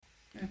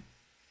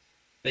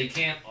They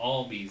can't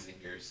all be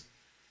zingers.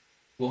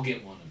 We'll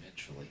get one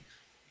eventually.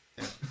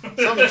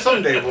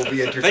 Someday we'll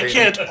be entertained. They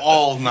can't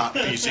all not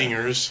be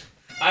singers.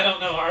 I don't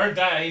know. Our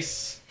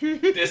dice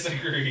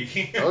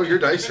disagree. Oh, your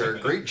dice are a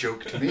great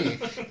joke to me.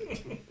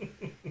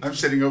 I'm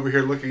sitting over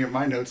here looking at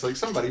my notes like,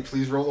 somebody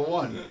please roll a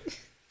 1.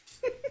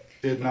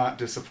 Did not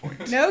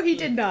disappoint. No, he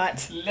did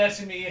not.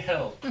 Let me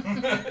help.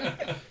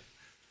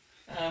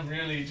 I'm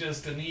really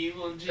just an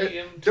evil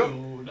GM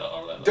don't- toad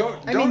all along.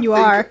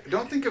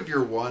 Don't think of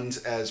your ones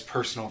as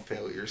personal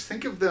failures.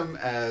 Think of them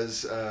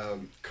as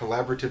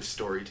collaborative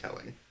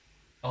storytelling.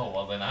 Oh,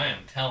 well then I am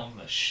telling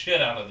the shit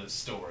out of this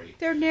story.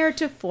 They're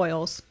narrative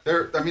foils.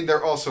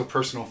 They're also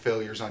personal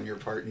failures on your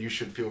part, and you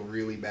should feel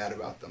really bad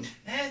about them.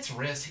 That's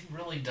Riss. He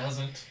really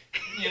doesn't.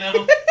 You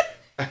know?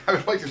 I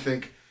would like to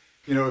think,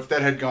 if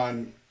that had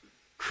gone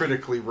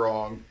critically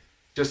wrong,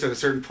 just at a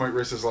certain point,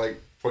 Riss is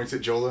like, points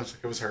at Jola,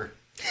 it was her.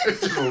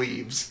 Just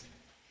leaves.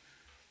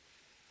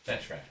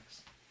 That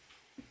tracks.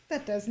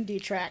 That does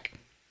indeed track.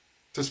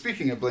 So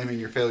speaking of blaming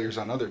your failures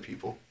on other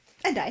people.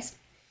 And dice.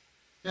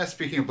 Yeah,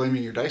 speaking of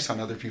blaming your dice on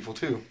other people,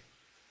 too.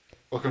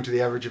 Welcome to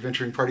the Average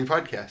Adventuring Party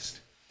podcast,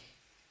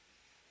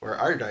 where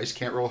our dice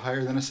can't roll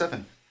higher than a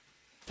 7.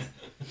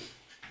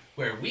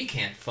 Where we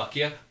can't fuck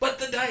you, but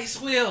the dice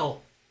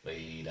will.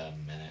 Wait a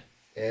minute.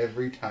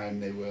 Every time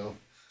they will.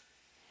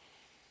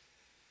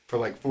 For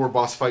like 4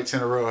 boss fights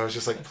in a row, I was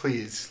just like,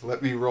 please,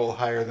 let me roll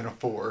higher than a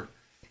 4.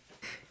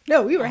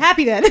 No, we were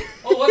happy then.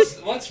 Well,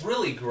 what's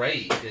really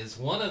great is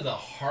one of the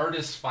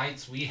hardest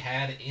fights we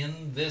had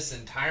in this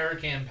entire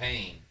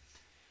campaign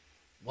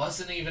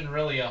wasn't even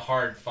really a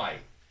hard fight.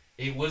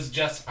 It was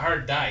just our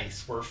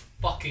dice were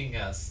fucking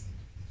us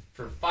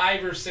for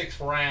 5 or 6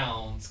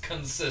 rounds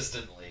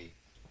consistently.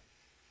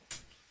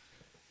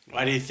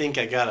 Why do you think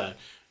I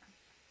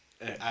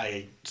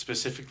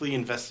specifically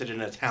invested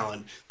in a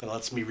talent that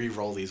lets me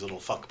re-roll these little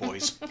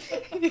fuckboys?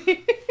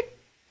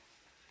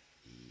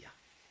 Yeah.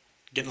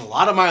 Getting a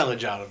lot of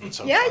mileage out of it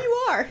so far. Yeah,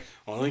 you are.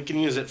 Only can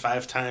use it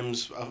 5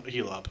 times a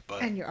heal up,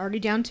 but And you're already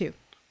down 2.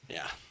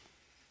 yeah.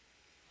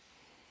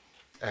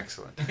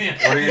 Excellent.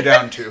 What are you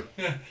down to?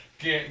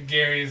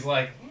 Gary's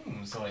like,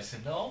 so I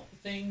send all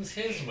things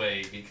his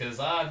way because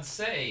I'd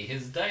say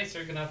his dice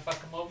are gonna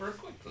fuck him over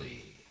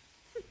quickly.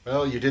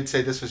 Well, you did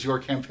say this was your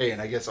campaign.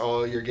 I guess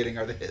all you're getting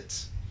are the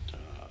hits.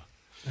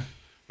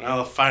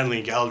 Well,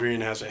 finally,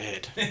 Galdrian has a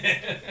hit.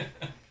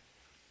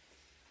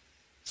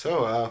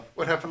 So,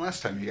 what happened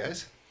last time, you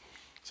guys?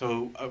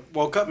 So,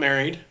 woke up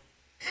married.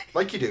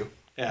 Like you do.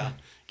 Yeah.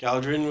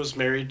 Galdrian was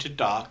married to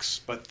Dox,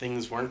 but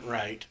things weren't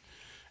right.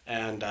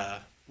 And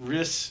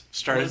Rhys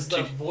started Was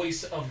the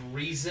voice of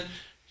reason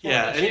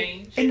Yeah,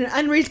 change? In an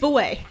unreasonable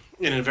way.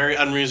 in a very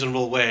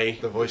unreasonable way.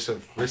 The voice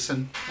of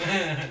Rhysen.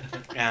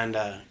 And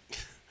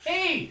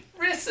Hey,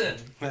 Rhysen!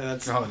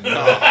 that's Oh, no.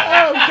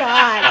 Oh,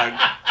 God.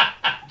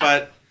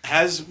 but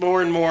as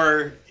more and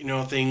more,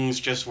 things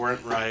just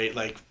weren't right.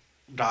 Like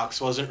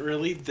Dox wasn't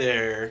really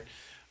there,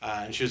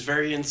 and she was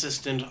very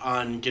insistent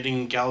on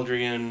getting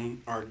Galdrian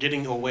or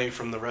getting away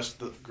from the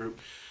rest of the group.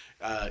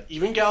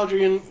 Even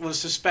Galdrian was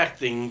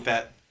suspecting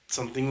that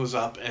something was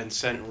up and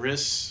sent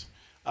Rhys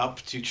up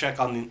to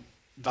check on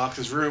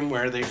Dox's room,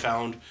 where they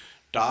found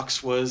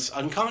Dox was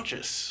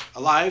unconscious,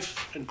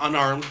 alive and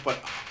unarmed, but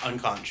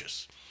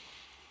unconscious,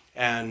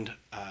 and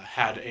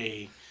had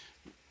a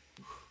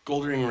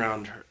gold ring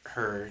around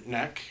her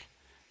neck.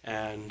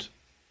 And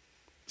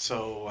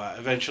so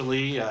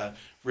eventually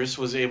Rhys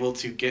was able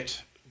to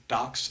get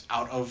Dox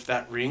out of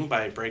that ring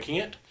by breaking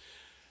it.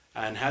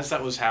 And as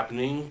that was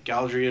happening,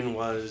 Galdrian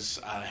was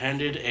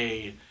handed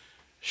a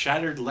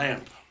shattered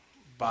lamp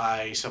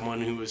by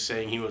someone who was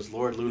saying he was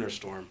Lord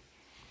Lunarstorm.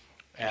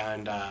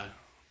 And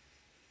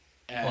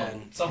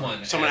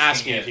someone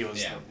asking if he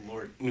was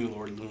the new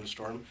Lord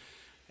Lunarstorm.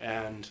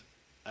 And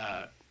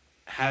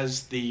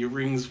as the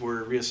rings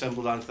were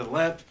reassembled onto the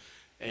lamp,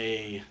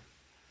 a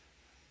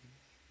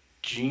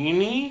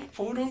genie,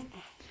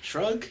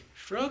 shrug?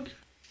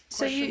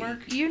 So Question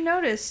mark? you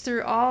notice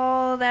through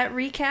all that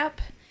recap,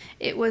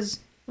 it was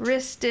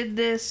Rhys did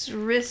this,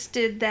 Rhys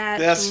did that,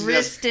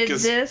 Rhys did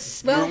 'cause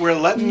this. we're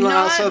letting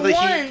Not out the heat.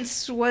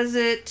 once was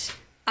it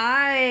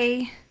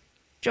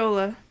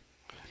Jola,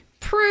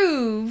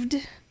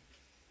 proved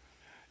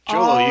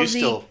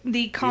all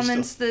the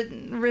comments that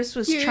Rhys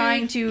was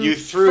trying to You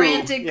threw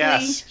frantically.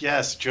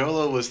 Yes.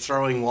 Jolo was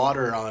throwing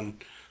water on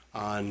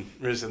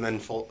Riz and then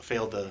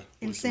failed the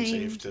wisdom Insane.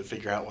 save to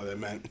figure out what it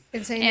meant.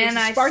 Insane. And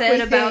I Sparkly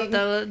said about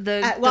thing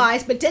the at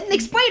lies, but didn't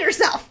explain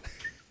herself.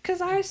 because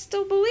I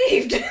still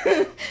believed.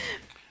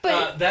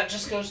 But that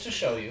just goes to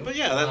show you. But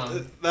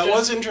yeah, that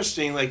was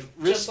interesting. Like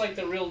Riz, Just like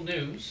the real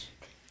news,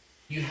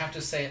 you have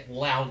to say it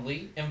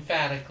loudly,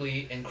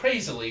 emphatically, and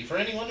crazily for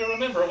anyone to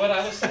remember what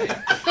I was saying.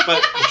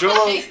 But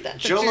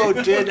Jolo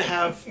did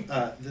have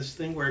this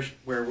thing where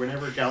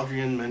whenever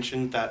Galdrian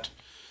mentioned that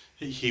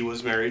he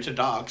was married to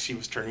Dox, he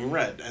was turning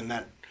red, and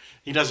that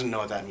he doesn't know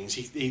what that means.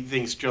 He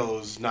thinks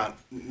Jolo's not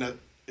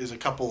is a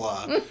couple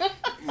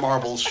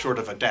marbles short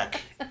of a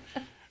deck,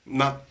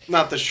 not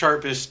the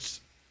sharpest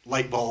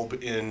light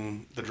bulb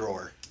in the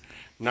drawer.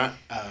 Not,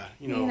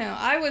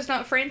 I was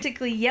not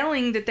frantically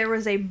yelling that there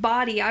was a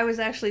body. I was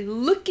actually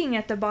looking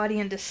at the body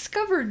and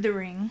discovered the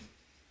ring.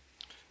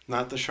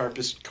 not the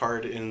sharpest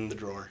card in the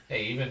drawer.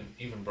 Hey,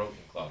 even broken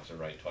clocks are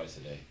right twice a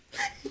day.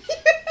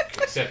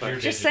 Except you're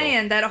Just digital.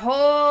 saying, that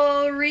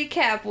whole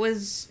recap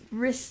was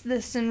risk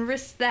this and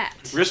risk that.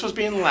 Riss was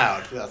being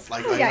loud. That's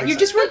like Yeah, I you said.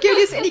 just weren't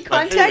giving us any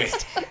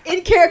context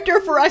in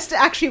character for us to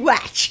actually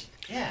watch.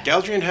 Yeah.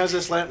 Galdrian has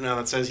this lamp now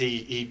that says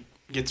he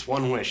gets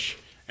one wish,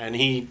 and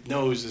he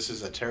knows this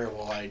is a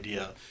terrible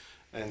idea.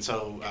 And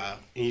so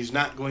he's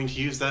not going to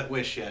use that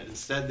wish yet.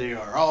 Instead, they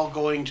are all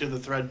going to the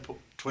thread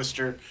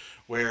twister,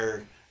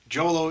 where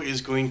Jolo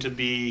is going to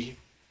be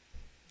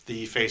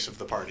the face of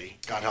the party.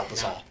 God help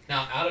us all.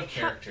 Now, out of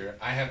character,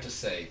 I have to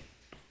say,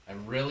 I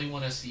really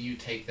want to see you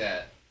take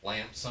that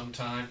lamp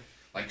sometime,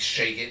 like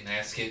shake it and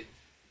ask it,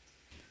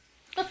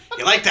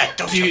 You like that,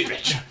 don't you,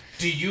 bitch?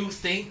 do you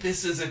think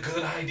this is a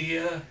good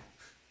idea?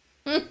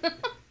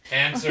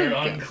 Answer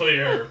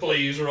unclear.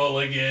 Please roll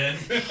again.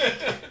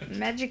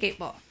 Magic 8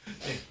 Ball.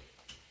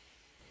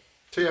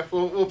 So yeah,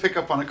 we'll pick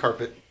up on a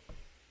carpet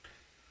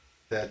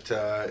that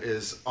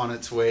is on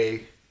its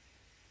way.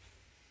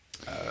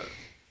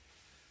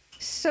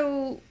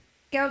 So,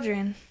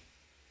 Galdrian,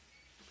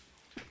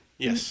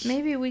 Yes.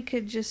 maybe we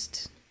could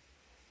just,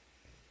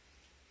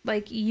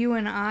 like, you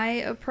and I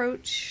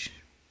approach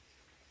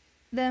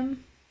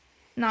them.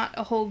 Not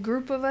a whole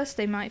group of us.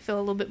 They might feel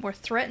a little bit more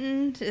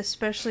threatened,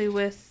 especially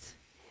with...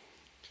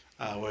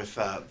 With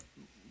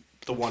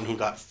the one who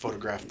got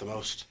photographed the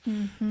most.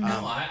 No,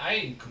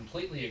 I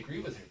completely agree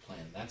with your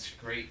plan. That's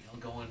great.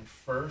 You'll go in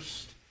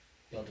first.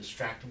 You'll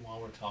distract them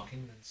while we're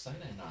talking. Then Sina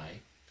and I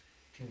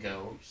can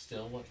go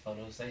steal what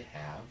photos they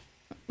have.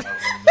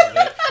 Remove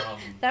it from...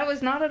 That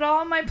was not at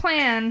all my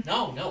plan.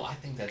 No, I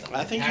think that's a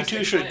I think you fantastic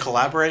two should plan.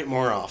 collaborate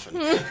more often.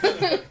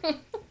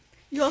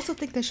 You also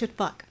think they should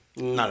fuck.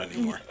 Not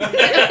anymore.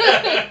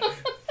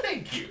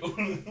 Thank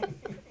you.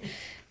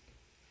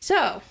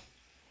 So,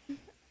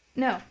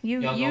 no,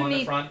 Y'all go you in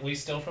need... the front, we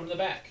steal from the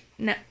back.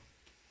 No.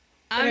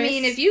 I Chris?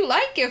 mean, if you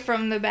like it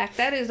from the back,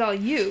 that is all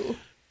you.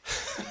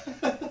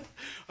 But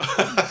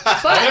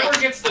Whoever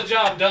gets the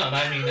job done.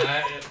 I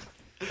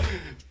mean,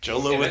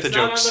 Jolo if with it's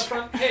the not jokes. on the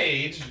front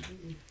page,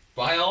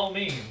 by all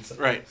means.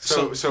 Right.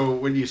 So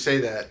when you say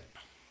that,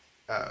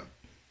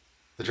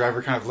 the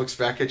driver kind of looks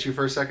back at you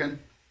for a second,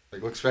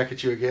 like looks back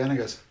at you again, and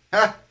goes,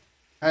 "Ha!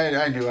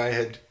 I knew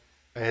I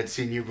had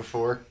seen you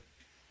before."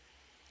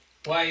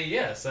 Why,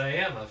 yes, I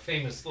am a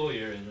famous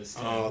lawyer in this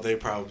town. Oh, they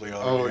probably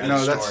Oh already no,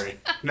 read the that's story.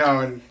 no,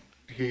 and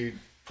he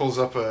pulls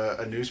up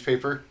a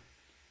newspaper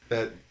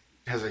that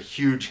has a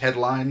huge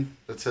headline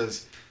that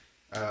says,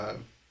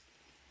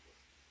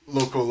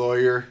 "Local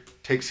lawyer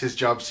takes his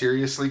job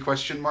seriously?" ?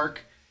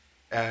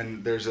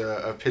 And there's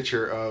a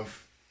picture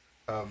of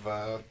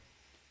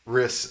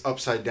Riss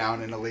upside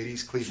down in a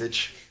lady's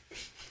cleavage.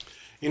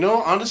 You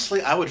know,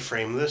 honestly, I would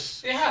frame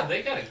this. Yeah,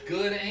 they got a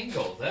good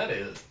angle, that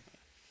is.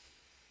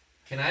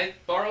 Can I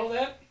borrow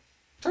that?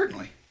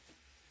 Certainly.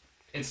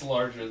 It's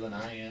larger than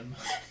I am.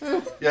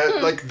 Yeah,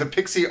 like the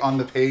pixie on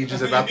the page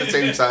is about the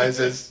same size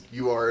as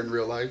you are in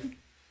real life.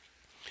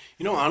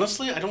 You know,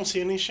 honestly, I don't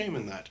see any shame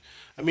in that.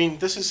 I mean,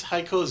 this is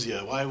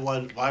Hycosia.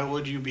 Why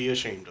would you be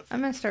ashamed of it?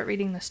 I'm going to start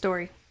reading the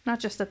story, not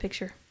just the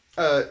picture.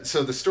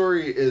 So the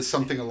story is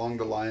something along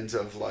the lines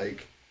of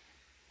like,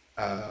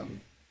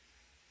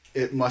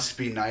 it must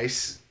be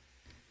nice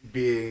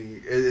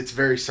being. It's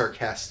very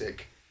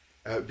sarcastic.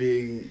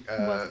 Being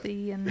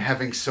Wealthy and...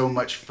 having so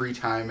much free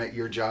time at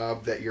your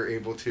job that you're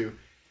able to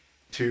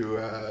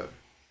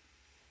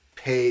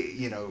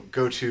pay,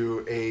 go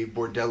to a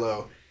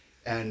bordello,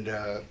 and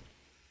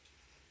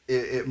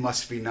it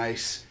must be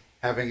nice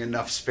having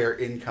enough spare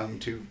income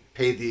to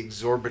pay the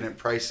exorbitant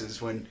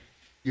prices when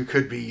you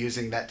could be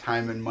using that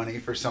time and money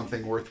for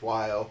something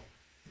worthwhile.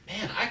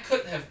 Man, I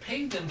couldn't have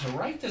paid them to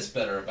write this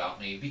better about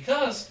me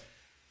because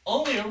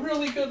only a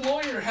really good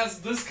lawyer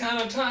has this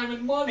kind of time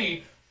and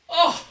money.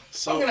 Oh,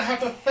 So- I'm going to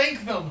have to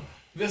thank them.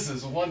 This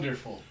is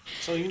wonderful.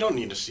 So you don't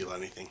need to steal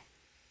anything.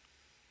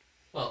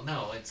 Well,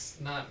 no, it's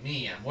not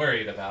me I'm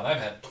worried about.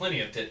 I've had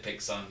plenty of tit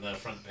pics on the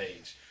front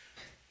page.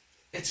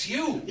 It's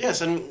you.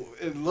 Yes, and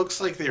it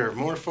looks like they are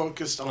more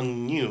focused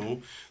on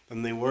you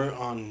than they were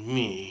on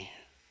me.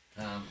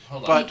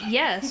 Hold on. But-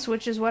 Yes,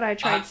 which is what I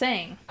tried Ah.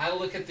 saying. I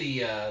look at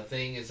the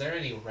thing. Is there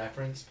any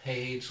reference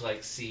page,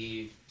 like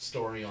see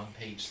story on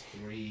page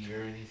 3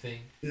 or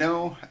anything?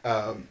 No,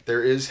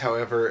 there is,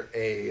 however,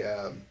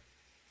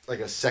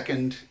 a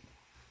second.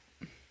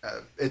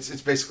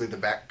 It's basically the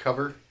back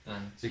cover.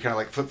 So you kind of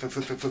like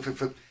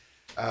flip.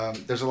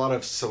 There's a lot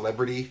of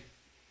celebrity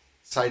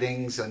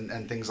sightings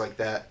and things like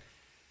that.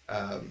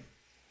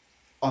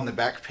 On the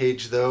back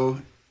page, though,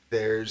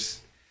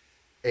 there's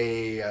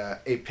a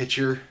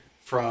picture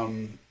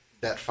from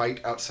that fight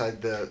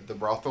outside the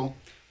brothel,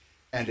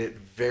 and it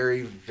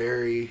very,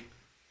 very,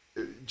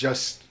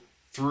 just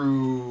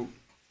through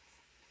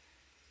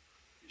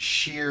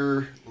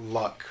sheer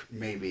luck,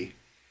 maybe,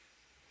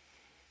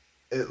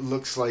 it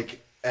looks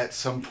like at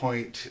some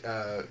point,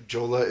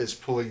 Jola is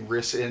pulling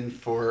Rhys in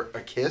for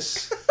a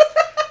kiss.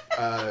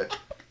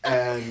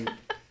 And,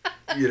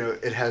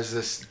 it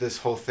has this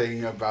whole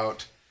thing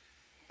about,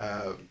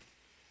 as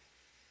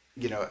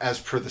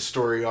per the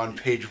story on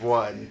page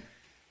 1,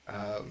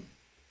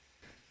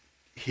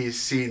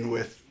 he's seen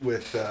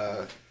with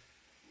a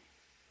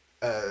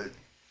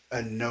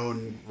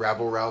known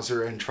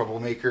rabble-rouser and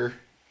troublemaker.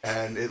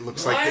 And it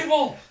looks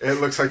Libel!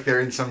 like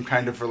they're in some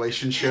kind of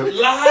relationship.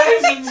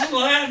 Lies and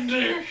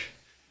slander!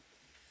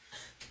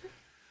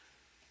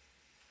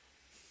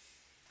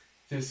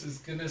 This is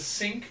gonna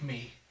sink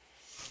me.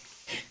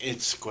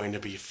 It's going to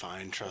be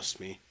fine, trust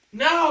me.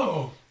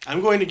 No! I'm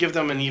going to give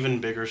them an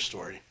even bigger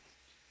story.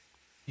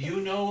 Do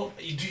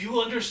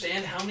you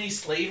understand how many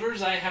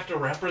slavers I have to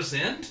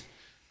represent?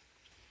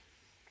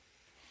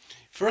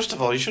 First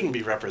of all, you shouldn't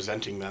be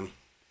representing them.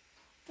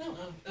 No,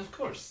 of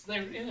course,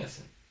 they're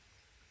innocent.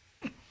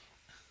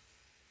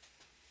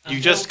 You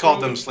just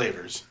called them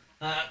slavers.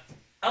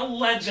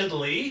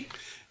 Allegedly.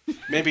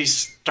 Maybe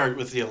start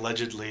with the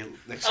allegedly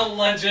next time.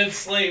 Alleged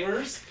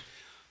slavers.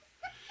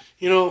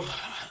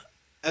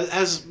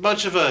 As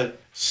much of a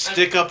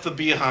stick up the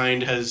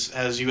behind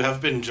as you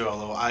have been,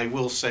 Jolo, I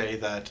will say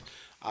that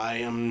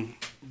I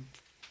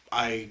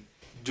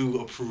do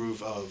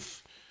approve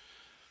of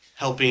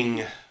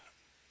helping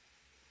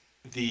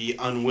the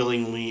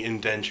unwillingly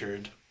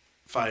indentured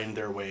find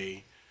their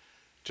way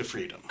to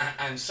freedom.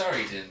 I'm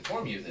sorry to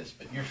inform you this,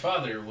 but your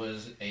father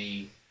was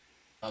a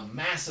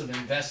massive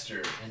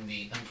investor in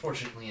the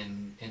unfortunately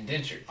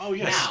indentured. Oh,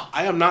 yes. Now,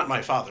 I am not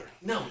my father.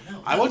 No.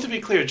 I want to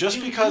be clear,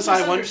 because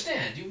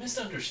You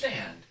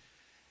misunderstand.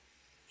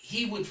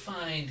 He would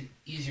find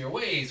easier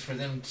ways for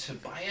them to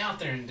buy out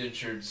their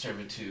indentured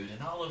servitude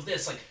and all of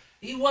this. Like,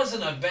 he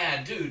wasn't a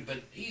bad dude,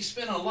 but he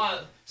spent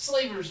alleged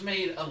slavers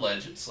made a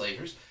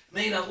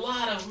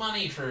lot of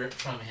money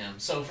from him.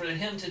 So for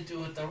him to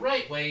do it the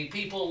right way,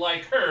 people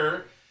like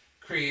her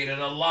created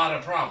a lot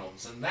of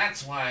problems. And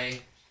that's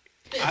why...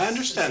 I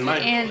understand.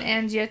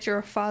 And yet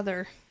your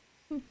father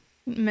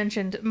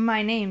mentioned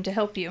my name to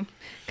help you.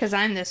 Because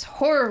I'm this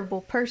horrible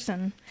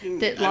person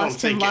that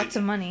lost him lots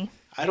of money.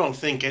 I don't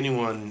think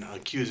anyone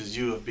accuses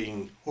you of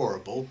being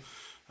horrible.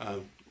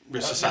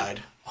 Rhys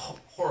aside.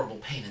 Horrible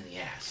pain in the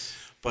ass.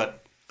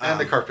 But... and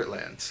the carpet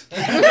lands.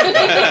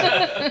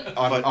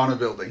 on a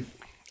building.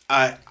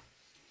 I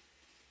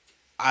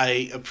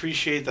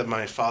appreciate that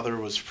my father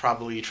was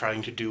probably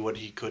trying to do what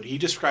he could. He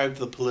described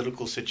the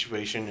political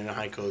situation in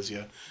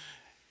Hycosia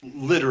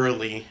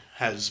literally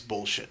as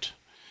bullshit.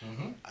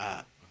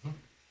 Mm-hmm.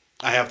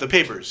 I have the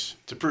papers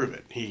to prove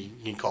it.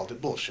 He called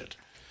it bullshit.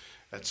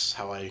 That's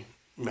how I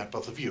met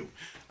both of you.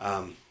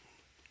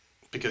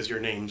 Because your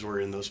names were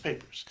in those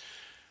papers.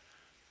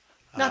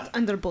 Not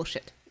under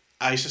bullshit.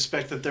 I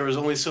suspect that there was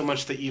only so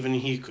much that even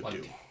he could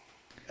do.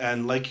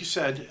 And like you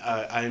said,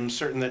 I'm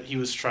certain that he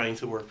was trying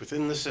to work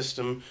within the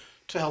system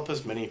to help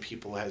as many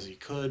people as he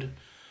could.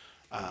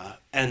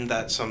 And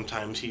that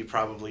sometimes he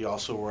probably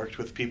also worked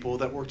with people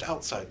that worked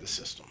outside the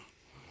system.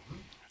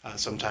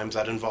 Sometimes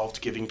that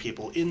involved giving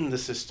people in the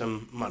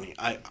system money.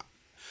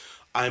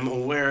 I'm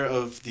aware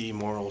of the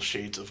moral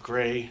shades of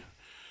gray.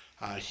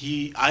 I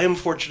am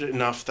fortunate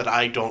enough that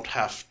I don't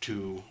have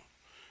to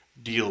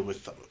deal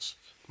with those.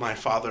 My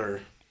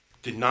father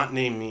did not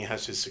name me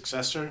as his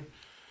successor.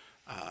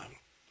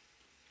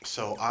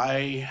 So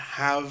I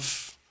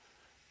have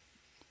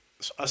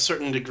a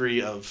certain degree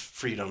of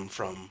freedom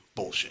from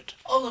bullshit.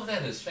 All of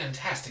that is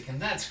fantastic,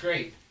 and that's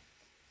great.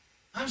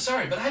 I'm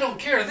sorry, but I don't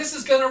care. This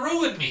is gonna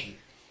ruin me.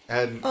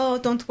 And Oh,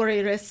 don't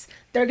worry, Rhys.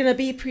 They're gonna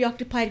be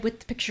preoccupied with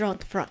the picture on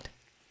the front,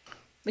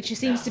 which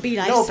seems to be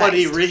life-sized.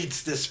 Nobody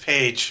reads this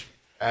page.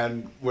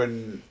 And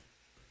when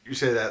you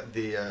say that,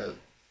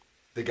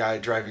 the guy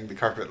driving the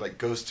carpet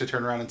goes to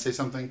turn around and say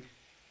something.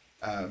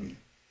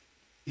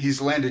 He's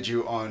landed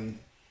you on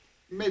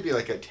maybe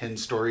a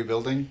 10-story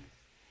building,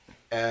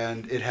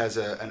 and it has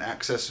an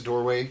access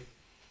doorway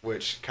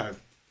which kind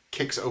of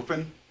kicks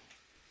open,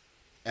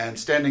 and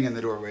standing in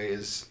the doorway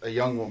is a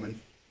young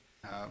woman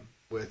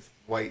with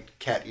white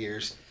cat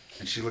ears,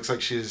 and she looks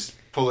like she's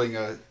pulling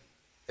a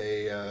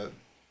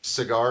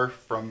cigar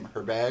from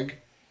her bag,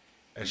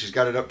 and she's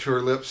got it up to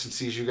her lips and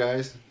sees you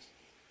guys.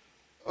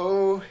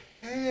 Oh,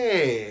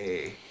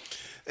 hey.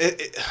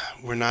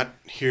 We're not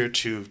here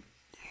to...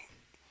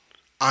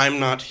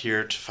 I'm not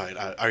here to fight.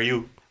 Are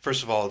you?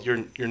 First of all,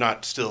 you're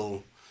not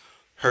still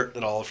hurt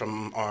at all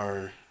from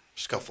our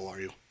scuffle,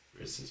 are you?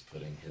 Rhys is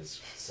putting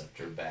his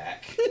scepter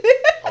back.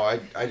 Oh,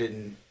 I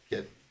didn't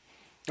get...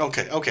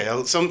 Okay.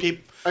 Some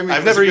people... I mean,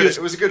 I've never used...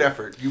 It was a good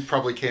effort. You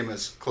probably came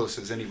as close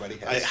as anybody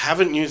has. I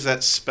haven't used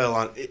that spell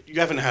on... You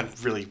haven't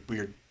had really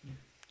weird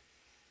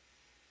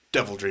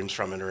devil dreams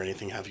from it or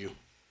anything, have you?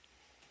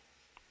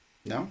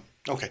 No?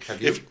 Okay.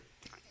 Have you?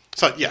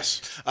 So,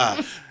 yes.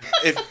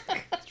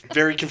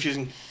 Very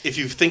confusing. If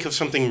you think of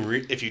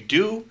something... if you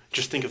do,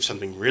 just think of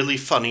something really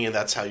funny, and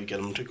that's how you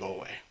get them to go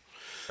away.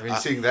 I mean,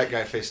 seeing that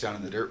guy face down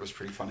in the dirt was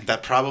pretty funny.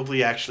 That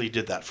probably actually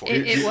did that for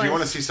you. Do you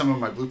want to see some of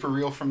my blooper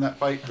reel from that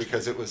fight?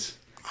 Because it was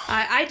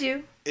I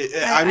do.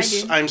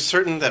 I'm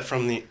certain that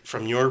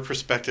from your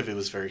perspective, it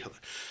was very.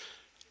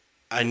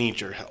 I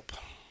need your help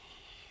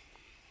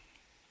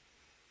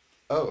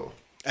Oh,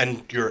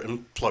 and your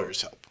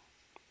employer's help.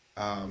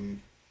 I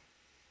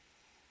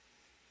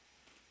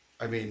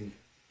mean,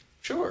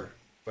 sure,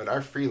 but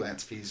our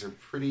freelance fees are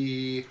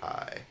pretty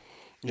high.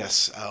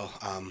 Yes.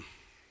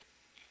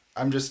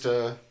 I'm just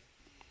a,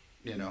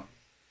 you know,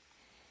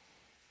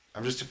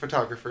 I'm just a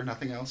photographer,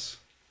 nothing else.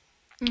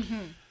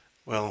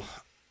 Well,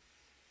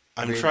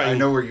 I I'm mean, trying. I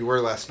know where you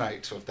were last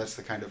night, so if that's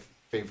the kind of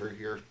favor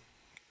you're...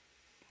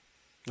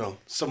 No,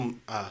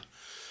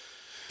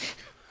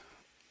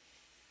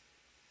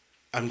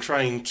 I'm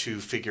trying to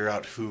figure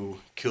out who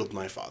killed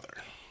my father.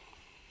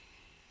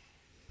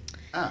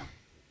 Ah,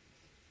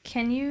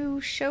 Can you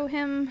show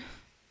him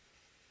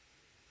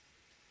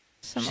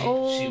some She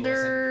older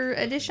wasn't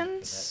looking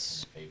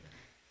editions? for that favor.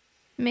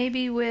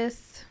 Maybe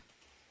with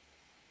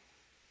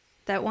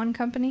that one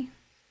company?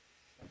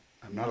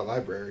 I'm not a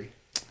library.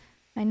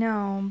 I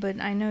know, but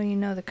I know you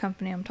know the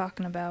company I'm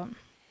talking about.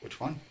 Which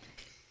one?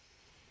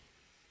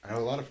 I know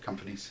a lot of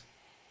companies.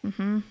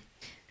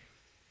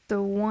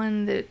 The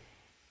one that,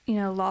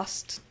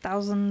 lost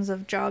thousands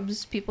of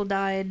jobs, people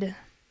died.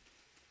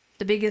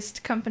 The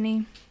biggest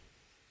company.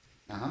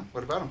 Uh-huh.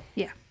 What about them?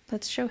 Yeah,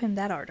 let's show him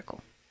that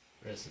article.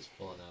 Chris is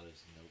pulling out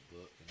his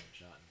notebook and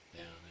jotting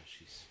down as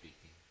she's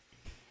speaking.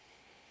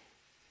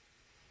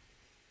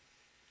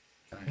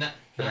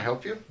 Can I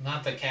help you?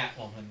 Not the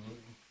Catwoman.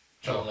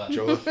 Jola.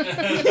 Joel.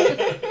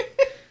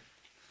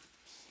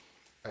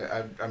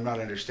 I'm not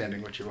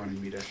understanding what you're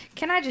wanting me to...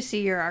 Can I just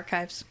see your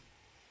archives?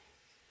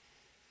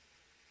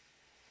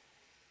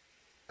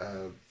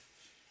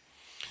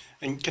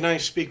 And can I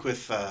speak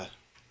with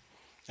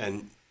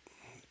and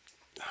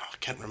I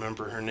can't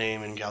remember her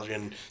name, and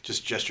Galdrian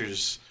just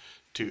gestures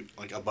to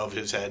like above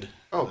his head.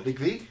 Oh, Big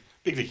V?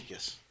 Big V,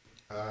 yes.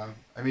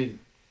 I mean,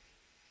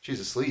 she's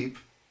asleep.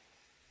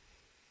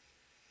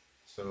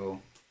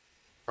 So,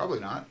 probably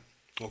not.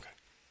 Okay.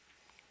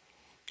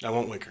 I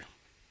won't wake her.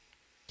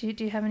 Do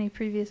you have any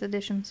previous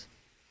editions?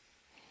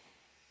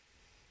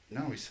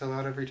 No, we sell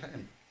out every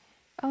time.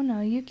 Oh no,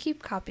 you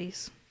keep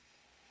copies.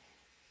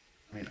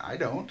 I mean, I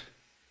don't.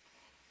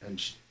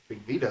 And Big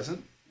V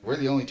doesn't. We're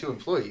the only two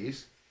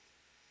employees.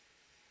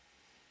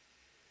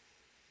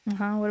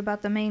 What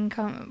about the main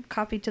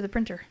copy to the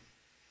printer?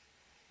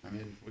 I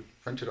mean, we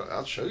printed...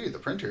 I'll show you the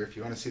printer if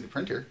you want to see the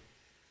printer.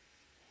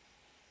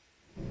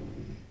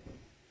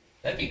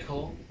 That'd be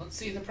cool. Let's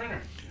see the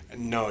printer.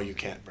 No, you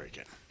can't break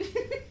it.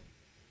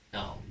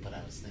 No, but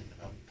I was thinking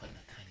about putting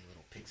a tiny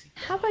little pixie.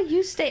 How about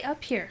you stay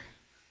up here?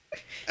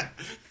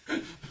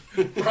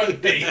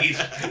 Front page.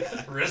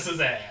 Rissa's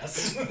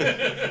ass.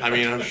 I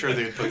mean, I'm sure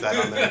they'd put that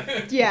on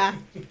there. Yeah.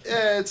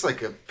 Yeah, it's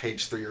like a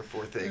page 3 or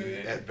 4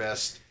 thing at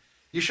best.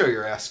 You show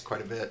your ass quite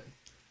a bit.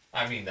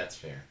 I mean, that's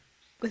fair.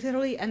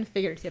 Literally and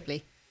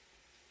figuratively.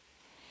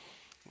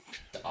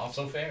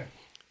 Also fair.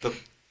 The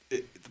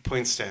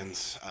point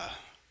stands.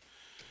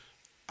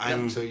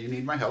 Yeah, so you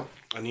need my help.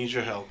 I need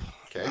your help.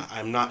 Okay.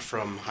 I'm not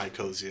from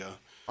Hycosia.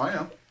 Oh, I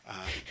know.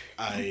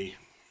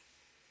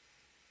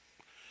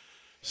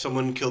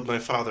 Someone killed my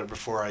father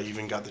before I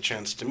even got the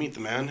chance to meet the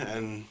man,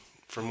 and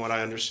from what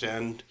I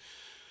understand,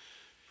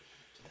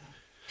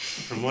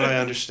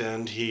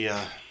 he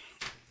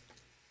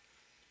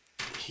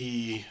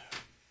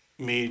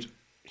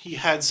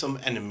had some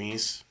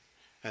enemies,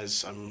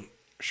 as I'm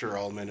sure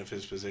all men of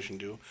his position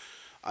do.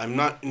 I'm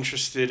not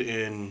interested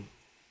in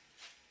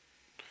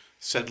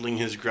settling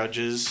his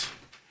grudges.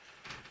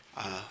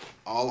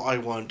 All I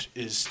want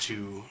is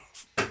to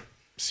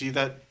see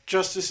that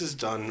justice is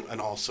done, and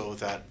also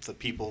that the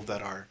people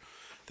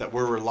that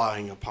we're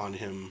relying upon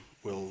him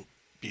will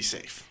be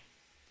safe.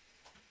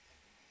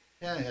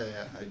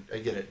 Yeah. I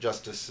get it.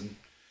 Justice and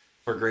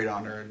for great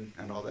honor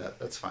and all that.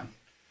 That's fine.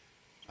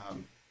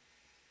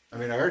 I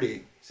mean, I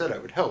already said I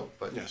would help,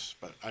 but... Yes,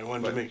 but I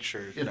wanted to make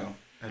sure... You know,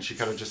 and she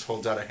kind of just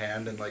holds out a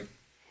hand and, like,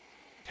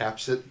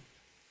 taps it.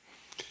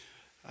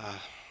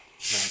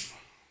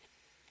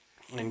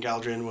 And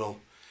Galdrian will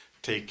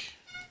take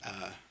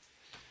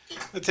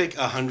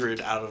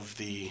 100 out of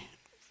the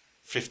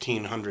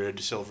 1,500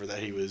 silver that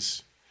he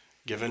was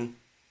given,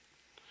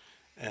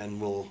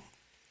 and we'll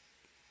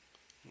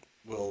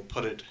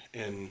put it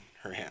in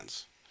her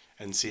hands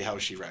and see how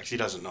she reacts. He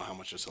doesn't know how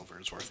much the silver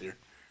is worth here.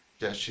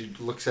 Yeah, she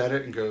looks at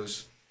it and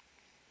goes,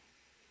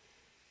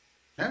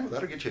 yeah, well,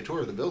 that'll get you a tour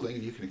of the building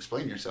and you can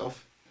explain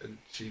yourself. And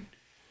she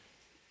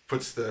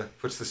puts the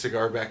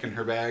cigar back in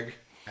her bag.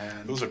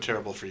 And those are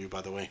terrible for you,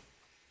 by the way.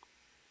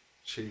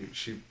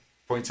 She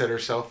points at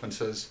herself and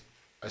says,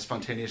 I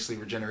spontaneously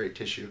regenerate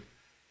tissue.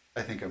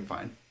 I think I'm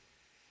fine.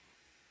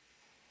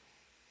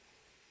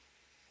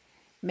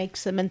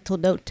 Makes a mental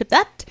note of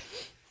that.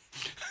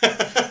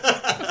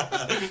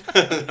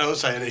 No,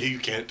 Sienna, you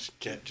can't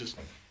just...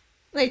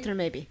 Later,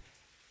 maybe.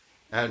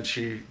 And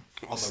she...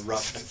 All the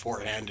rough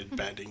four-handed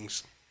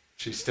bandings.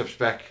 She steps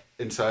back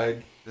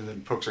inside and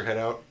then pokes her head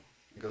out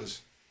and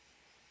goes,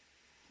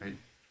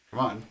 Come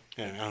on.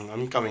 Yeah,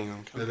 I'm coming.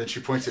 And then she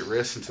points at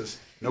Riss and says,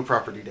 "No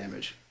property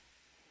damage.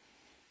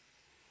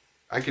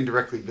 I can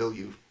directly bill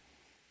you."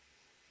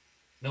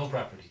 No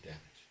property damage.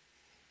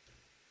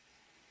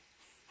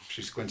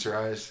 She squints her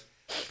eyes.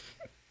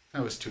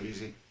 That was too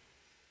easy.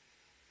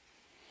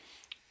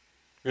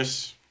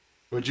 Yes.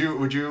 Would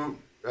you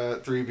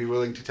three be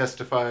willing to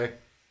testify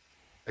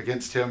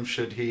against him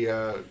should he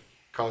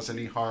cause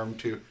any harm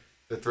to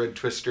the thread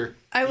twister?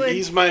 I would.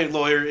 He's my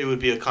lawyer. It would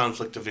be a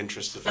conflict of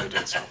interest if I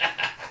did so.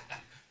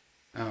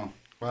 Oh,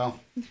 well.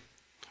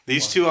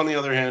 These two, on the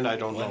other hand, I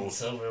don't know. One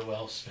silver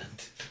well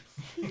spent.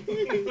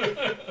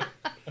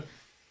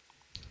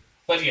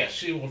 But yeah,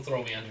 she will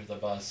throw me under the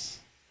bus.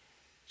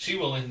 She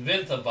will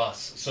invent a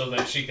bus so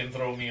that she can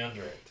throw me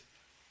under it.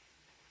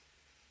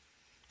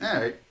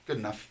 All right, good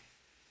enough.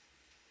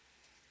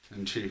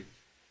 And she,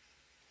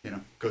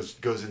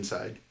 goes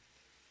inside.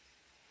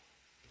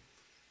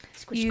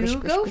 Squish, You squish,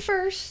 squish, go squish.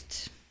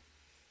 first,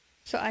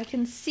 so I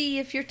can see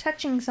if you're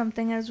touching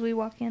something as we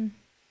walk in.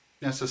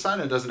 Yeah, so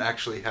Sina doesn't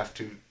actually have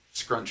to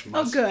scrunch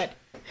Oh, good.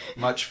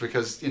 much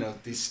because,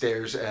 these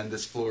stairs and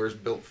this floor is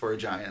built for a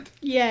giant.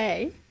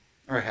 Yay.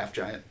 Or a half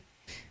giant.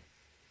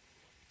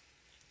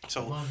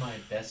 So I'm on my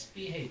best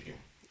behavior.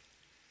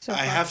 So I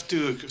far. have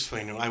to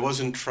explain to him. I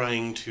wasn't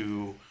trying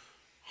to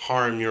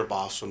harm your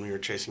boss when we were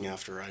chasing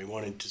after her. I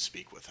wanted to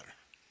speak with her.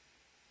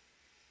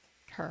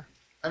 Her.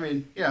 I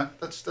mean, yeah,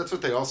 that's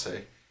what they all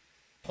say.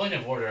 Point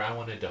of order, I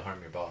wanted to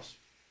harm your boss.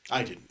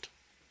 I didn't.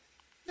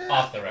 Yeah,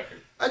 Off the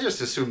record. I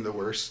just assume the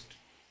worst.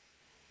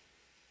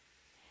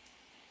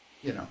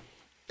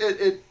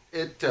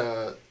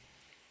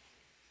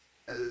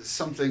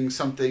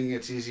 Something.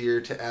 It's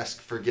easier to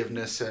ask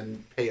forgiveness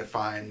and pay a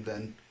fine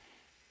than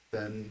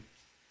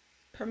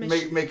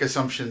Permission. make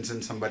assumptions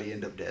and somebody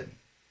end up dead.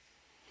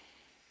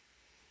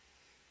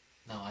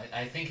 No,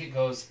 I think it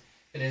goes...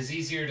 It is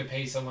easier to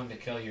pay someone to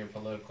kill your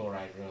political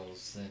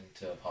rivals than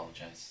to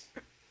apologize.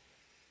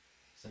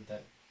 Isn't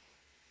that...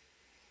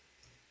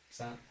 Is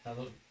that how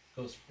it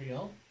goes for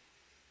y'all?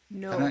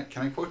 No.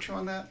 Can I quote you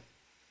on that?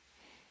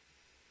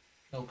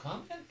 No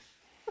comment?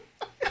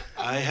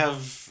 I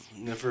have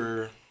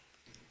never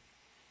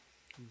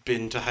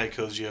been to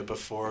Hycosia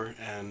before,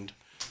 and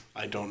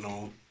I don't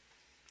know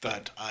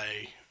that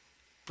I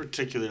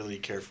particularly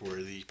care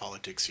for the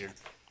politics here.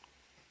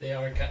 They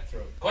are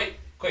cutthroat. Quite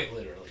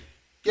literally.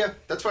 Yeah,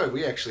 that's why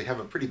we actually have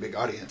a pretty big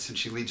audience, and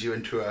she leads you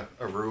into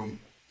a room.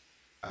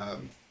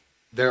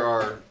 There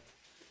are...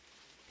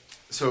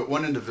 So at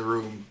one end of the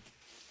room,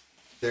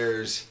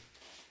 there's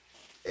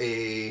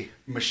a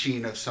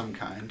machine of some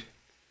kind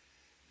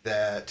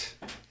that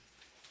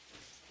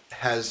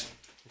has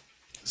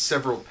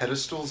several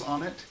pedestals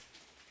on it.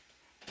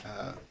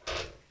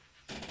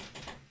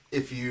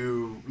 If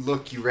you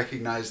look, you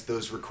recognize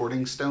those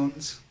recording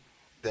stones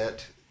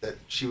that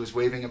she was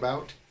waving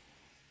about.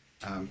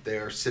 They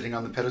are sitting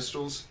on the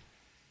pedestals.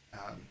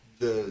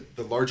 The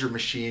larger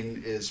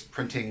machine is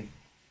printing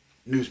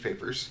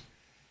newspapers,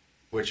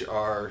 which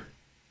are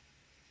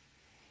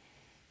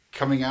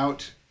coming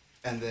out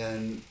and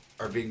then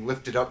are being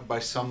lifted up by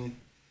some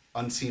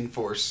unseen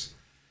force,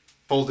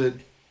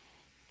 folded,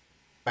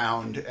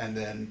 bound, and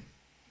then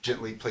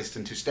gently placed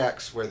into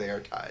stacks where they are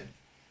tied.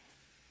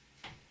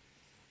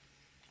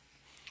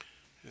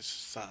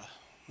 This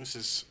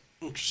is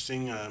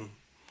interesting.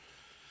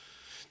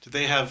 Do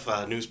they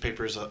have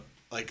newspapers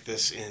like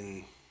this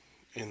in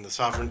the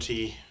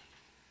Sovereignty?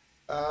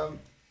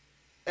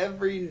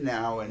 Every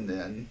now and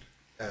then,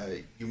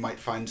 you might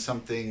find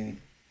something.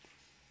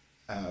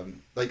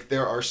 Like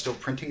there are still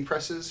printing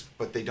presses,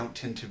 but they don't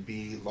tend to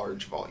be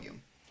large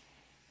volume.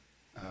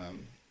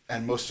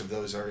 And most of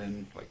those are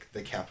in like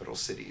the capital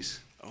cities.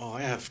 Oh,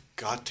 I have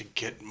got to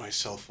get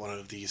myself one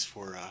of these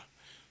for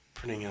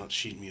printing out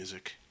sheet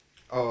music.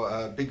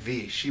 Oh, Big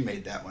V, she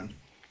made that one.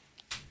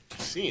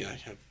 See,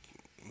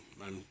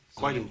 I'm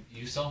quite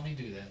You saw me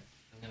do that.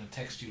 I'm going to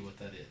text you what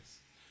that is.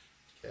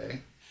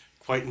 Okay.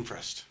 quite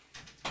impressed.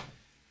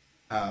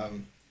 Oh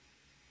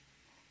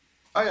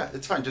yeah,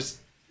 it's fine. Just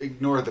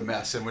ignore the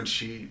mess. And when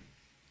she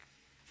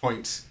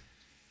points,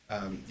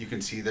 you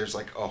can see there's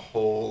like a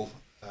whole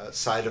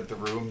side of the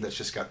room that's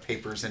just got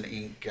papers and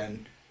ink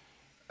and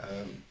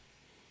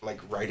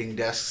like writing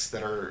desks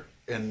that are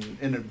in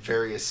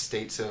various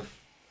states of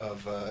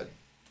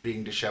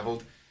being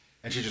disheveled.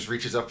 And she just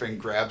reaches up and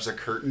grabs a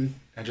curtain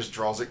and just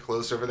draws it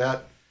closed over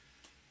that.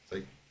 It's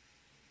like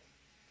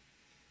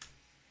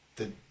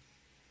the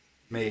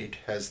maid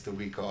has the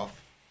week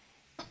off.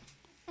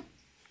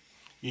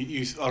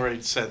 You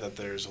already said that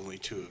there's only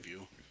two of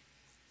you.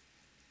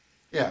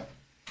 Yeah.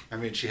 I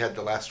mean, she had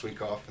the last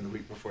week off and the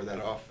week before that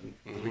off and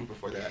the week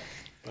before that.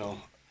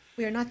 Well,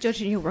 We are not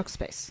judging your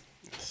workspace.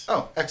 yes.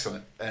 Oh,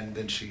 excellent. And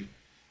then she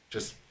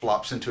just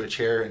flops into a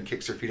chair and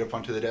kicks her feet up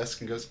onto the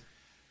desk and goes,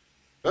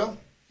 well,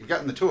 you've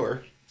gotten the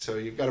tour, so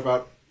you've got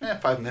about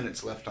 5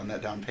 minutes left on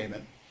that down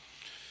payment.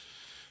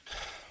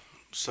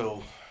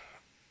 So,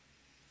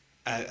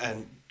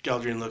 and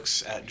Galdrian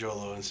looks at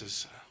Jolo and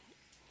says,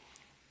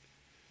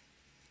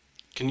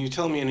 can you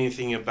tell me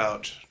anything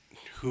about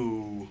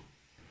who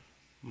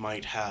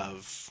might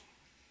have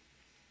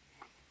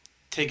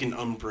taken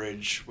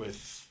umbrage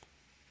with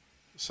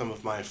some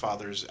of my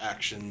father's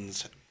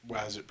actions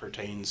as it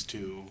pertains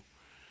to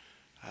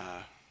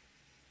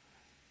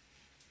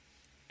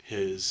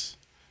his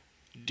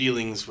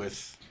dealings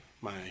with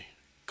my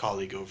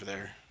colleague over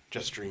there,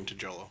 gesturing to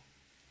Jolo.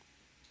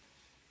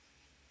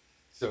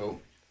 So,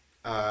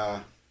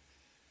 I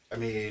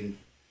mean,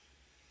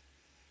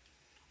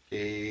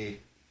 he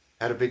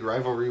had a big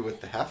rivalry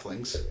with the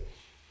halflings.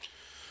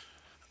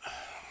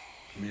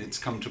 I mean, it's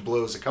come to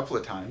blows a couple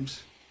of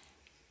times.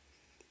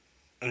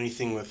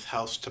 Anything with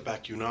House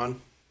Tabakunan?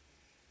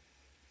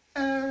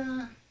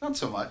 Not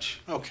so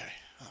much. Okay.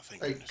 Oh,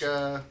 thank Like,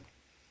 goodness.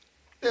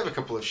 they have a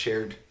couple of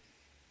shared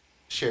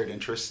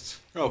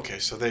interests. Okay,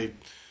 so they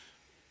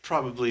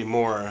probably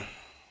more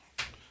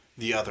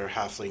the other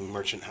halfling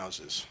merchant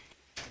houses.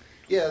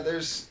 Yeah,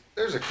 there's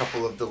a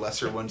couple of the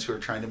lesser ones who are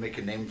trying to make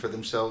a name for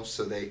themselves,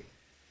 so they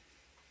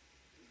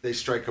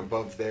strike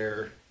above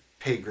their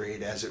pay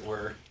grade, as it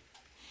were.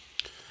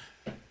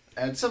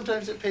 And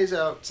sometimes it pays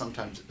out,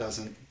 sometimes it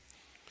doesn't.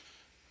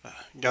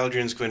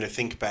 Galadriel's going to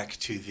think back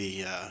to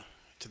the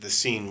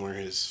scene where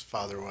his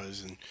father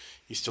was, and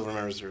he still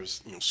remembers there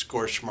was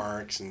scorch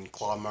marks and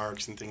claw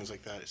marks and things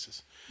like that. He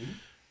says,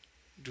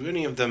 "Do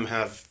any of them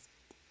have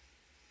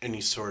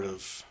any sort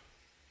of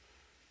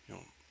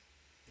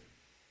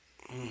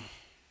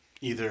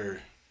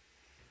either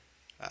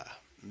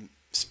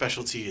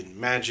specialty in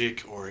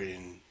magic or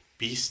in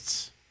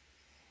beasts?"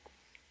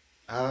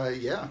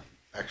 Yeah,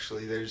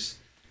 actually, there's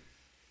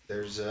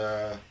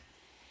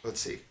let's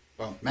see.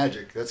 Well,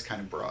 magic, that's kind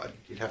of broad.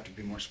 You'd have to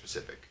be more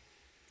specific.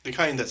 The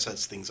kind that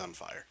sets things on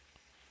fire.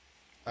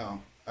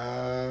 Oh,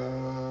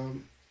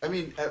 I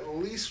mean, at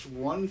least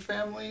one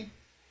family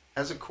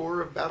has a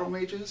core of battle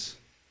mages.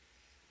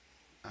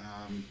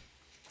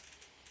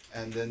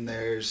 And then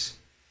there's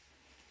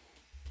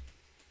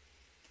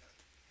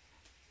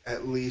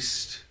at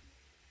least,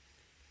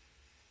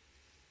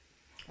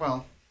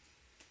 well,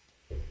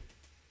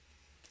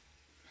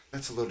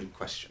 that's a loaded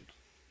question.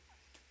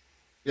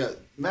 Yeah,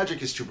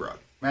 magic is too broad.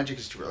 Magic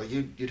is too broad.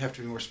 You'd have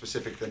to be more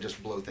specific than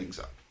just blow things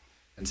up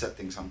and set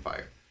things on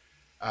fire.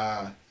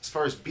 As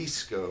far as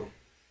beasts go,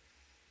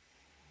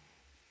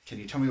 can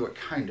you tell me what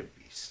kind of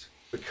beast?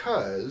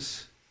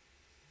 Because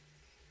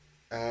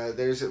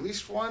there's at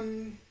least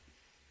one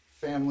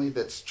family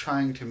that's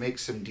trying to make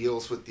some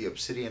deals with the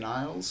Obsidian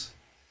Isles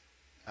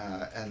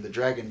and the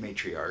Dragon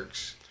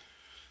Matriarchs.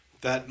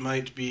 That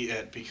might be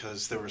it,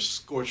 because there were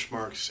scorch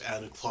marks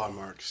and claw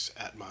marks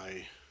at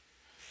my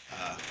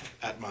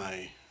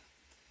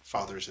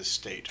father's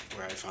estate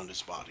where I found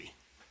his body.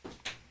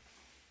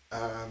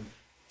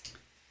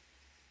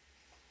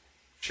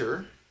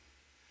 Sure.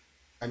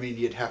 I mean,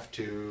 you'd have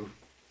to.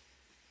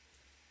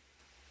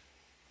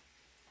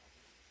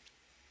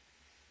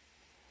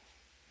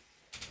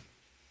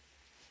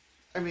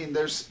 I mean,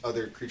 there's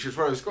other creatures.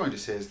 What I was going to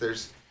say is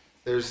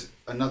there's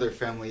another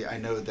family I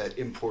know that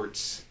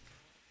imports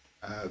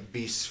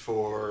beasts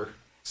for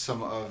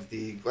some of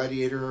the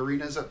gladiator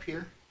arenas up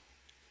here.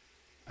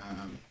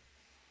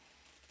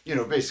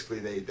 Basically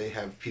they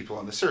have people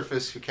on the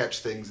surface who catch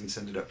things and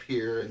send it up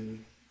here,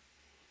 and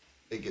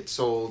they get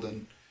sold,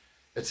 and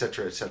et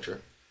cetera, et cetera.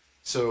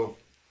 So,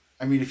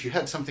 I mean, if you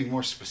had something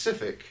more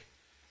specific,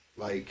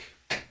 like,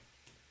 I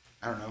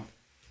don't know,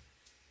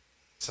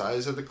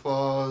 size of the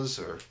claws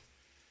or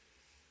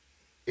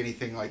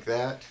anything like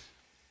that,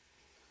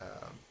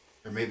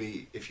 or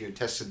maybe if you had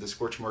tested the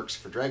scorch marks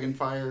for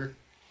dragonfire,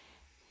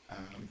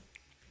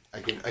 I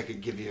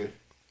could give you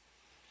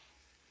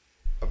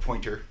a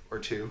pointer or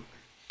two.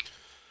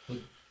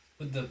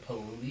 Would the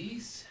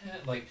police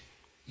have, like,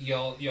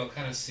 y'all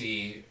kind of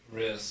see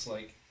Riss,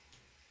 like,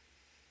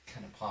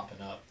 kind of popping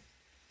up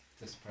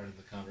this part of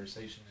the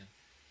conversation, and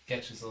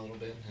catches a little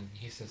bit, and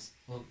he says,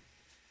 "Well,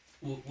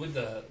 would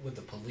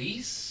the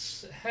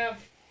police have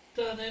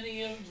done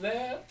any of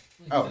that?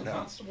 Like Oh, the no.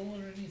 constable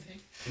or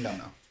anything?"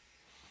 No.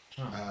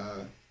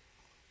 Huh.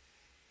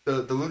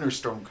 The Lunar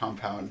Storm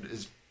compound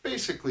is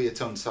basically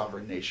its own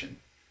sovereign nation,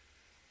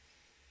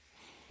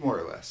 more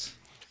or less.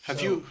 Have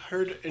So- you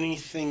heard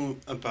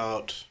anything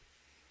about,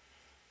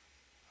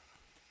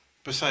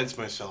 besides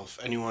myself,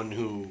 anyone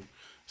who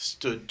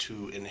stood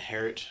to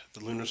inherit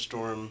the Lunar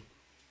Storm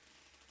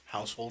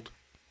household?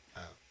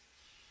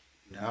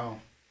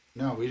 No,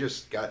 we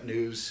just got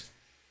news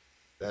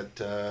that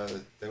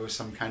there was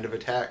some kind of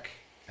attack,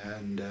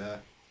 and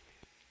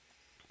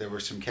there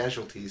were some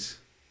casualties.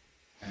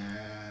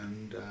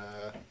 And,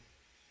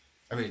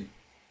 I mean,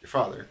 your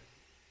father,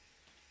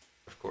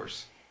 of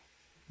course.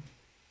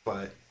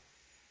 But,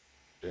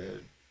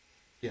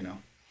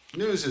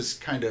 news is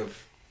kind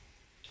of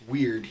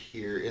weird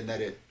here in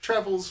that it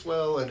travels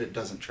well and it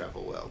doesn't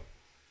travel well.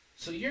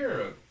 So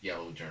you're a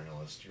yellow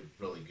journalist. You're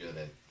really good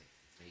at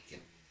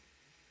making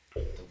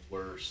the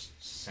worst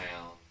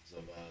sounds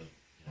of a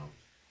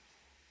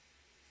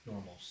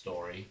normal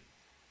story.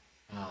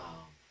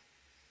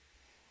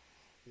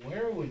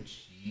 Where would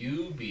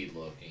you be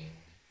looking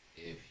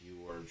if you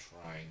were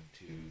trying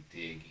to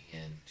dig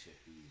into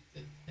who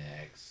the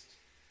next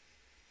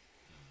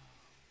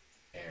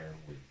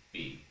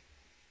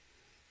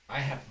I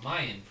have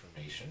my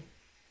information,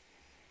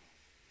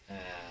 and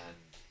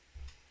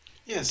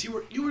Yes, you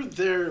were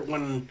there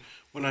when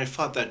I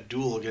fought that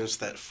duel against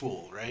that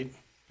fool, right?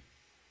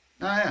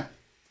 Oh, yeah.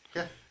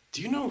 Yeah.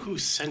 Do you know who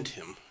sent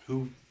him?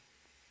 Who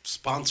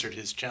sponsored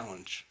his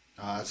challenge?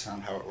 That's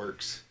not how it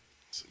works.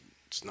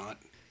 It's not.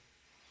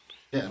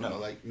 Yeah, no,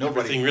 like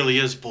Everything really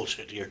is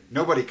bullshit here.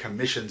 nobody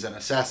commissions an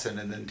assassin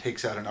and then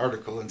takes out an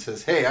article and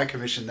says, "Hey, I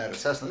commissioned that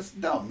assassin." That's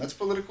dumb. That's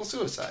political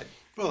suicide.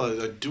 Well,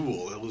 a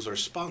duel. Those are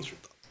sponsored,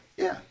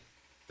 though. Yeah,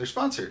 they're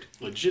sponsored.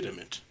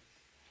 Legitimate.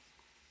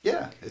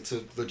 Yeah, it's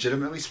a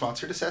legitimately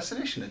sponsored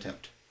assassination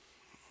attempt.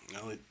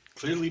 Well, it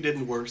clearly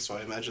didn't work, so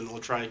I imagine they'll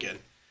try again.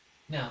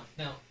 now,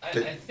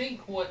 I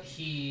think what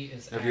he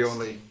is Have asking, you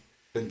only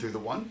been through the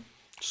one?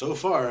 So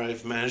far,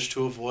 I've managed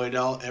to avoid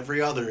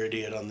every other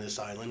idiot on this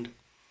island.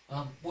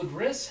 Would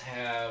Riss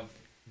have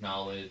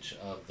knowledge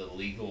of the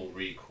legal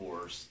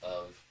recourse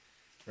of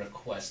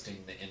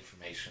requesting the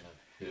information of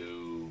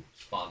who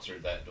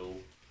sponsored that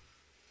duel?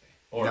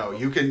 Or, No,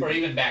 you can- or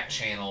even back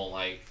channel,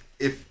 like,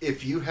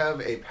 If you have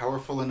a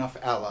powerful enough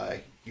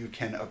ally, you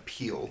can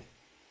appeal.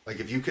 Like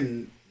if you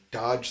can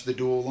dodge the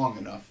duel long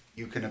enough,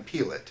 you can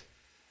appeal it.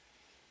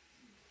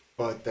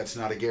 But that's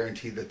not a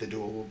guarantee that the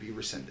duel will be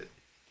rescinded.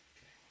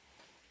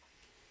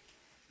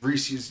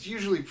 Reese is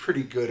usually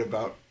pretty good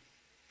about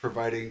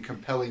providing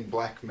compelling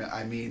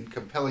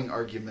compelling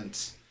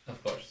arguments,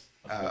 of course.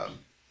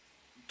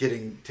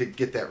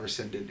 get that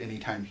rescinded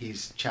anytime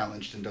he's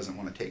challenged and doesn't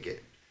want to take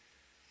it.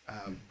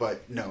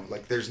 But no,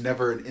 like there's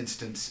never an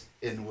instance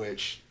in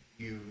which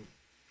you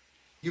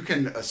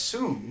can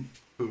assume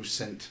who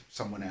sent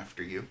someone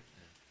after you,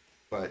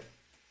 but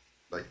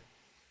like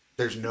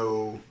there's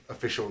no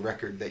official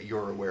record that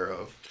you're aware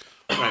of.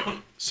 Right.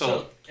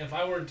 So, if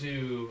I were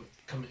to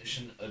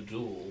commission a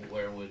duel,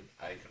 where would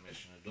I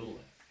commission a duel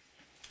at?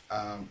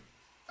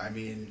 I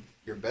mean,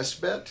 your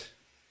best bet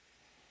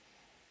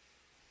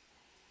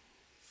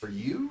for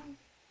you.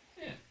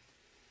 Yeah.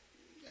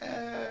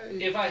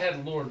 If If I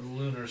had Lord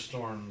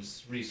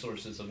Lunarstorm's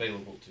resources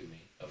available to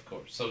me, of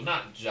course. So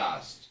not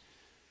just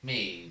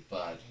me,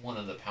 but one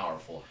of the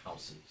powerful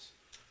houses.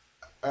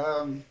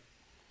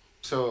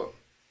 So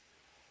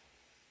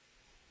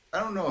I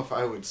don't know if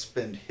I would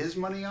spend his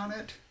money on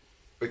it,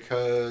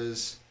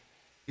 because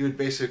you would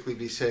basically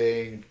be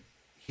saying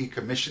he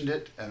commissioned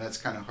it, and that's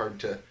kind of hard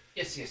to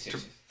Yes.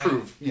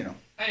 prove.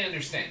 I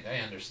understand.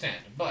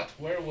 But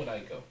where would I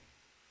go?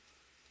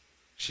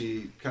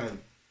 She kind of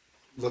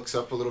looks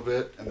up a little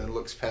bit and then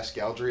looks past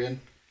Galdrian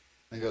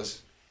and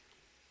goes,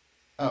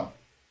 "Oh,"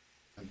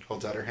 and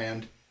holds out her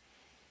hand.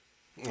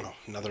 Oh,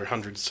 another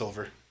 100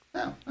 silver.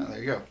 Oh, there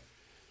you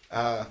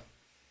go.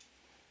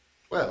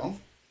 Well,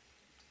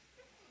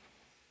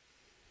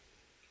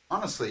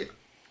 honestly,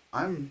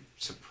 I'm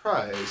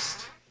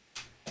surprised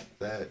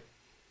that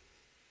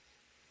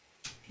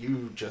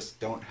you just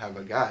don't have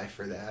a guy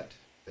for that.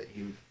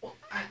 Well,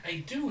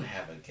 I do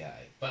have a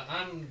guy, but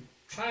I'm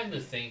trying to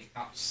think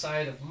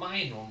outside of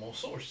my normal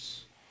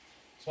source.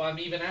 That's why I'm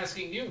even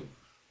asking you.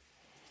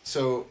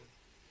 So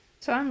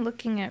So I'm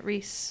looking at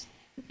Reese.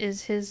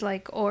 Is his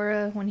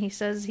aura when he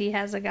says he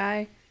has a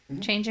guy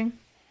changing?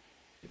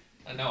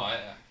 No,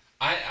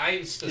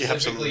 I specifically He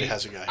absolutely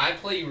has a guy. I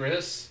play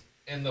Riss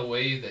in the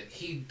way that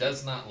he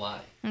does not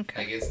lie.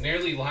 Okay. Like it's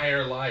nearly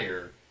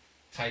liar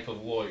type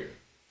of lawyer.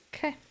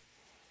 Okay.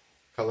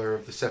 color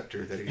of the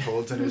scepter that he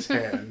holds in his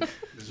hand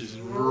is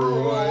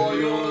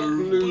Royal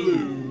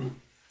blue.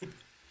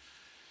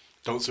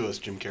 Don't sue us,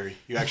 Jim Carrey.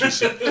 You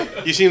actually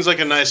he seems like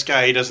a nice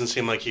guy. He doesn't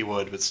seem like he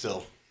would, but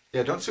still.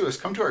 Yeah, don't sue us.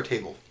 Come to our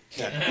table.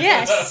 Yeah.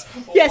 Yes.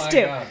 Oh Yes, my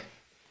do.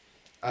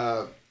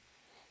 God.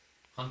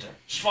 Hunter.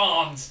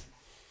 Schwans.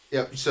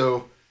 Yep.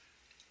 So,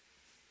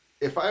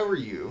 if I were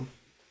you,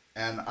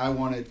 and I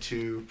wanted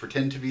to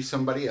pretend to be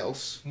somebody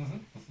else,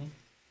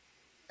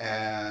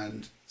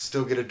 and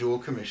still get a duel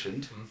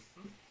commissioned,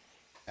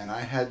 and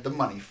I had the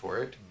money for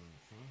it,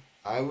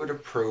 I would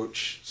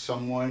approach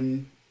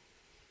someone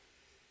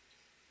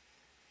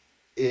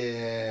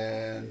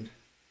in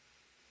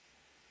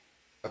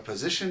a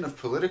position of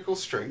political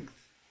strength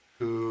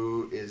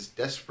who is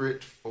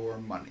desperate for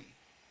money,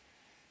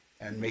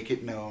 and make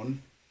it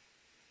known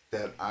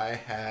that I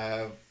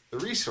have the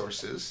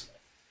resources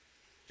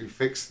to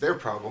fix their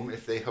problem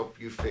if they help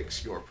you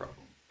fix your problem.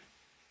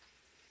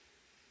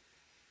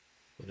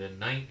 Would a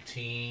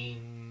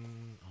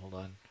 19... Hold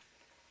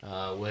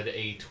on. Would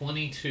a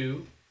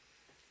 22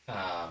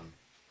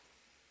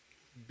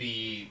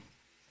 be,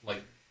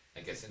 like, I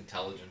guess,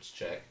 intelligence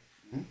check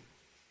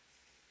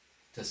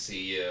to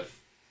see if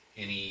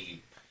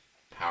any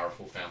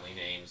powerful family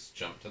names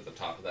jump to the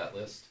top of that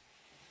list?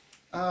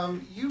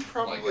 You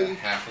probably... Like a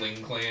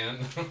halfling clan?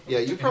 Yeah,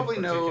 you probably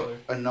in know particular?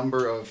 a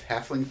number of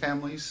halfling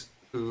families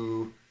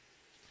who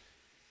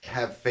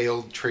have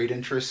failed trade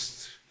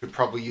interests, could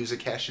probably use a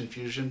cash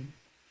infusion.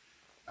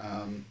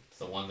 It's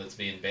the one that's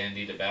being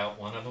bandied about,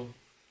 one of them?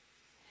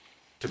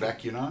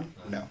 Tobak Yunnan?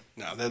 No.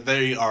 No,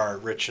 they are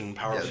rich and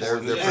powerful, they're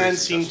pretty and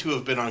seem successful. to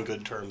have been on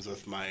good terms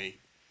with my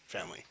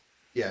family.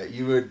 Yeah,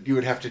 you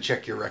would have to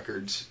check your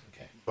records,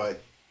 Okay.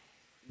 but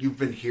you've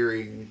been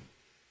hearing,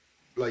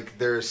 like,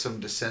 there is some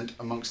dissent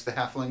amongst the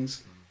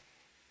halflings,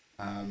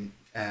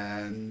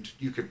 and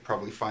you could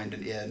probably find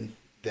an inn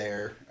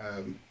there.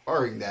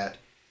 Barring that,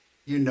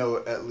 you know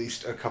at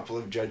least a couple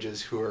of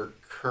judges who are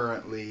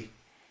currently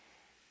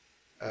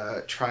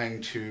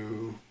trying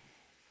to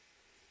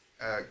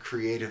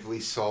creatively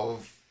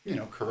solve,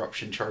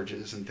 corruption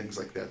charges and things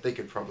like that. They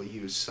could probably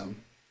use some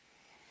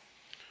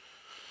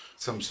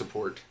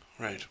support.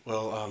 Right.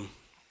 Well,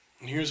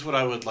 here's what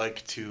I would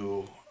like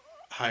to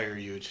hire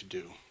you to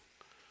do.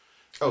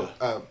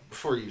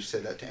 Before you say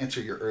that, to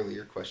answer your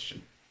earlier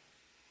question,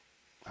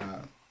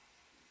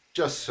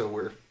 just so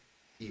we're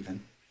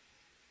even,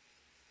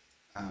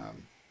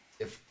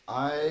 if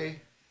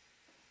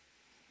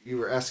you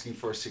were asking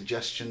for a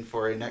suggestion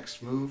for a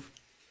next move,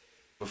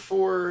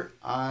 before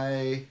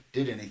I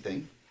did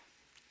anything,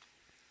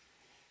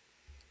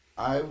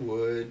 I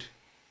would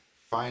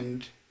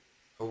find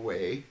a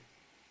way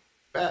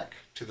back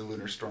to the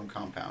Lunar Storm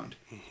compound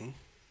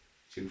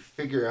to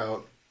figure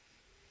out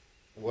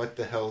what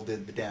the hell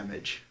did the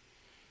damage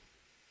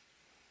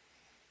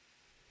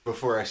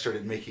before I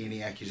started making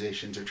any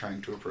accusations or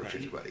trying to approach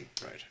anybody.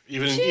 Right.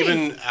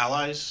 Even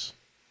allies?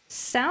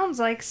 Sounds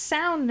like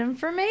sound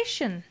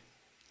information.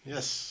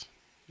 Yes.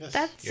 Yes.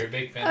 That's You're a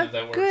big fan of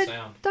that word good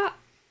sound. thought.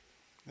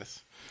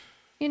 Yes.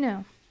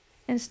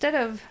 Instead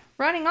of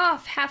running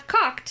off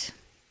half-cocked.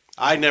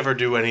 I never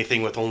do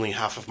anything with only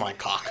half of my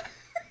cock.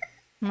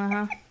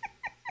 Uh-huh.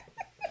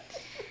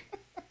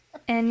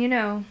 And,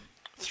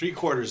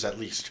 3/4 at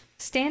least.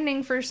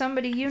 standing for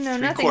somebody you know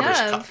nothing 3/4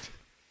 of. cocked.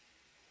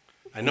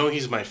 I know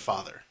he's my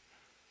father.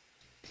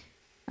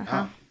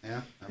 Uh-huh.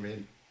 Yeah, I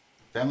mean,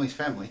 family's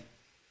family.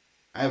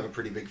 I have a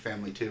pretty big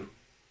family, too.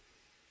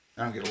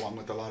 I don't get along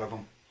with a lot of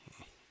them.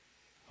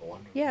 I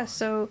wonder Yeah, why.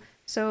 so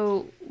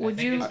would I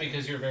think you... it's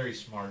because you're very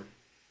smart.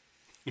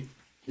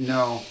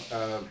 No,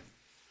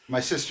 my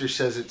sister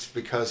says it's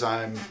because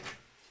I'm,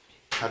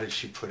 how did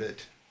she put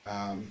it?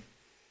 A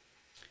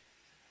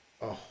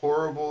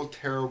horrible,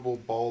 terrible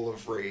ball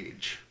of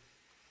rage.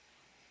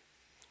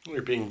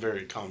 You're being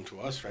very calm to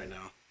us right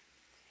now.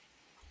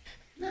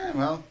 Yeah,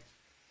 well,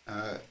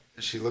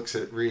 she looks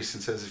at Reese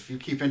and says, if you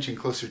keep inching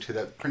closer to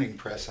that printing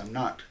press, I'm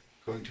not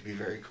going to be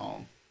very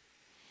calm.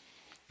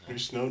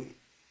 There's no...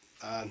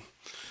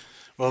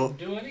 well,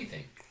 Do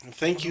anything.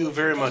 thank you What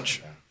very you're much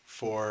talking about.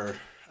 for...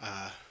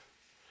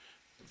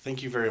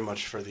 thank you very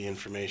much for the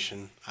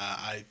information.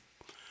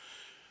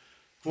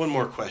 One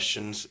more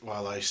question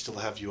while I still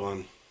have you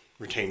on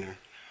retainer,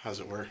 as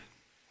it were.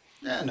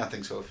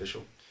 Nothing so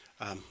official.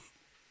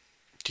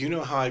 Do you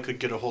know how I could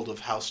get a hold of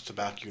House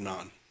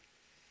Tabacunan?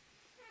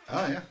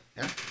 Oh,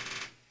 yeah.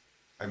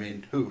 I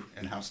mean, who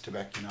in House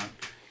Tabacunan?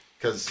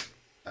 Because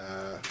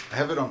I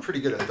have it on pretty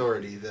good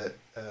authority that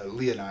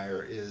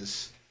Leonire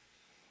is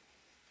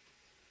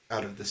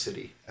out of the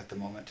city at the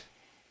moment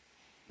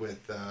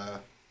with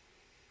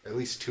at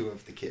least 2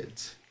 of the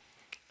kids.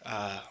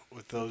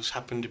 Would those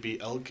happen to be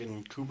Elk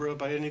and Kubra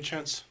by any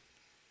chance?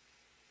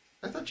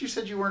 I thought you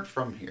said you weren't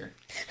from here.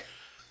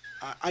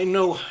 I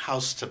know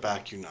House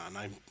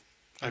Tabacunan.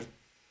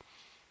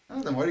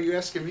 Oh, then what are you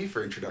asking me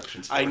for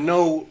introductions for? I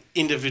know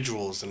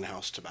individuals in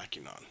House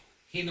Tabacunan.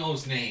 He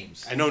knows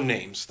names. I know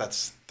names.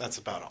 That's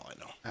about all I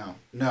know. Oh,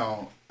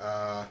 no.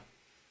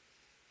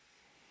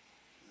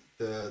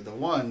 The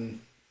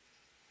one,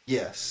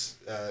 yes,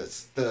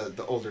 it's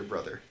the older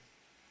brother.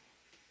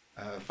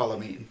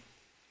 Falamin.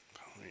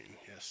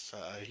 Yes,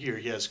 here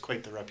he has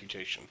quite the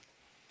reputation.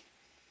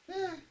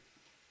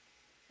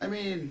 I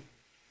mean,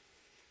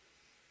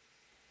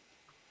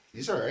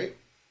 he's all right.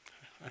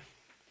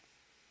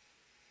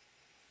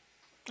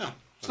 Oh,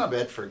 It's not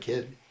bad for a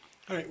kid.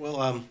 all right.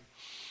 Well,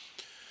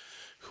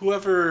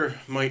 whoever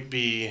might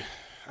be,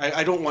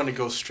 I don't want to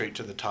go straight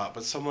to the top,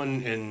 but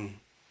someone in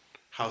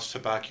House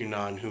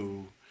Tabacunan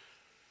who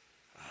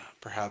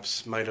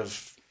perhaps might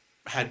have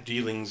had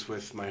dealings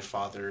with my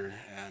father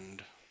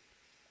and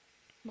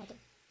Mother.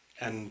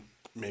 and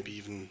maybe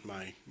even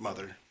my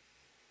mother.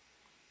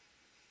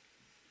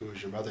 Who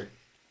was your mother?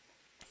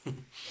 It's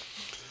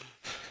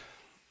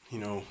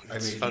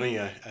mean- funny.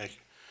 No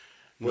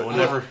Well, one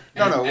ever.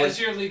 No, As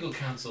your legal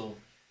counsel,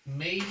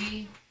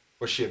 maybe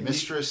Was she a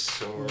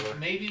mistress or?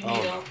 maybe we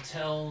Oh. don't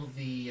tell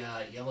the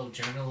yellow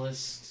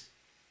journalist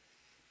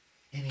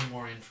any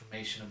more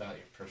information about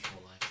your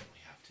personal life than we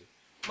have to.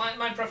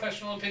 My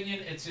professional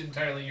opinion, it's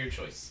entirely your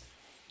choice.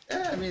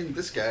 I mean,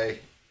 this guy.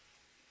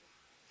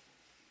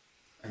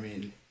 I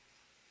mean,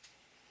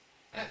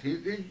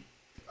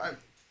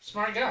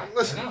 Smart guy.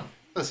 Listen. I know.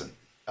 listen.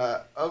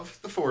 Of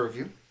the 4 of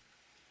you,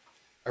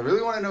 I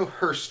really want to know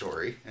her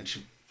story, and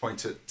she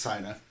points at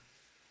Sina.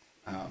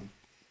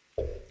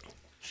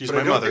 She's But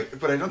my I don't mother.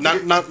 think- but I don't not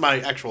think it- not my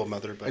actual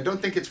mother, but I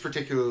don't think it's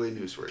particularly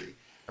newsworthy.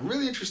 I'm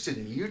really interested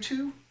in you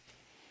two.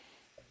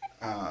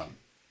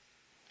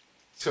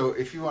 So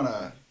if you want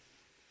to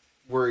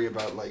worry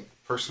about like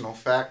personal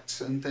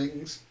facts and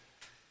things,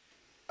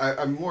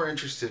 I'm more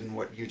interested in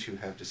what you two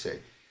have to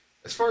say.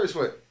 As far as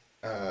what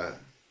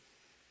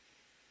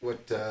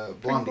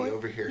Blondie boy?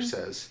 over here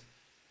says,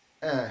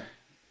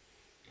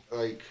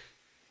 like,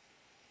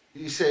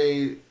 you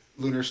say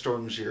Lunar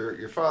Storm's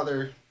your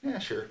father. Yeah,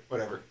 sure,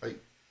 whatever. Like,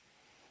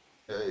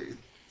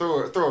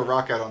 throw a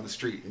rock out on the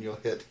street and you'll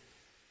hit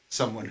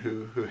someone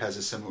who has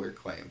a similar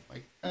claim.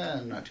 Like,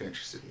 I'm not too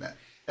interested in that.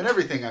 And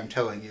everything I'm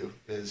telling you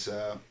is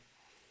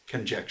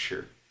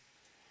conjecture,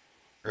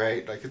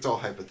 right? Like, it's all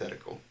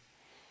hypothetical.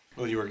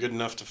 Well, you were good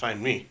enough to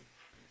find me.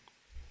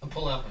 I'll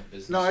pull out my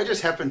business. No, I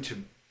just happen to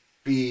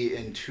be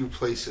in two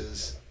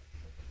places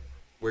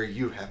where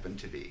you happen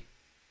to be.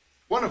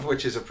 One of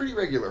which is a pretty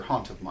regular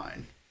haunt of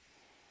mine.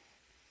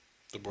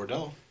 The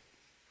bordello.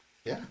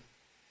 Yeah.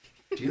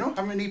 Do you know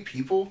how many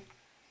people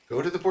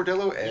go to the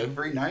bordello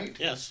every night?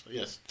 Yes.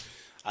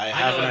 I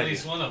have know an at idea.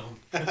 least one of them.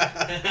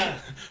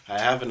 I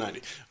have an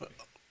idea. Right,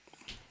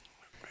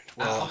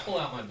 I'll pull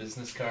out my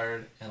business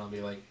card and I'll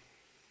be like,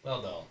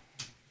 well, doll,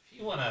 if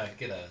you want to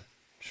get a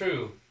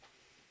true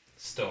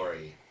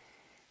story,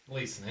 at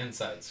least an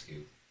inside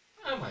scoop,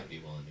 I might be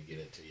willing to give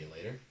it to you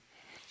later.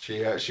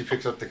 She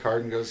picks up the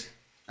card and goes,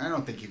 I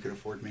don't think you could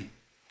afford me.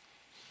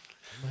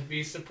 You might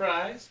be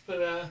surprised,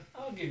 but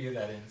I'll give you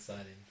that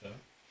inside info.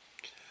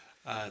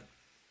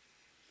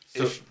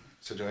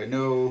 So do I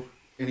know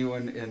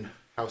anyone in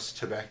House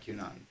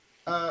Tabakunan?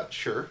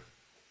 Sure.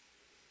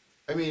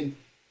 I mean,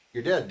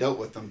 your dad dealt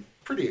with them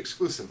pretty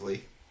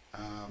exclusively.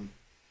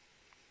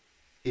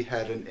 He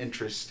had an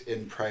interest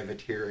in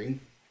privateering.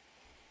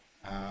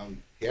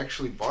 He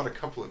actually bought a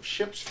couple of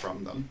ships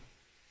from them.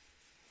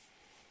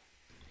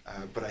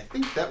 But I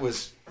think that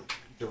was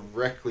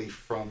directly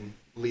from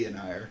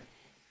Leonire.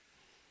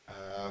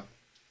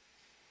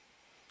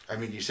 I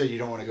mean, you said you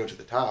don't want to go to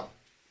the top.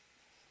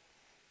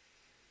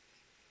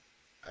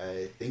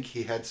 I think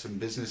he had some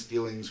business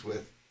dealings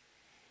with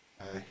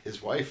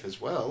his wife as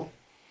well.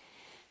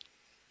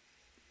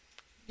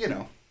 You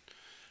know.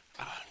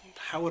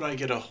 How would I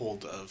get a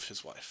hold of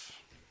his wife?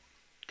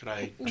 Could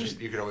I just...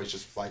 You could always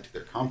just fly to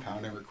their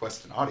compound and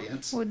request an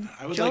audience. Would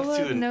I would Jola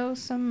like to- know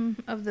some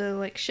of the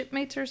like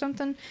shipmates or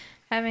something?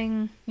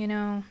 Having,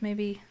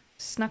 maybe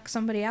snuck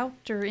somebody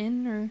out or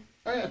in or...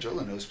 Oh yeah,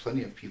 Jola knows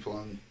plenty of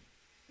people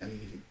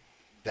in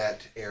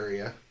that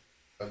area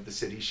of the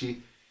city.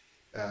 She,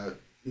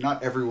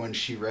 not everyone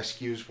she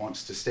rescues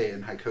wants to stay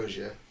in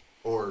Hycosia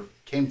or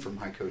came from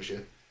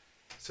Hycosia,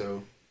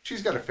 so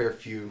she's got a fair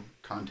few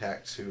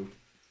contacts who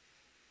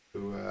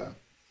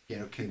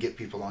can get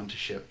people onto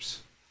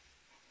ships.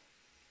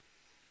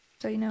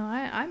 So,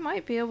 I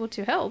might be able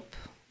to help.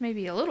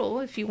 Maybe a little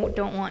if you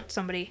don't want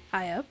somebody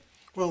high up.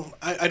 Well,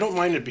 I don't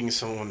mind it being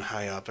someone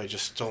high up. I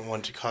just don't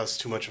want to cause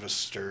too much of a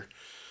stir.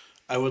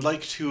 I would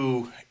like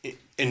to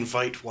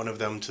invite one of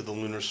them to the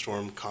Lunar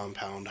Storm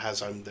compound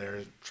as I'm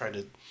there. Try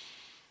to,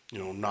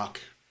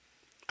 knock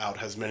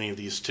out as many of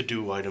these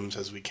to-do items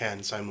as we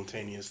can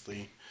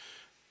simultaneously.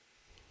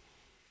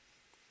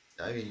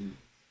 I mean,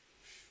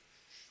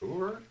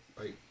 sure.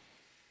 Like,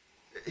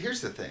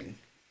 here's the thing.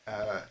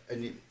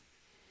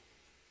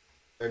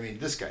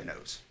 This guy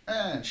knows,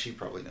 and she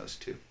probably knows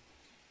too.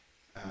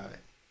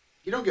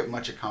 You don't get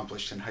much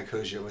accomplished in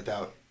Hycosia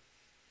without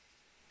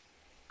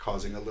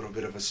causing a little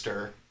bit of a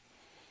stir.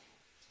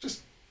 It's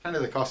just kind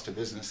of the cost of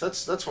business.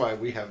 That's why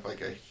we have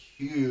like a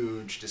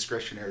huge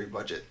discretionary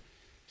budget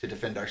to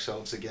defend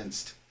ourselves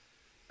against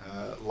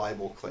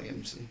libel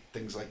claims and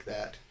things like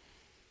that.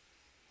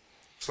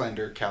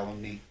 Slander,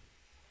 calumny.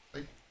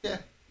 Like, yeah,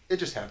 it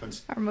just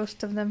happens. Are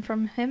most of them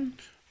from him?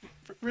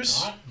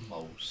 Riss, Not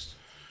most.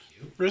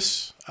 You.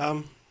 Riss,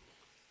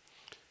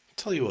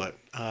 tell you what,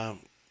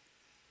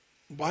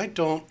 why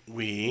don't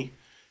we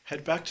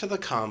head back to the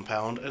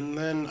compound, and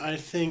then I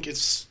think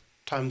it's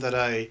time that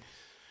I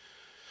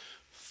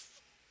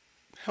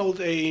held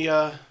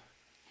a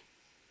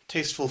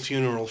tasteful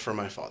funeral for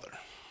my father.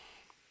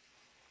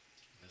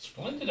 A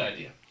splendid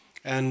idea.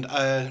 And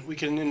we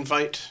can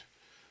invite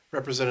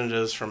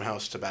representatives from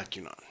House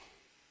Tabakunan.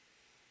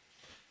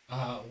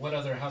 What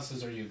other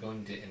houses are you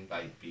going to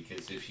invite?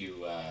 Because if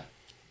you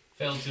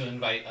fail to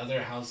invite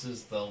other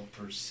houses, they'll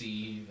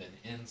perceive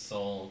an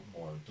insult,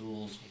 more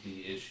duels will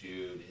be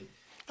issued.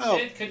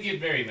 It could get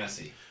very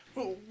messy.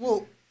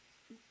 Well,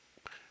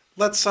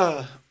 let's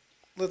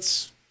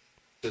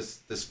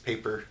This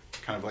paper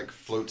kind of like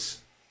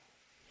floats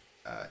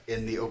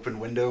in the open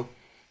window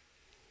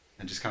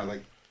and just kind of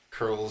like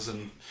curls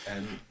and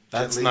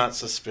That's gently, not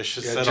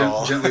suspicious at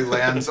all. Gently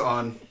lands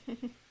on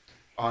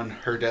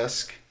her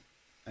desk,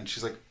 and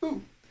she's like,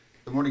 "Ooh,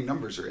 the morning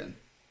numbers are in."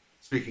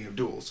 Speaking of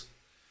duels,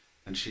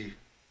 and she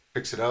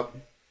picks it up,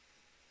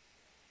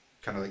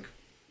 kind of like,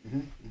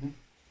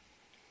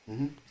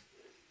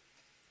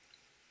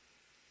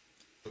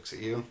 looks at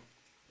you,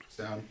 looks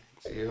down,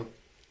 looks at you.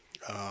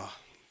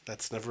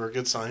 That's never a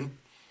good sign.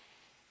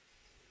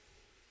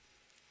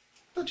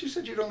 Thought you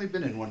said you'd only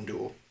been in one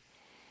duel.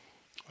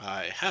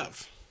 I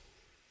have.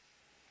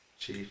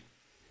 She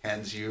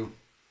hands you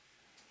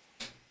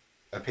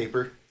a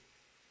paper.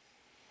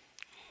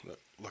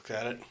 Look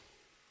at it.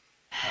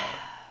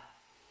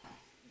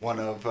 One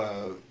of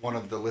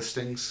the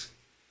listings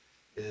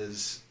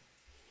is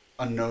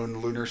unknown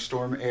lunar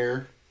storm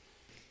heir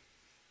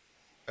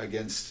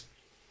against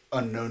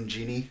unknown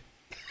genie,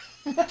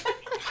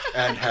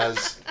 and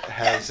has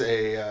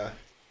a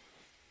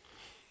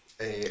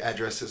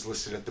address is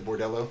listed at the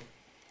bordello.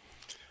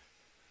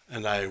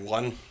 And I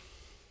won.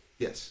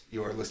 Yes,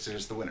 you are listed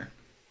as the winner.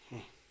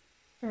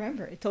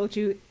 Remember, I told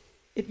you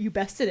if you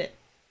bested it.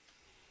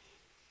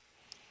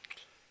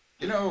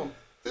 You know,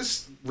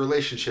 this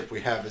relationship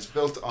we have is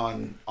built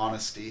on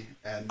honesty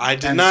and I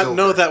did and not silver.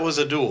 know that was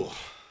a duel.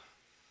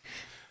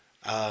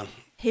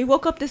 He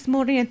woke up this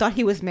morning and thought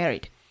he was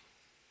married.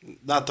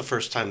 Not the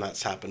first time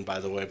that's happened, by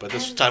the way, but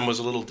this time was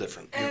a little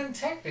different. And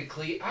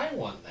technically, I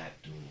won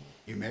that duel.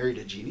 You married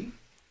a genie?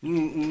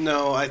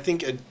 No, I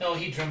think No,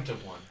 he dreamt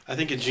of one. a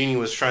genie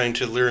was trying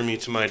to lure me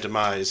to my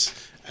demise,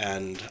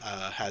 and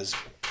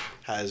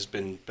has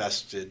been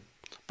bested.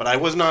 But I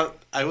was not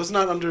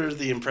under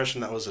the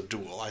impression that was a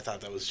duel. I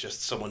thought that was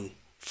just someone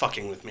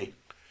fucking with me.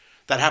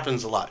 That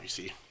happens a lot, you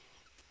see.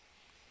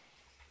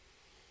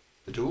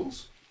 The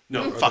duels?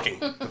 No, Or fucking.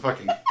 The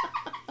fucking.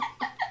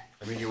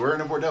 I mean, you were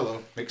in a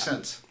bordello. Makes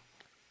sense.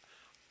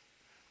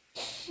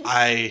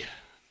 I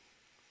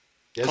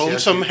Yes, combed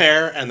yes, some you-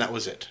 hair, and that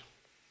was it.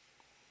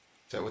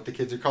 Is that what the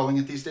kids are calling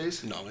it these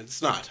days? No,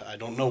 it's not. I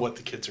don't know what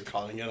the kids are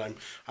calling it.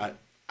 I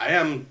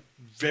am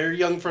very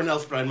young for an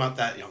elf, but I'm not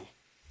that young.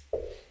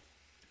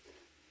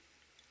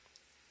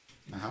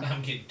 Uh-huh.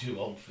 I'm getting too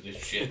old for this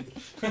shit.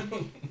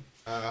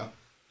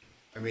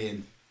 I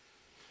mean,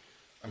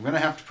 I'm gonna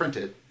have to print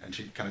it, and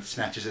she kind of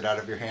snatches it out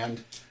of your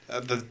hand.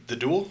 The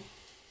duel?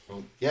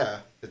 Well, yeah,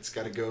 it's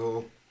got to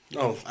go.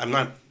 No, I'm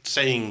not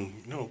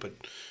saying no, but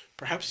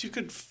perhaps you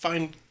could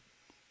find.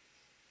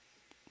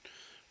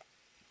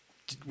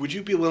 Would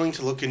you be willing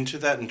to look into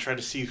that and try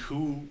to see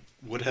who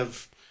would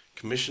have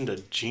commissioned a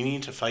genie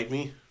to fight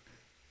me?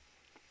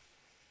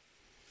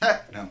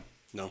 No.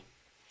 No.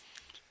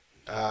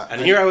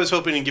 And here I was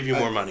hoping to give you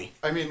more money.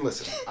 I mean,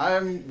 listen,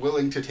 I'm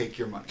willing to take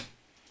your money.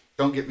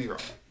 Don't get me wrong.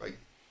 Like,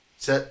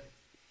 set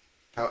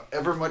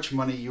however much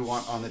money you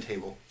want on the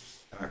table,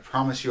 and I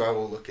promise you I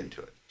will look into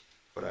it.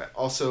 But I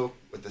also,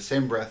 with the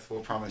same breath,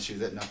 will promise you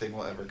that nothing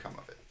will ever come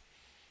of it.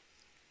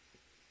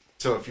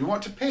 So if you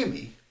want to pay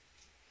me,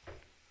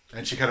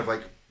 and she kind of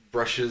like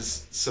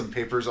brushes some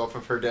papers off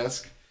of her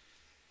desk,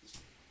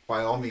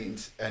 by all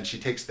means, and she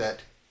takes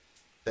that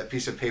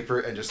piece of paper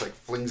and just like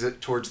flings it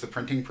towards the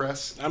printing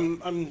press.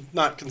 I'm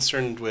not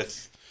concerned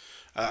with.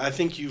 I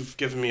think you've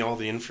given me all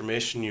the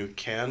information you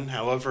can.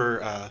 However,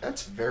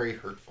 That's very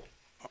hurtful.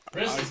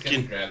 Chris is going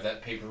can- to grab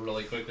that paper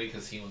really quickly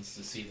because he wants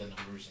to see the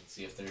numbers and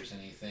see if there's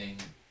anything.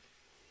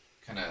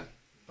 Kind of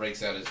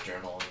breaks out his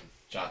journal and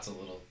jots a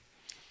little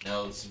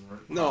notes and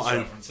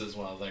references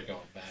while they're going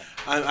back.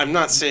 I'm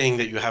not saying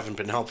that you haven't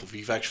been helpful.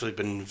 You've actually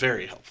been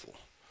very helpful.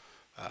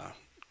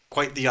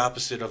 Quite the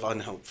opposite of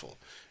unhelpful.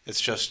 It's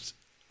just,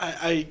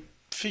 I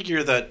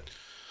figure that.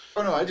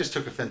 Oh no, I just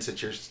took offense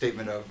at your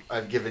statement of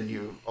I've given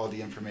you all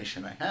the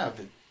information I have.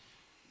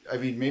 I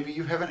mean, maybe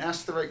you haven't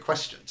asked the right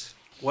questions.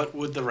 What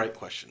would the right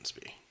questions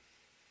be?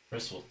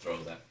 Chris will throw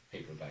that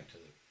paper back to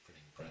the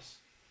printing press.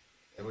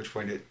 At which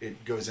point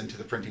it goes into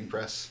the printing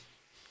press.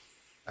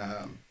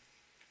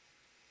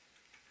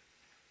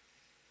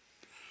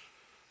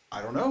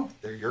 I don't know.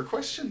 They're your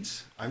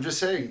questions. I'm just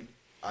saying,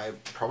 I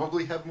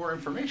probably have more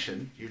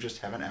information. You just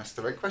haven't asked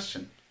the right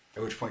question.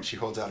 At which point she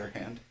holds out her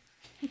hand.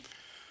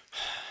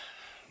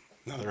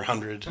 Another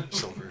 100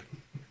 silver.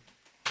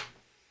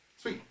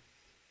 Sweet.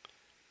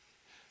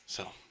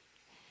 So,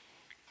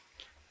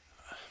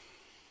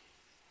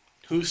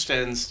 who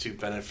stands to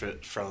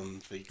benefit from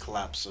the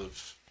collapse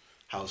of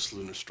House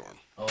Lunarstorm?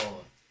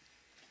 Oh,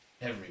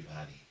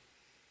 everybody.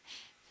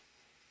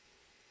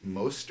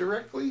 Most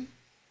directly?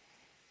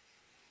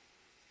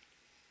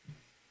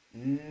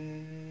 No,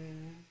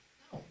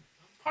 I'm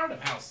part of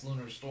House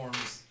Lunar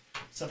Storm's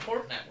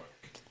support network.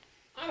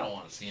 I don't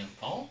want to see him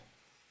fall.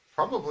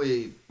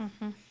 Probably.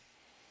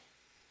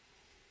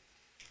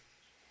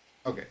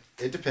 Okay,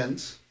 it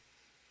depends.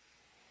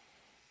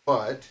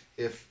 But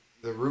if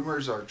the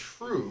rumors are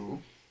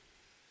true,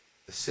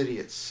 the city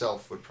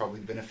itself would probably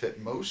benefit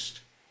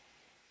most,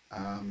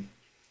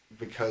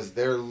 because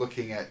they're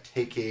looking at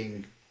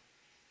taking,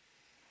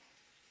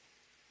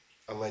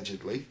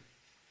 allegedly,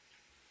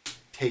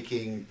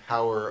 taking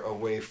power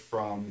away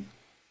from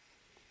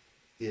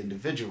the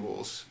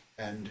individuals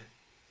and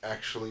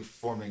actually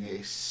forming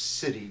a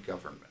city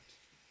government.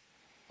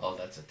 Oh,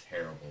 that's a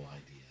terrible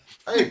idea.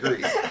 I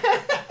agree.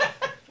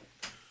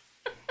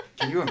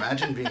 Can you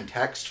imagine being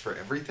taxed for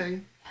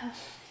everything?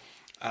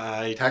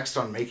 Taxed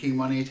on making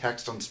money,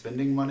 taxed on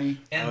spending money.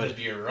 And the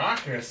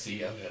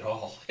bureaucracy of it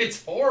all.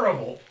 It's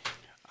horrible.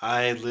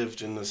 I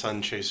lived in the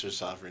Sun Chaser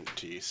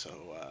sovereignty,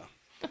 so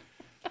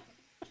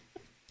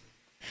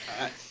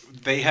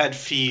they had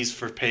fees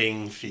for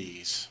paying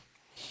fees.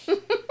 And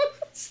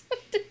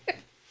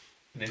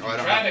if Oh, I you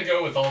don't try to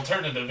go with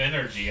alternative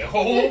energy,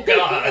 oh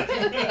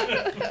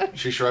god.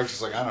 She shrugs,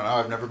 it's like, I don't know,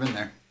 I've never been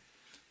there.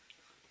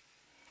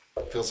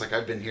 Feels like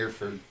I've been here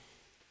for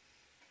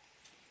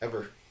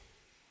ever.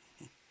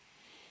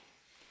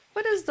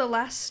 What is the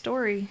last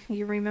story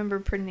you remember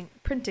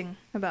printing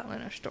about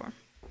Lunar Storm?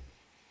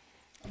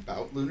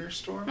 About Lunar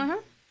Storm? Uh-huh.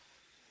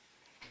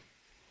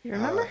 You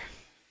remember?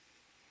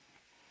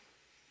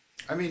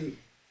 I mean,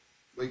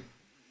 like,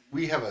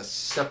 we have a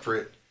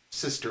separate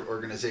sister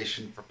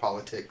organization for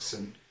politics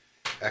and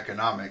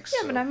economics.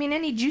 Yeah, so- but I mean,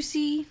 any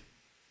juicy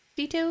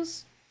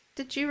details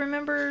that you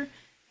remember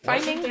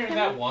finding? Wasn't there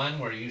that one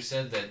where you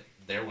said that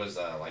there was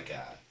a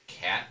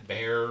cat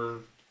bear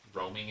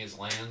roaming his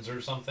lands or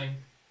something?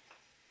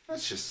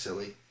 That's just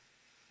silly.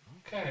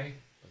 Okay.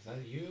 Was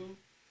that you?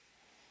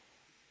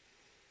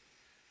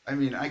 I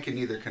mean, I can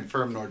neither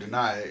confirm nor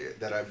deny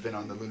that I've been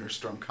on the Lunar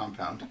Storm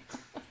compound.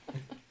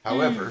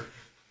 However,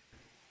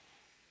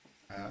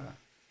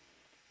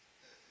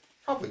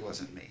 probably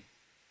wasn't me.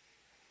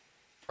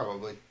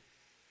 Probably.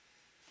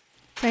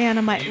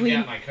 Diana might You lean.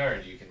 got my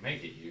card. You can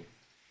make it you.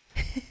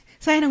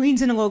 Diana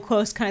leans in a little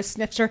close, kind of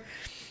sniffs her.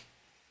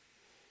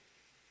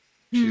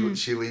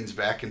 She leans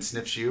back and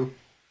sniffs you.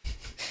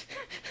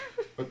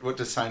 What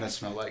does Sina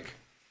smell like?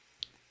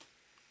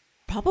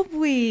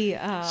 Probably.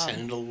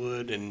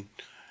 Sandalwood and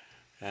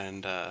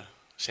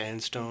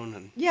sandstone,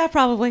 and Yeah,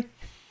 probably.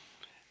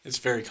 it's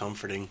very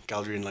comforting.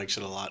 Galdrian likes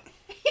it a lot.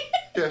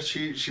 Yeah,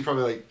 she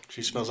probably like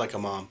She smells like a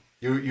mom.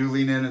 you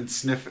lean in and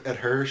sniff at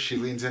her. She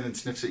leans in and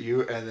sniffs at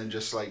you, and then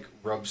just like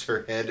rubs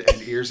her head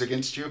and ears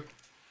against you.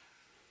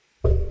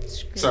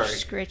 Scritch, Sorry.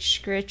 Scritch,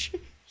 scritch.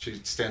 She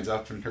stands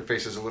up and her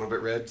face is a little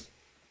bit red.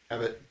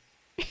 Have it.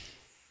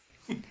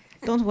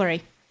 Don't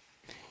worry.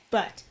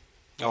 But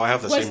Oh, I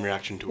have the Was- same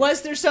reaction to it.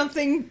 was there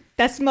something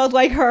that smelled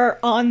like her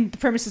on the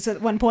premises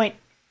at one point?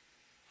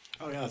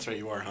 Oh yeah, that's right.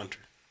 You are a hunter.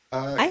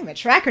 I'm a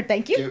tracker,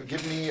 thank you.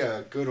 Give me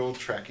a good old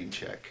tracking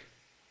check.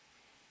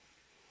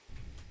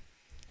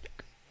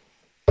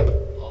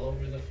 All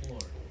over the floor.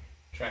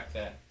 Track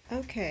that.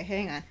 Okay,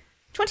 hang on.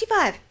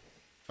 25.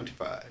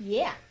 25.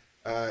 Yeah.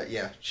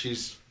 Yeah,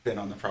 she's been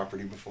on the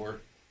property before.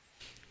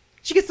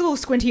 She gets a little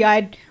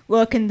squinty-eyed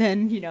look, and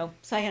then,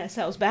 Diana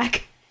settles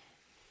back.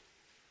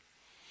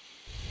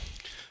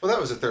 Well, that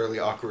was a thoroughly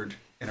awkward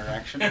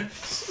interaction.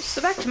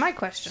 So back to my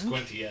question.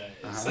 Squinty eyes.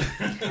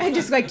 Uh-huh. And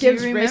just like Do you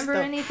gives Riz remember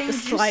the, anything the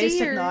slightest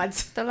juicy of or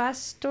nods. the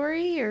last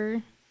story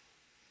or?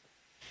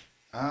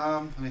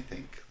 Let me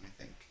think.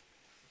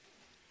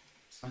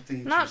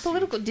 Something Not juicy.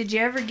 political. Did you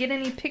ever get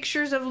any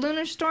pictures of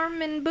Lunar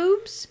Storm and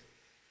boobs?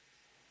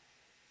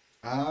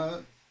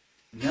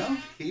 No,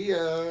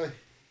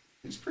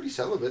 he's pretty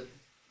celibate.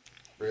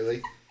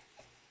 Really,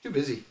 too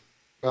busy.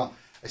 Well,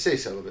 I say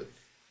celibate.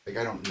 Like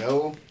I don't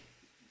know,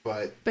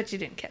 but But you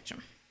didn't catch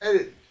them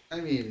I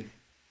mean,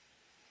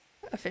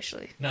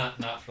 officially. Not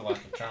for lack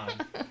of trying.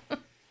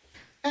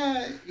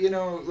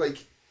 like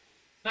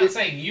Not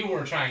saying you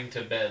were trying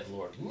to bed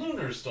Lord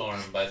Lunarstorm,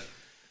 but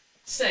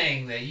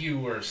saying that you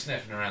were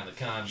sniffing around the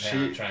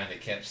compound trying to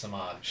catch some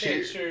odd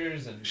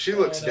pictures and she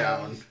looks photos.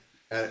 down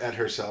at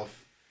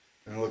herself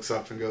and looks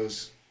up and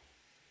goes,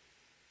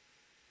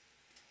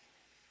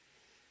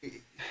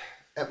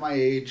 at my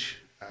age,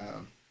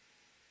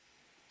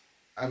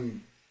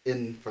 I'm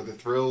in for the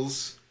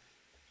thrills,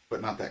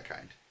 but not that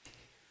kind.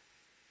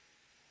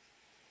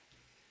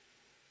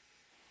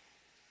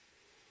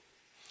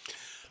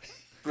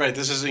 Right,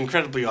 this is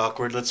incredibly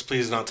awkward. Let's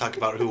please not talk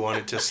about who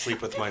wanted to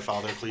sleep with my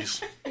father,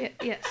 please.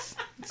 Yes.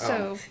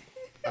 So,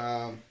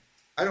 I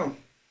don't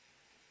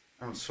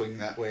swing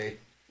that way.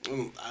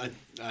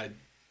 I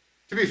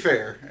To be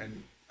fair,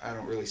 and I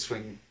don't really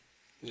swing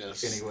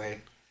yes. anyway.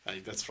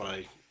 That's what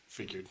I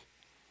figured.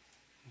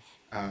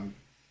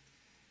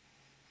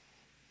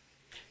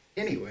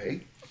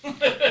 Anyway.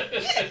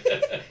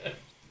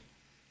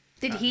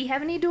 did he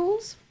have any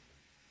duels?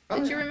 Oh,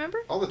 Did you yeah, remember?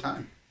 all the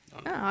time.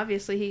 Oh,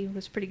 obviously he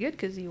was pretty good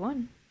because he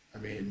won. I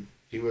mean,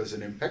 he was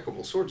an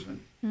impeccable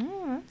swordsman.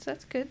 Oh,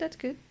 that's good. That's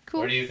good.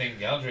 Cool. Where do you think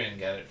Galdrian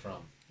got it from?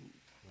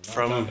 I'm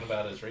From- not talking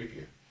about his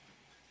rapier.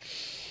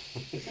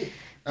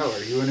 Oh,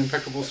 are you an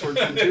impeccable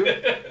swordsman too?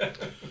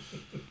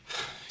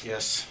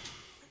 Yes.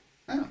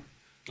 Oh.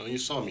 Well, you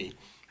saw me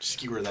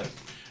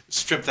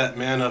strip that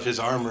man of his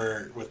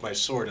armor with my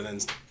sword, and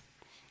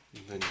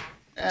then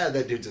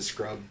That dude's a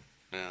scrub.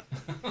 yeah.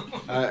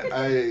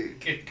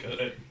 Get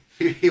good.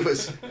 He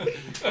was.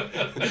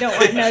 You don't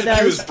want to know those.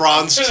 He was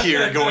bronze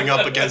tier going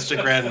up against a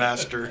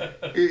grandmaster.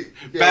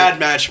 Bad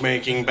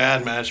matchmaking.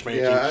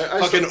 Yeah, I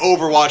Fucking saw-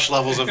 Overwatch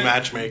levels of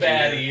matchmaking.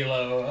 Bad here.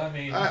 elo. I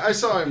mean, I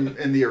saw him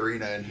in the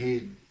arena, and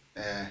he,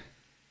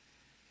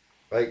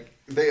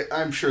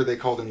 I'm sure they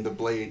called him the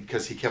Blade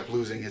because he kept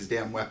losing his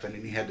damn weapon,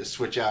 and he had to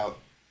switch out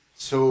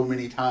so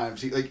many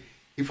times.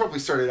 He probably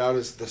started out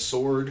as the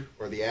sword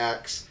or the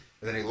axe,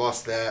 and then he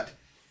lost that,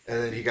 and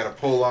then he got a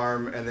pole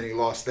arm, and then he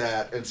lost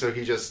that, and so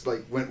he just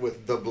went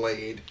with the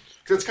Blade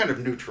because it's kind of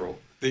neutral.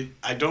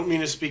 I don't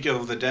mean to speak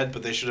of the dead,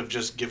 but they should have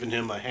just given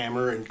him a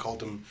hammer and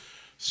called him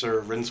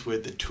Sir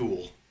Rinswood the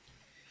Tool.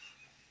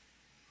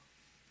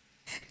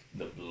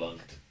 the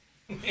blunt.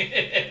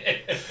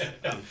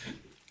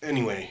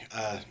 Anyway,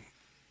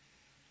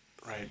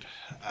 right.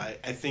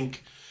 I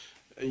think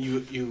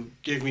you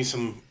gave me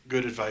some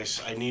good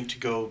advice. I need to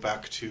go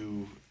back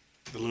to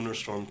the Lunar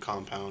Storm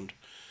compound.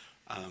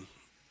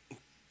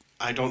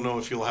 I don't know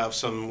if you'll have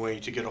some way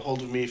to get a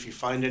hold of me if you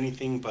find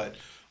anything, but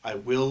I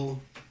will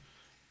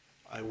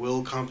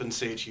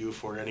compensate you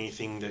for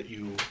anything that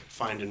you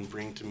find and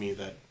bring to me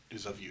that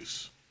is of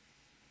use.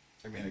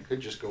 I mean, I could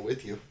just go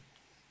with you.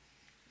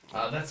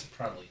 That's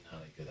probably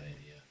not a good idea.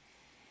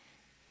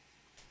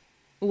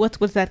 What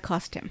would that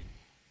cost him?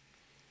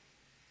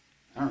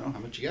 I don't know. How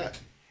much you got?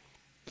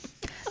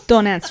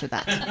 Don't answer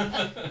that.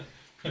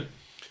 How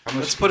much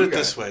Let's do put you it got?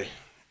 this way.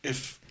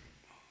 If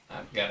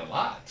I've got a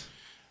lot.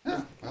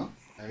 Yeah, well,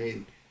 I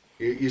mean,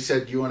 you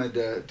said you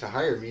wanted to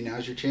hire me.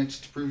 Now's your chance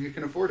to prove you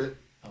can afford it.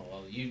 Oh,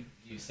 well, you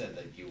said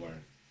that you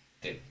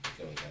didn't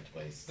go that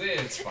way.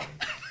 It's fine.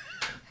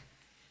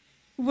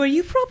 Were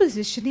you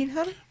propositioning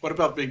her? what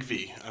about Big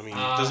V? I mean,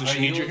 doesn't she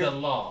Are need you you the here?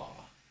 law?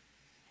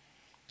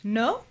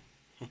 No?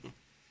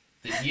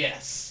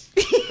 Yes.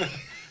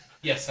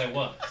 Yes, I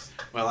was.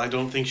 Well, I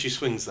don't think she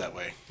swings that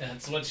way.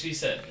 That's what she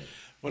said.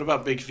 What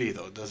about Big V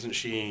though? Doesn't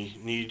she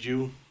need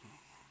you?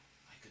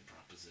 I could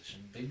proposition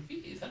Big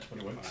V. That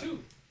would work too.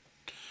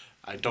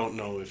 I don't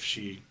know if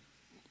she.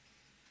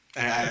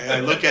 I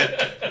look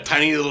at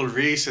tiny little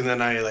Reese, and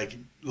then I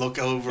look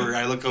over.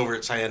 I look over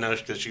at Sienna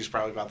because she's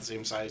probably about the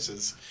same size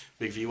as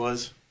Big V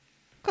was.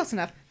 Close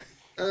enough.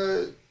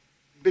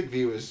 Big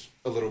V was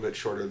a little bit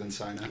shorter than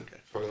Sina, Okay.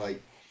 probably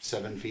like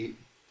 7 feet.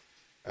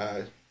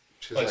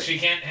 She's But like, she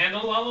can't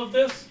handle all of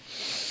this?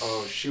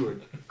 oh, she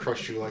would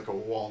crush you like a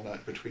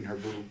walnut between her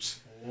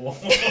boobs.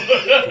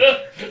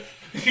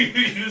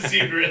 You see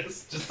her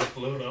wrist just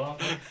float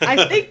off.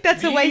 I think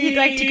that's the way you'd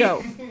like to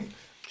go.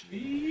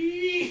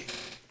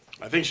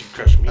 I think she'd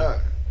crush me.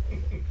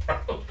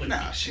 Probably.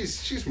 Nah,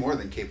 she's more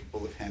than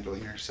capable of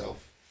handling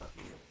herself.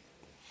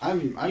 I'm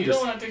You just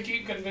don't have to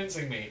keep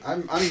convincing me.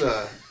 I'm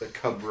the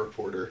cub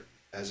reporter,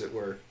 as it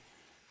were.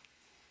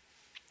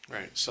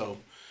 Right. So,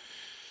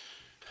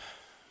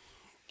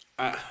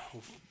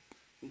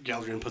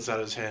 Galdrian puts out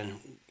his hand.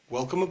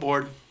 Welcome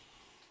aboard.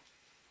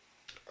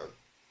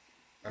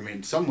 I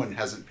mean, someone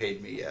hasn't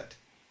paid me yet.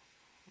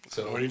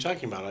 So What are you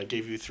talking about? I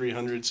gave you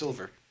 300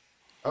 silver.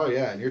 oh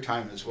yeah, and your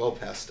time is well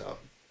past up.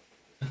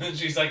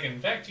 She's like, in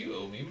fact, you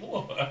owe me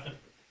more.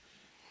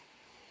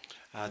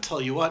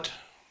 Tell you what,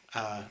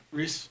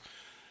 Reese,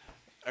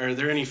 are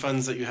there any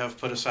funds that you have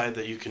put aside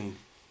that you can?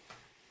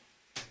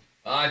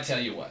 I tell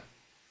you what.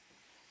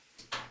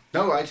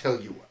 No, I tell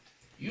you what.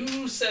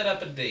 You set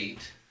up a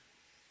date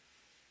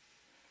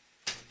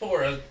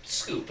for a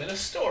scoop and a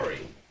story.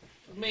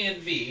 With me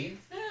and V.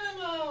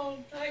 Well,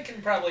 I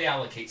can probably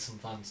allocate some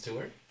funds to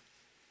her.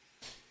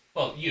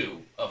 Well,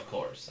 you, of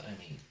course.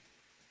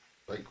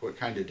 Like what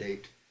kind of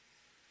date?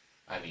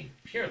 I mean,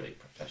 purely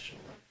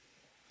professional.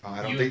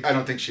 Oh, You- I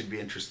don't think she'd be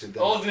interested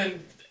then. Oh,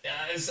 then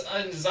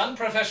as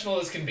unprofessional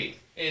as can be.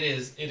 It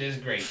is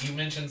great. You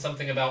mentioned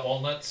something about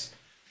walnuts.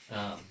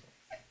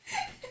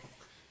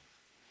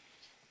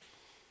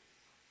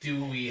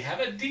 Do we have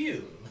a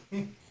deal?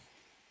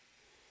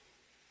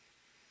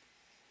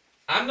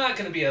 I'm not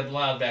going to be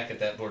allowed back at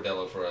that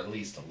bordello for at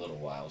least a little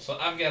while, so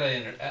I've got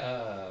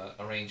to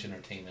arrange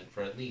entertainment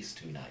for at least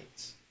 2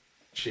 nights.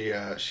 She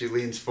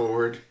leans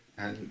forward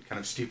and kind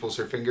of steeples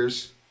her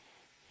fingers.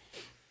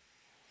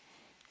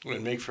 It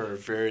would make for a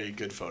very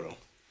good photo.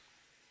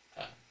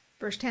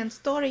 First-hand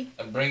story.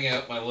 I bring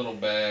out my little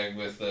bag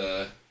with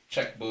a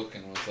checkbook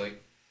and was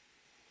like,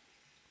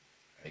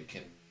 I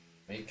can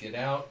make it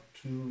out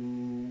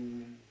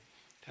to...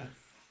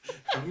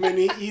 How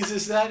many E's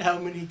is that? How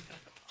many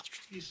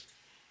apostrophes?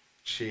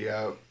 She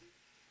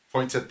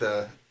points at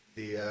the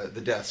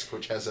desk,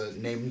 which has a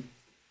name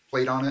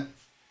plate on it,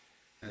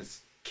 and it's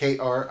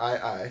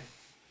KRII,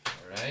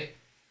 Alright.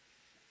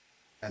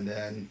 and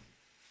then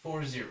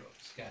 4 zeros.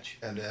 Got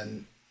you. and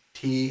then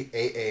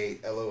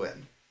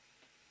TAALON.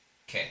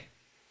 Okay.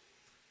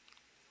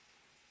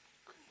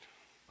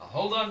 I'll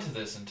hold on to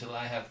this until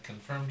I have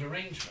confirmed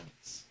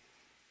arrangements.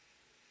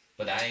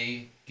 But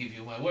I give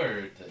you my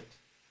word that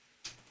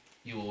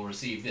you will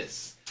receive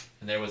this.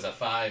 And there was a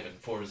 5 and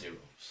 4 zeros.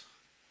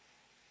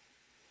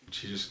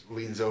 She just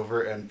leans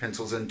over and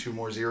pencils in 2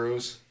 more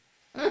zeros.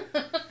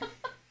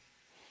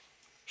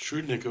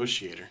 Shrewd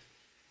negotiator.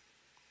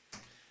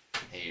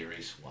 Hey,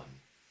 erase 1.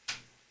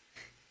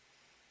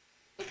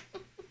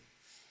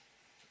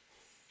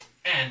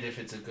 And if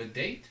it's a good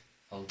date,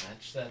 I'll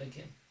match that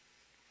again.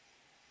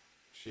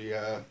 She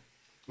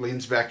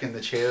leans back in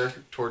the chair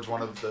towards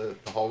one of the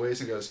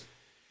hallways and goes,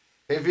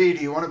 "Hey V,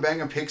 do you want to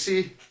bang a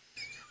pixie?"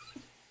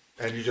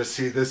 And you just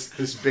see this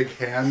big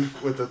hand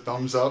with a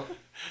thumbs up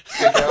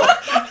stick out.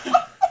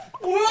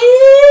 Woo!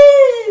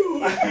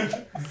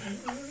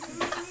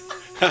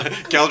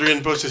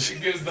 Galdrian pushes.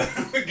 gives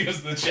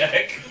the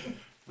check.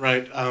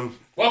 Right.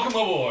 Welcome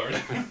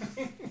aboard.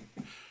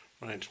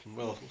 Right.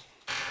 Well,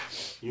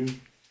 you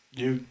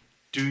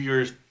do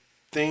your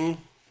thing.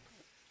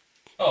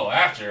 Oh,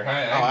 after.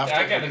 After.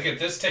 I gotta get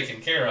this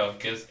taken care of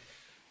because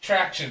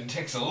traction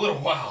takes a little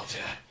while to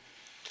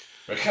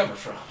recover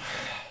from.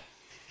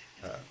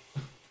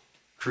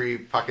 Cree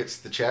pockets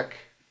the check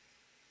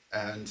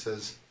and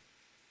says,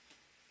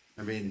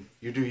 "I mean,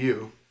 you do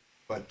you,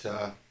 but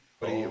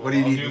what do you I'll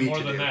need do me more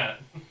to than do?"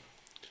 that.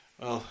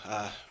 Well,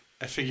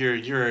 I figure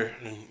you're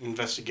an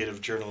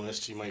investigative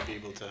journalist. You might be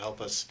able to help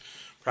us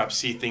perhaps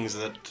see things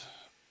that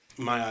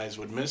my eyes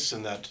would miss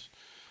and that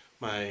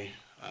my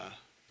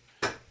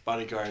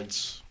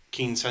bodyguard's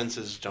keen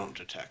senses don't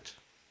detect.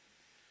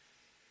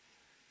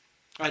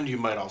 And you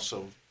might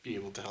also be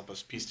able to help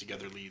us piece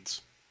together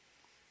leads.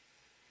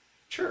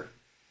 Sure.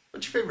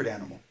 What's your favorite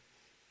animal?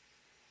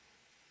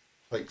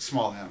 Like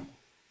small animal.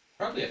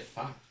 Probably a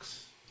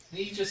fox.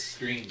 He just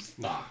screams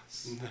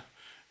fox.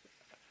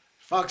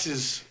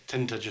 Foxes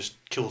tend to just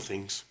kill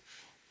things.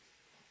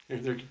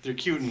 They're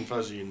cute and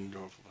fuzzy and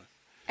adorable.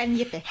 And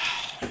yippee.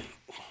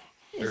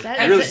 Is that,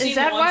 Have Really? you seen is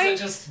that the ones why? that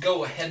just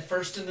go head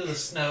first into the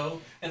snow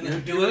and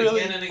then do You're it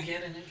really- again and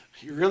again and again?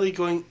 You're really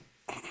going...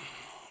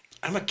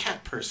 I'm a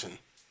cat person.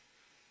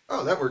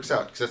 Oh, that works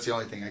out, because that's the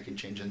only thing I can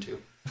change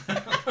into.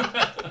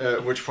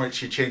 At which point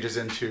she changes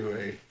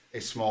into a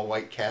small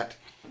white cat.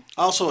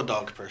 Also a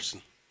dog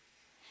person.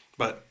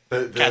 But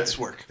The cats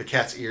work. The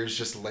cat's ears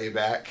just lay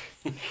back.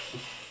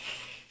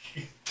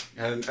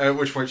 And at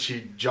which point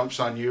she jumps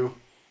on you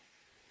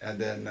and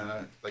then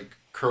like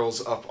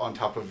curls up on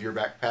top of your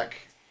backpack.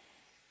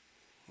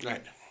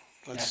 Right.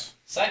 Let's...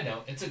 Yeah. Side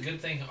note, it's a good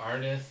thing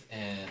Ardith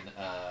and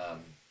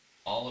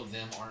all of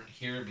them aren't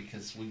here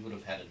because we would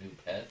have had a new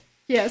pet.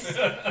 Yes.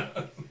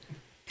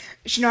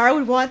 Shannara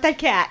would want that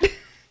cat.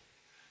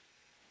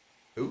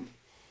 Who?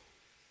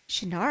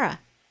 Shannara.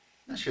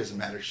 No, she doesn't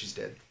matter. She's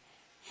dead.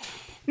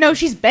 No,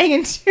 she's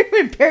banging two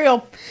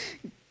Imperial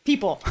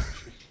people.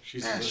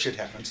 She's Shit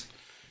happens.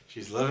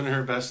 she's living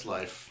her best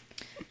life.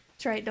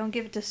 That's right. Don't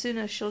give it to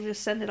Suna. She'll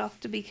just send it off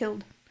to be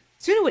killed.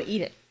 Suna would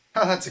eat it.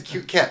 Oh, that's a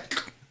cute cat.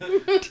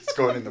 It's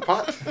going in the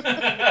pot.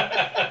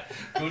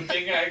 Good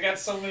thing I got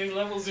so many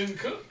levels in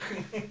cook.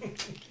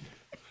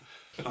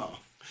 Oh.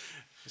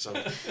 So,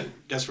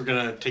 guess we're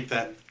gonna take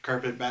that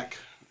carpet back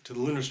to the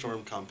Lunar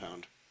Storm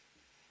compound.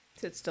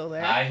 Is it still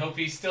there? I hope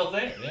he's still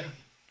there. Yeah.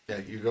 Yeah,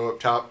 you go up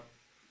top.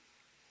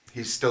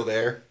 He's still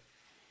there,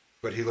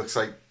 but he looks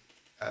like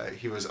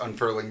he was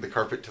unfurling the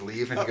carpet to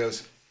leave, and he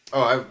goes,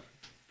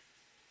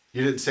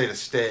 you didn't say to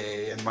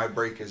stay, and my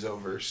break is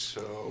over,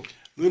 so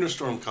Lunar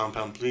Storm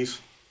compound, please.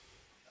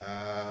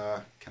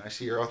 can I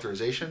see your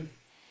authorization?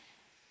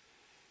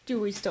 Do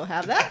we still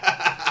have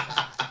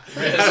that?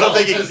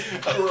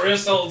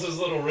 Chris holds his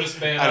little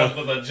wristband up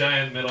with a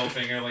giant middle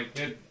finger, like,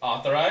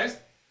 authorized?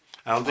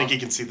 I don't think he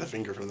can see the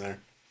finger from there.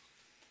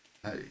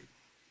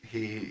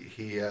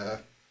 He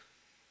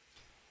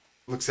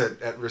looks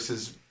at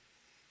Riss's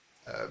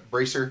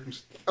bracer.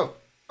 Oh,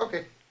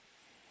 okay.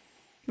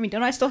 I mean,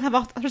 don't I still have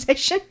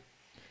authorization?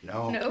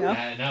 No. No. No.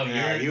 No,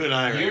 Yeah, you and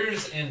I are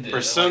yours ended.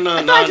 Persona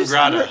I thought non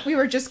grata. we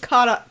were just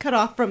cut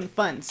off from the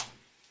funds.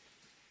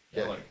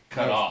 Yeah, like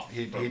cut off.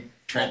 He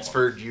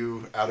transferred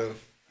you out of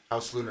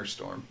House Lunar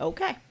Storm.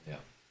 Okay. Yeah.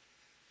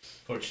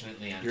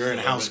 Fortunately, I'm You're in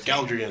still House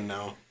retained. Galdrian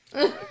now.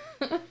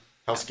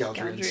 House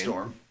Galdrian Galdrian.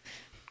 Storm.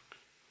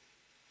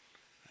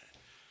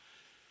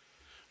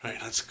 Right,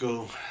 let's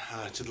go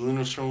to the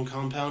Lunar Storm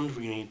compound.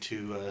 We need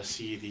to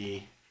see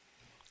the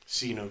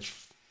scene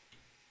of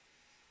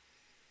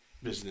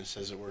business,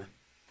 as it were.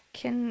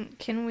 Can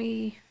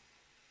we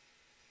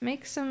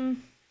make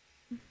some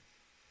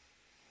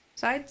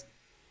sides?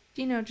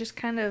 Just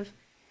kind of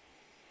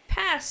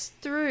pass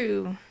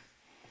through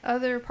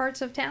other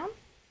parts of town?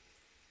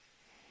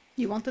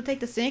 You want to take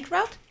the scenic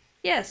route?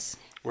 Yes.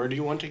 Where do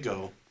you want to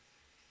go?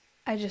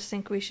 I just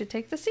think we should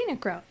take the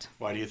scenic route.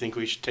 Why do you think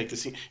we should take the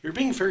scene? You're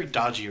being very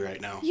dodgy right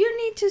now. You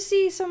need to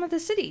see some of the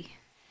city.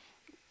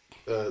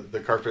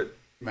 The carpet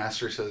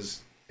master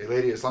says, "Hey,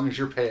 lady, as long as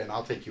you're paying,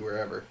 I'll take you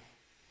wherever."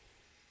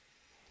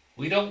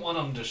 We don't want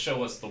them to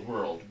show us the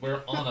world.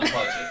 We're on a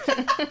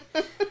budget.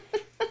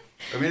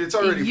 I mean, it's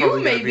already You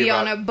probably may gonna be be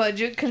on about, a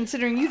budget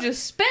considering you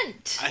just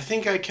spent. I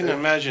think I can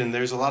imagine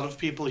there's a lot of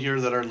people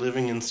here that are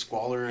living in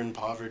squalor and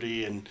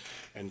poverty and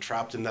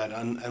trapped in that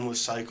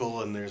endless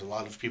cycle, and there's a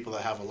lot of people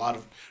that have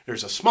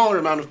there's a smaller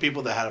amount of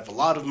people that have a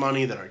lot of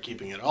money that are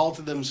keeping it all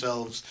to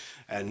themselves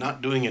and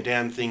not doing a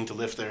damn thing to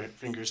lift their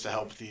fingers to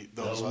help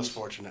those less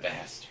fortunate.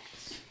 Bastards.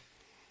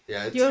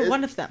 Yeah, You're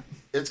one of them.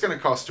 It's going to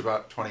cost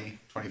about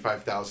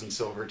 25,000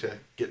 silver to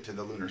get to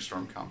the Lunar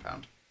Storm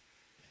compound.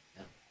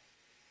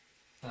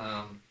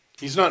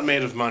 He's not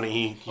made of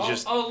money. He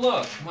just... Oh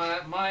look,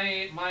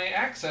 my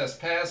access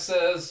pass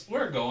says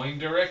we're going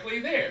directly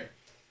there.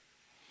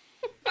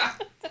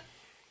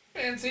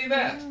 Fancy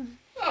that.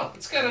 Oh,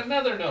 it's got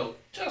another note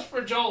just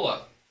for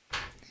Jola.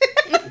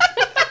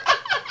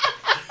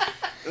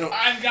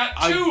 I've got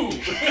two.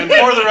 And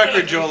for the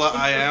record, Jola,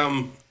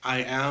 I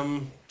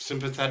am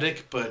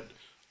sympathetic, but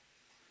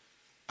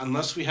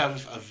unless we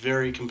have a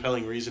very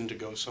compelling reason to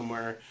go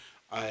somewhere,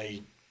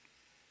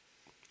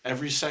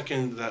 every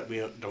second that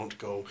we don't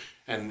go,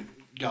 and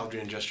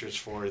Galdrian gestures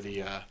for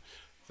the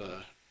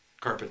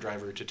carpet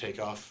driver to take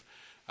off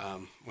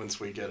once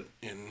we get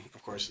in,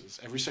 of course,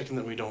 every second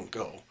that we don't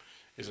go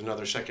is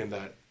another second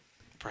that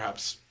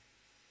perhaps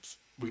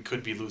we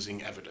could be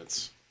losing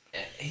evidence.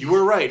 You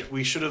were right.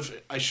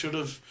 I should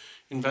have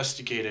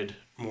investigated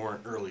more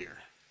earlier.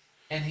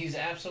 And he's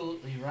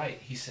absolutely right.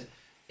 He said,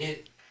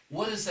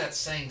 What is that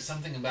saying?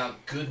 Something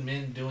about good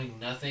men doing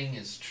nothing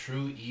is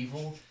true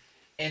evil.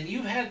 And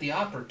you had the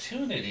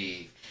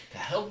opportunity to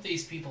help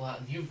these people out,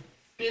 and you've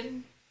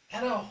been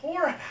at a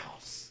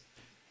whorehouse.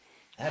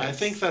 I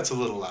think that's a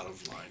little out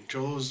of line.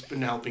 Joel's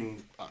been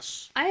helping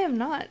us. I am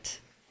not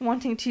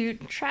wanting to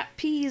trap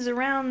peas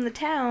around the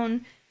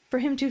town for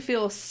him to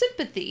feel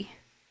sympathy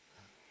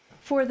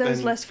for those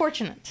Then- less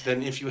fortunate.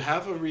 Then if you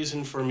have a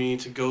reason for me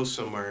to go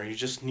somewhere, you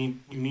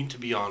need to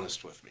be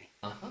honest with me.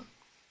 Uh-huh.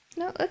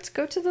 No, let's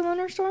go to the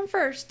lunar storm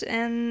first,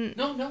 and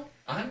No,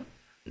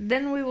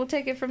 then we will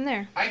take it from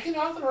there. I can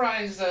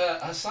authorize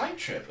a side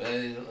trip.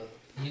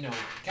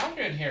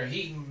 Calgren here,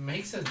 he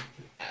makes a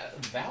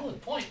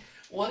valid point.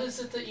 What is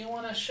it that you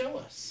want to show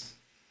us,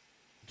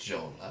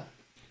 Jola?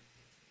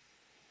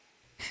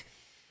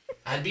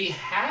 I'd be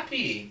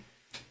happy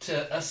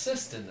to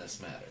assist in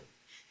this matter.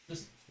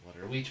 Just what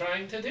are we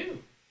trying to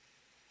do?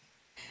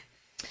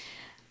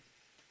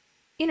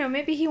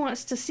 Maybe he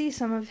wants to see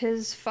some of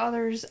his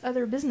father's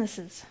other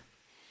businesses.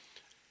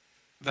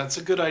 That's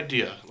a good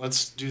idea.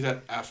 Let's do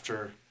that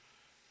after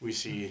we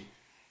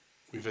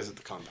visit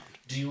the compound.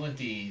 Do you want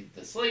the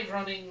slave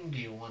running? Do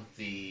you want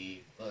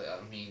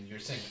you're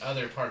saying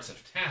other parts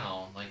of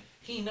town. Like,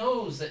 he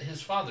knows that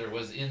his father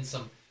was in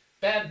some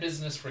bad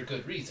business for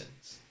good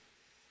reasons.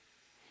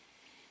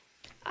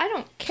 I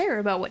don't care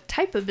about what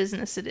type of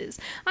business it is.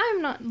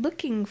 I'm not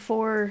looking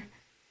for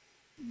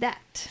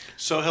that.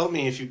 So help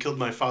me, if you killed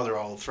my father,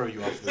 I'll throw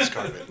you off this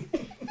carpet.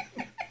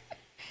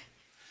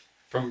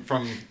 From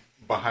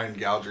behind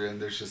Galdrian,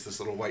 there's just this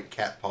little white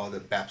cat paw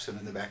that baps him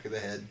in the back of the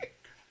head.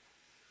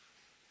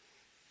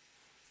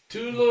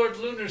 To Lord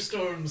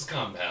Lunarstorm's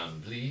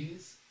compound,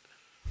 please.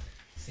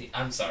 See,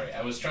 I'm sorry.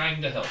 I was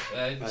trying to help.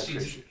 I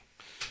appreciate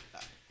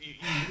it.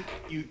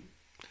 You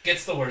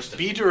Gets the worst of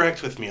be it.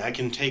 direct with me. I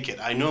can take it.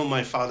 I know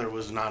my father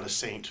was not a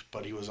saint,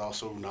 but he was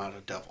also not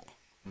a devil.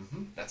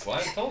 Mm-hmm. That's why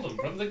I told him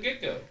from the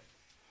get-go.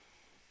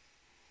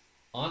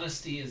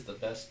 Honesty is the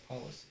best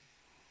policy.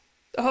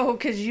 Oh,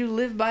 because you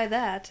live by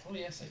that. Oh,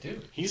 yes, I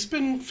do. He's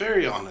been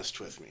very honest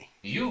with me.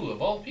 You,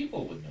 of all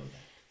people, would know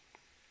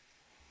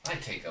that. I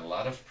take a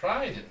lot of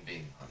pride in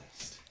being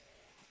honest.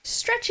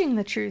 Stretching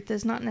the truth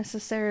is not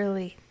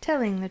necessarily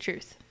telling the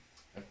truth.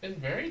 I've been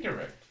very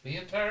direct the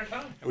entire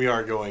time. We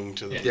are going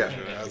to the... Yeah.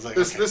 I was like,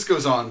 This okay. this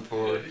goes on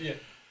for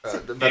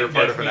the better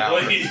part of an hour.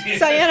 Indefinitely.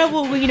 Sayana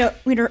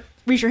will,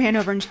 reach her hand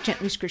over and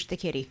gently scratch the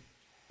kitty.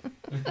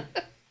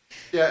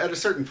 Yeah, at a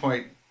certain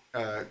point,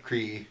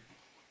 Kree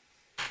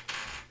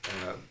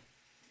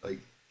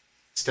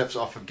steps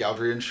off of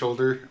Galdrian's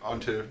shoulder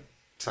onto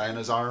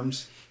Cyana's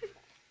arms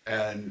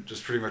and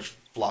just pretty much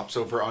flops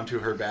over onto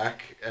her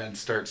back and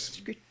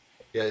starts.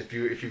 Yeah, if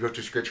you go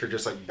to scritch her,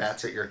 just like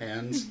bats at your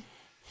hands.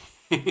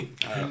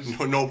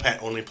 No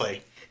pet, only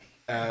play.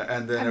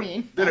 And then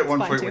at that's one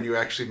fine point too. when you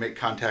actually make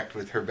contact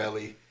with her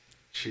belly,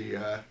 she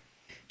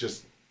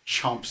just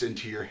chomps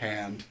into your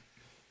hand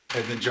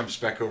and then jumps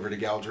back over to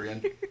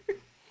Galdrian.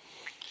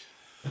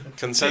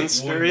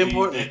 Consent's It very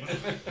would be-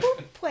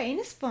 important. Playing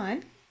is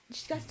fun.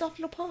 She's got soft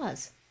little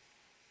paws.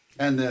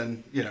 And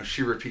then,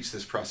 she repeats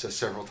this process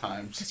several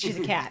times. 'Cause she's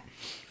a cat.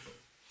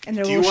 And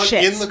they're Do you little want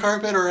shits. in the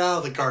carpet or out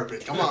of the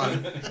carpet? Come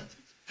on.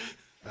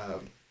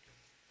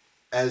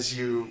 As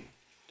you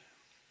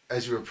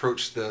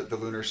approach the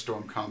lunar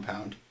storm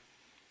compound,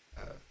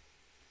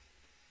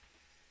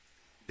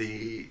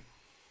 the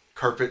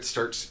carpet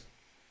starts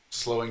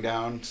slowing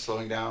down,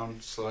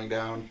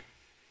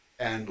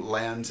 and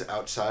lands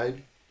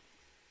outside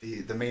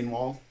the main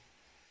wall.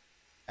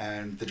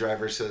 And the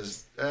driver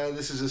says,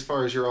 "This is as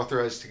far as you're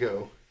authorized to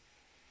go."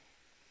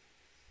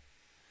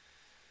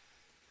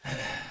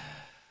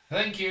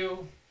 Thank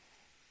you.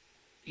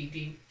 Beep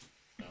beep.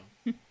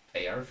 No.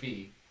 Pay our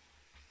fee.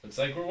 Looks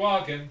like we're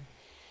walking.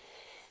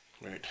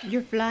 Right.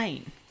 You're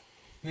flying.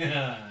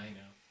 Yeah,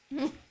 I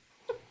know.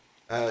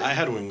 I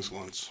had wings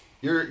once.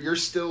 You're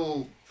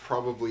still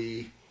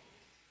probably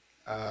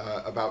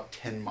about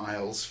 10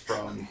 miles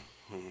from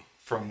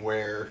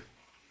where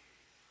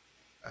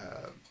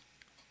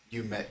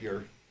you met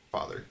your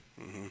father.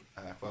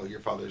 Your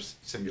father's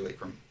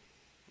simulacrum.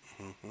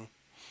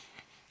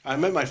 I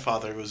met my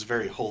father. It was a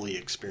very holy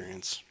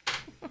experience.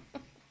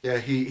 Yeah,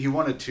 he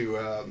wanted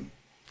to.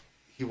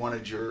 He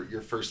wanted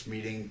your first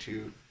meeting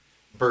to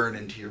burn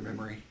into your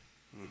memory.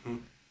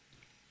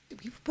 Do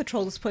people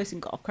patrol this place in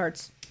golf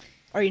carts?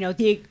 Or,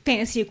 the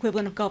fantasy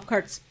equivalent of golf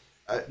carts?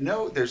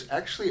 No, there's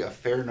actually a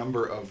fair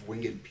number of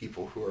winged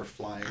people who are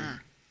flying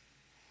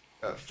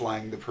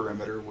the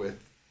perimeter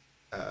with.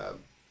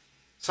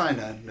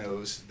 Cyna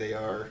knows they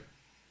are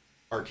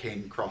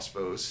arcane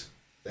crossbows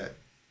that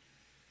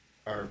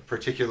are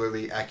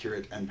particularly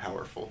accurate and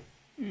powerful.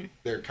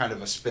 They're kind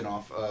of a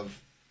spin-off of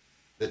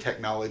the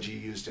technology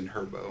used in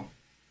her bow.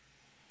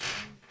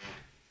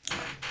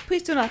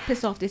 Please do not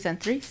piss off the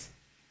sentries.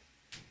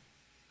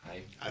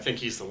 I think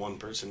he's the one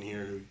person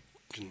here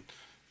who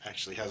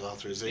actually has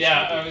authorization.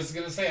 Yeah, to do I was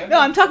gonna say. No,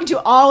 I'm talking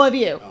to all of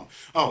you.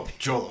 Oh,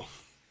 Jolo.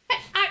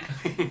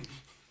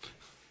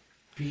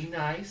 Be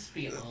nice,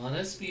 be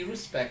honest, be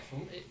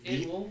respectful.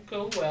 It will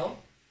go well.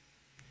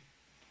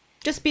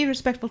 Just be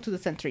respectful to the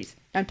sentries.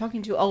 I'm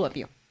talking to all of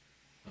you.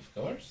 Of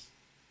course.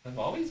 I've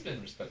always been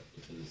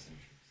respectful to the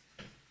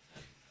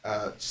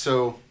sentries.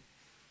 So,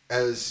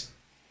 as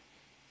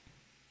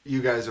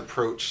you guys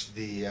approach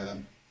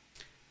the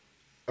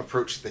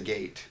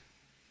gate,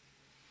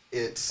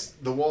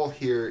 the wall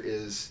here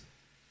is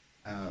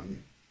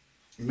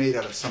made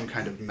out of some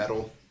kind of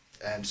metal,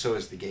 and so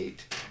is the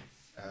gate.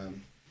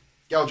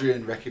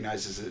 Galdrian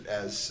recognizes it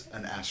as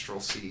an astral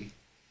sea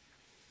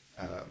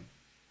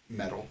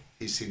metal.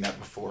 He's seen that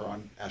before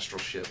on astral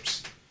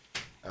ships.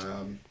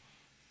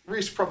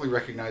 Reese probably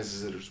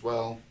recognizes it as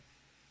well.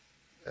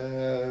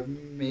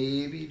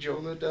 Maybe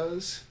Jola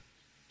does,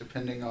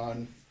 depending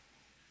on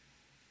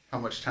how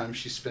much time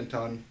she spent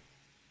on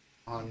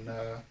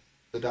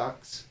the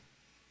docks.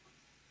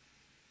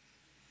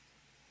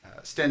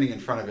 Standing in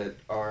front of it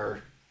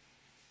are,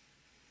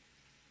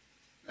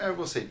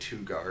 we'll say, 2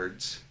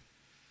 guards.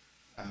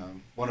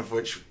 One of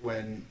which,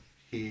 when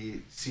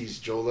he sees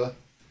Jola,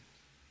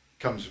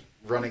 comes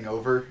running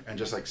over and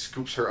just like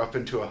scoops her up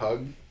into a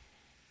hug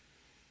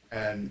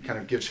and kind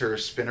of gives her a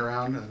spin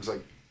around, and it's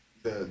like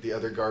the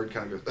other guard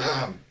kind of goes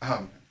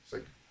It's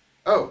like,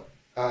 oh,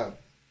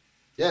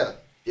 yeah.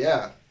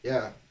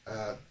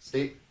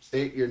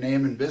 State your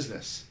name and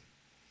business.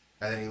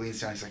 And then he leans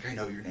down. He's like, I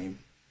know your name,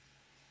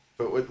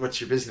 but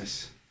what's your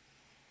business?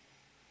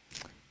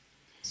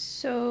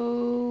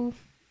 So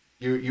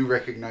You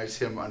recognize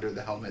him under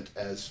the helmet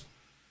as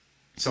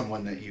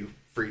someone that you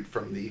freed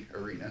from the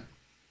arena.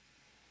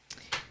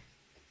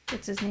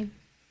 what's his name?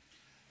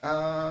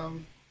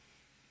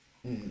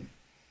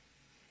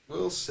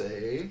 We'll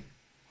say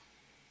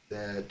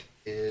that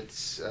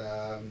it's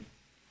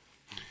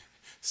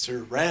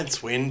Sir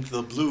Rancewind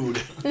the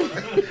Blood.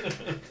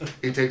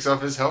 he takes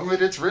off his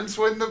helmet. It's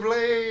Rincewind the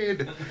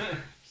Blade.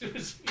 It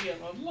was me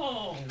all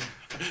along.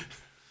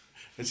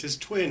 It's his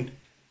twin.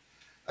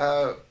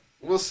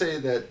 We'll say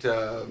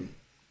that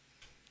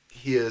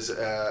he is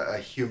a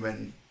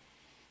human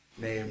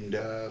named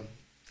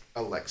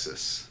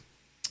Alexis.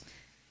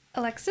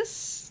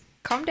 Alexis,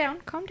 calm down.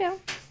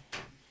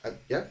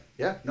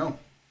 No.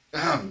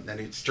 And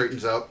he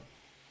straightens up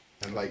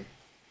and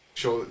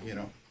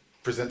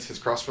presents his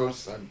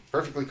crossbows. I'm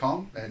perfectly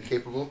calm and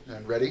capable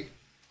and ready.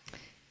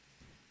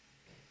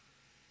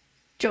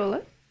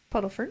 Jola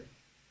Puddleford.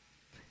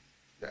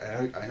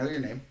 I know your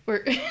name.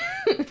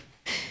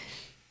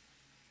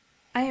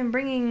 I am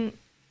bringing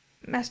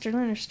Master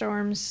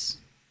Lunarstorm's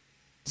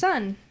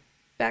son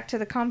back to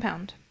the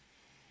compound.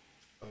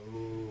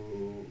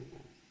 Oh.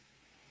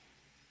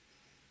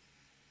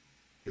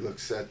 He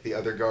looks at the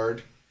other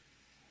guard,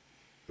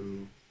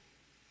 who,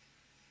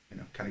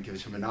 kind of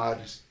gives him a nod.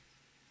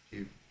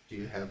 Do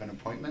you have an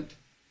appointment?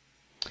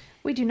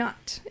 We do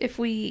not. If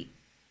we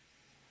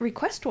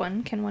request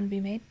one, can one be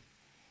made?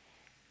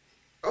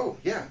 Oh,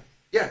 yeah.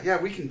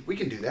 We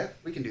can do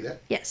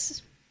that.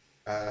 Yes.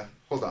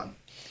 Hold on.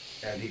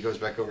 And he goes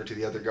back over to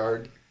the other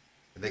guard,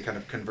 and they kind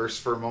of converse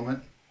for a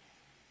moment.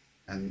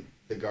 And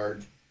the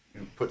guard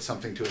puts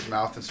something to his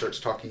mouth and starts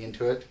talking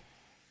into it.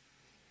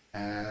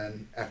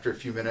 And after a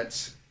few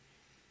minutes,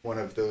 one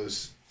of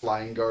those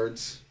flying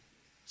guards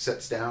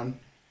sits down,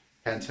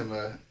 hands him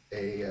a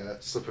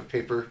slip of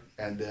paper,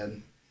 and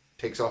then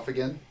takes off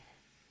again.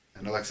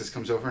 And Alexis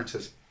comes over and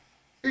says,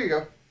 "Here you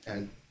go,"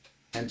 and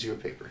hands you a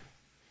paper.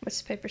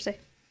 What's the paper say?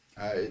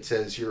 It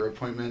says your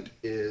appointment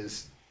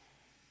is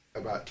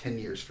about 10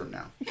 years from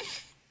now.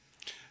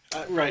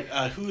 Right.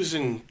 Who's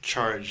in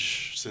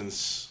charge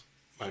since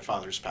my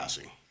father's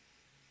passing?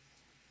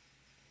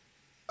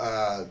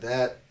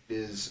 That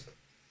is...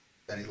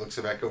 And he looks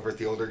back over at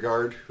the older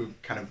guard, who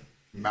kind of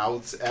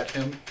mouths at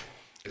him.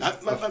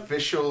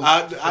 Official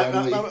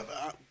family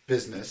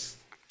business.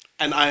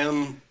 And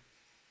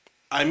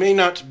I may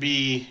not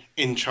be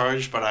in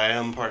charge, but I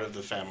am part of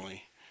the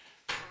family.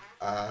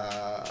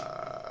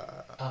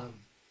 Pardon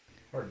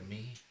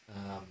me.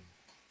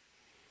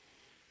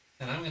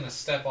 And I'm going to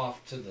step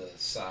off to the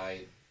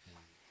side and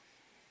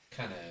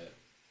kind of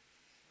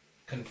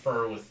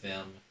confer with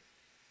them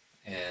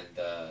and,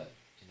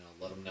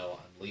 let them know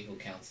I'm legal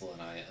counsel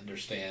and I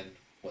understand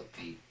what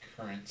the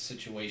current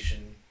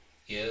situation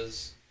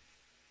is.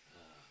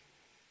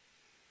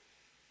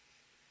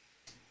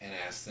 And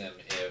ask them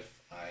if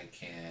I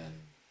can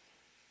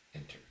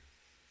enter.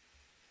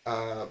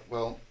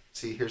 Well,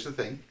 see, here's the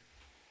thing.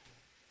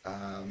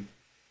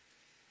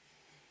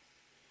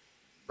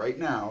 Right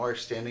now, our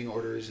standing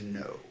order is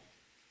no.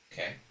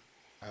 Okay.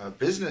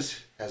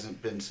 Business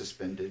hasn't been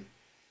suspended,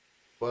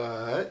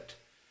 but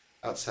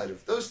outside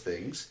of those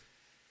things,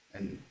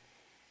 and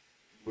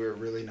we're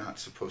really not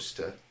supposed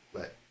to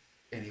let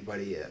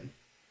anybody in.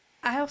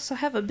 I also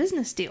have a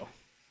business deal.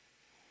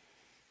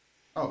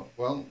 Oh,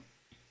 well,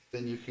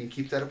 then you can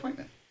keep that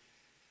appointment.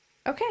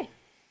 Okay.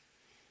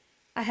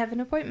 I have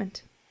an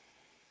appointment.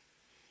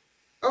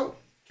 Oh,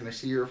 can I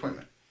see your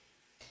appointment?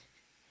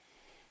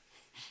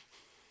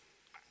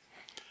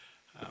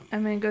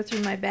 I'm going to go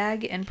through my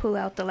bag and pull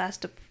out the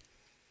last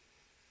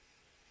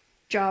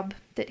job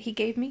that he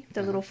gave me,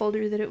 the little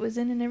folder that it was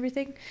in and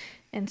everything,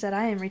 and said,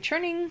 I am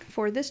returning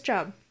for this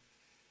job.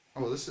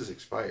 Oh, well, this is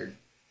expired.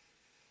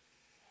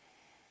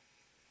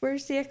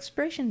 Where's the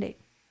expiration date?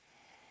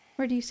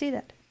 Where do you see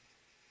that?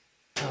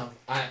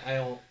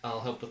 I'll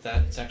help with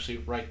that. It's actually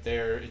right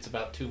there. It's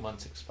about 2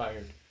 months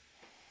expired.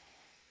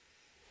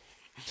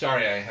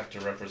 Sorry, I have to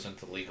represent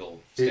the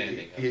legal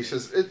standing. He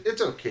says,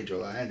 it's okay,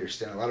 Joel. I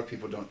understand. A lot of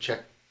people don't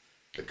check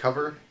the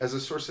cover as a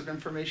source of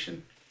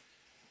information,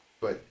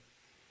 but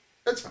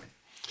that's fine.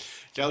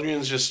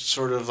 Galdrian's just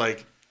sort of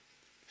like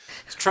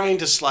trying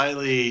to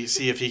slyly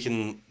see if he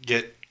can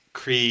get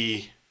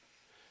Kree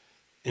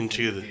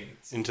into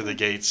the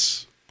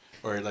gates,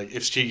 or like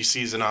if she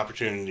sees an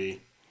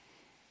opportunity.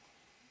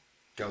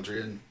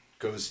 Galdrian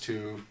goes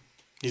to...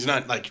 He's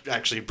not like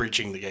actually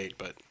breaching the gate,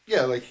 but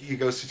Yeah, like he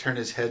goes to turn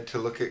his head to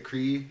look at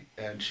Kree,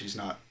 and she's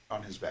not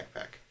on his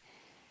backpack.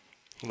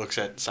 looks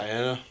at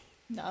Sienna.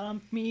 Not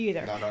on me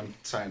either. Not on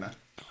Sienna.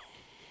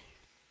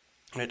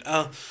 Right.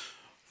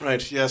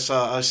 Right. Yes.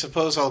 I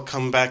suppose I'll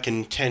come back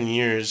in 10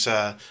 years.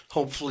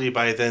 Hopefully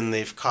by then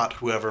they've caught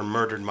whoever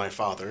murdered my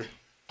father.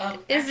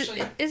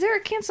 Is there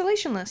a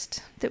cancellation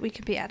list that we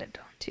could be added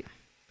to?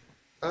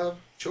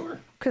 Sure.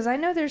 Because I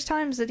know there's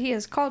times that he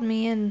has called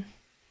me in.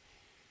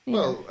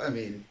 Well, I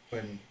mean,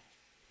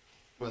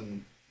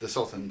 when the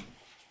Sultan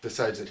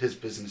decides that his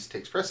business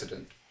takes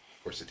precedent,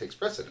 of course it takes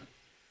precedent.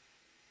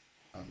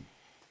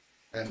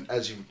 And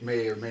as you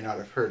may or may not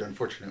have heard,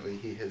 unfortunately,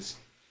 he is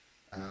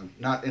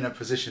not in a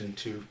position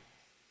to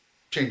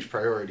change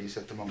priorities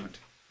at the moment.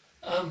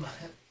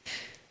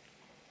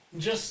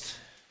 Just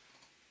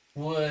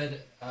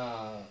would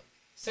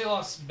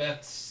Salos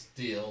Beth's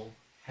deal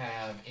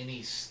have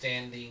any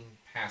standing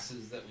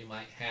passes that we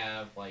might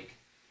have, like,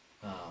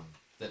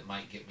 that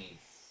might get me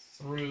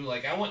through?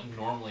 Like, I wouldn't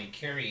normally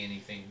carry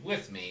anything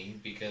with me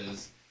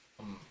because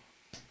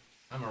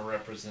I'm a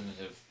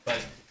representative.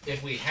 But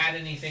if we had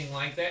anything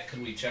like that,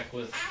 could we check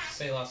with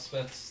Salos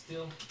Beth's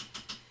deal?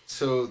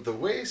 So the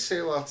way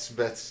Salos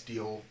Beth's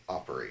deal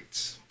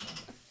operates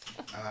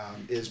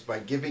is by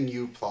giving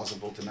you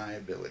plausible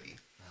deniability.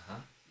 Uh-huh.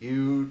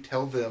 You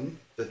tell them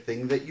the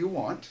thing that you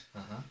want,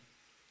 Uh-huh.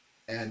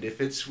 and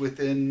if it's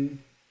within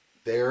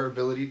their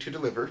ability to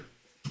deliver,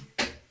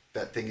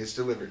 that thing is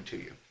delivered to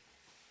you.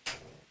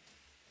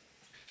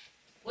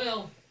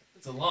 Well,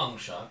 it's a long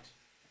shot,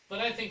 but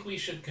I think we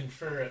should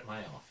confer at my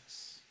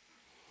office.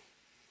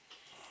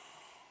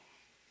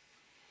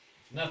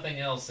 If nothing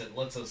else, it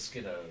lets us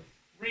get a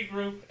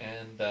regroup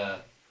and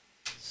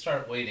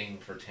start waiting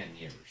for 10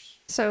 years.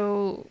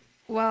 So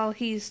while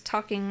he's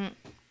talking,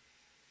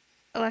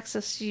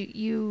 Alexis,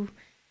 you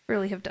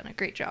really have done a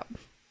great job.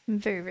 I'm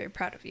very, very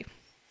proud of you.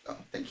 Oh,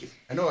 thank you.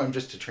 I know I'm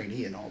just a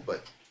trainee and all,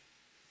 but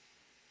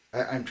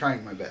I'm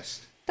trying my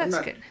best. That's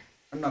good.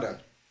 I'm not a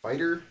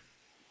fighter,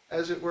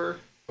 as it were,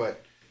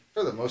 but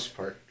for the most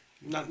part,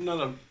 Not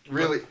a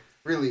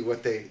really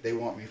what they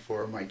want me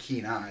for are my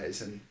keen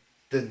eyes, and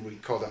then we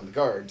call down the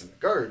guards, and the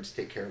guards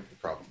take care of the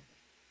problem.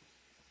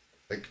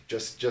 Like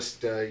just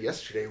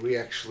yesterday, we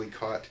actually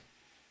caught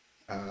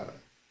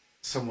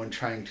someone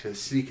trying to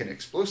sneak an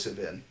explosive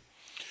in.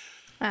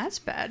 That's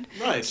bad.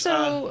 Right.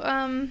 So,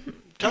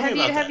 tell me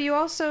about have that. you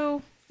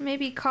also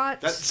maybe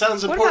caught? That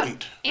sounds what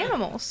important. about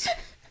animals?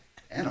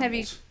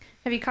 Animals.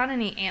 Have you caught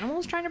any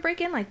animals trying to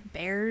break in, like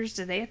bears?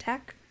 Did they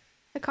attack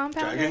the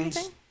compound or Dragons?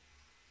 anything?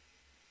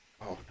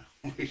 Oh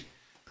no, we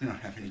don't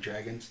have any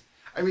dragons.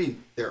 I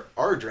mean, there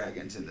are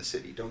dragons in the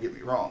city. Don't get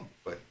me wrong,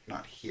 but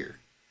not here.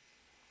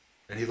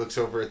 And he looks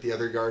over at the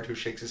other guard who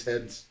shakes his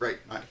head. Right,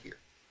 not here.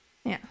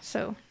 Yeah.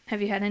 So,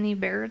 have you had any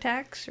bear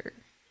attacks or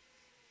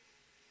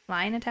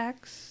lion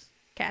attacks,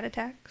 cat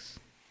attacks?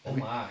 Oh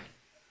my.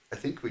 I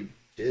think we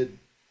did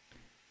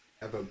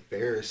have a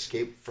bear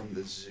escape from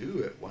the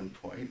zoo at one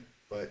point,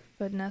 but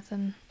But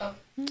nothing.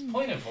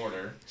 Point of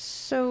order.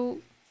 So,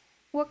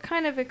 what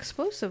kind of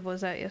explosive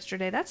was that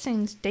yesterday? That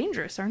seems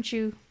dangerous. Aren't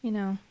you,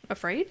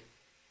 afraid?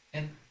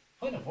 And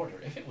point of order,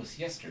 if it was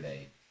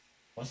yesterday,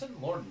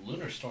 wasn't Lord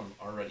Lunarstorm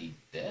already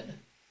dead?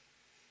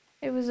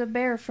 It was a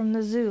bear from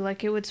the zoo.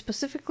 Like, it would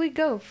specifically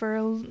go for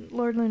a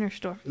Lord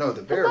Lunarstorm. no,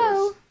 the bear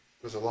Hello?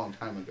 was a long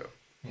time ago.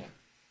 Yeah.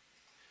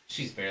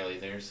 She's barely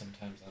there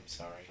sometimes, I'm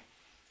sorry.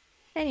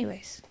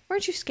 Anyways,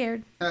 weren't you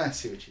scared? I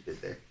see what you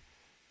did there.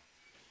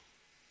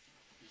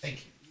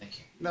 Thank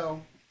you.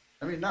 No,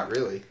 I mean, not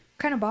really. What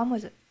kind of bomb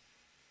was it?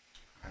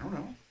 I don't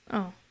know.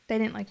 Oh, they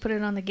didn't, put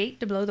it on the gate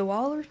to blow the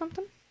wall or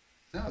something?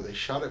 No, they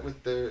shot it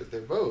with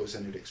their bows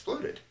and it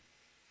exploded.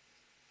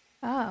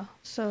 Oh,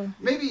 so...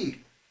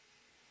 Maybe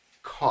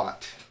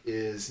caught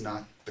is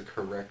not the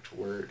correct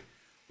word.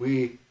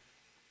 We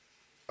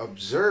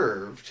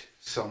observed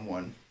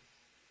someone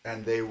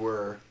and they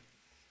were...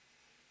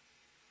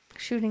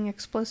 shooting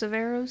explosive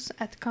arrows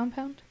at the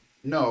compound?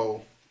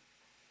 No.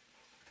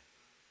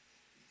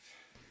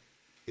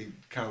 He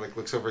kind of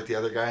looks over at the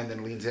other guy and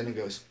then leans in and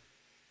goes,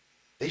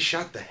 they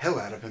shot the hell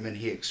out of him and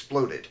he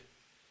exploded.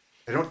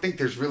 I don't think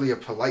there's really a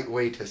polite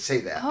way to say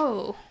that.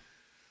 Oh.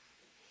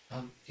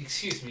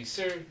 Excuse me,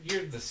 sir,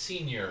 you're the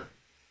senior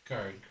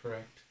guard,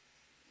 correct?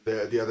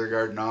 The other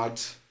guard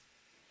nods.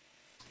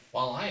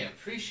 While I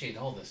appreciate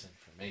all this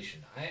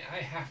information. I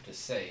have to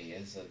say,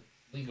 as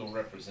a legal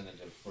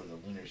representative for the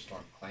Lunar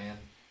Storm clan,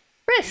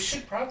 you Riss,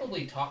 should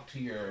probably talk to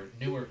your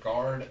newer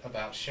guard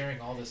about sharing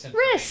all this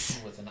information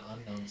Riss, with an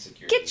unknown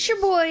security. get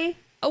your boy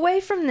away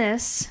from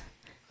this.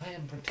 I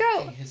am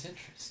protecting Go. his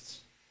interests.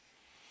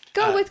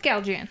 Go with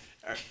Galdrian.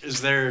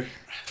 Is there?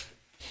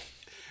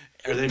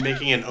 Are they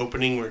making an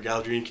opening where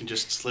Galdrian can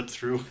just slip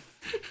through?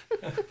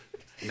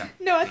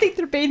 No, I think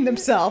they're baiting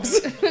themselves.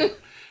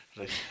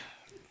 Like,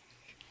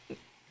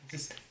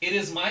 It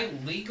is my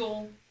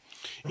legal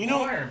You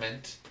know-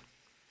 requirement.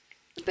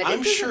 But I'm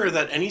it doesn't- sure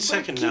that any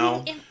second getting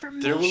now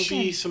there will be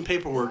information. some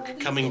paperwork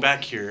coming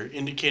back here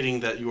indicating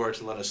that you are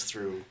to let us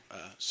through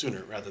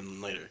sooner rather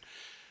than later.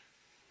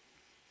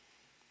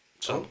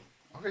 So,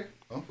 Okay.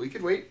 Well, we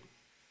could wait.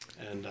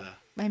 and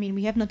I mean,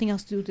 we have nothing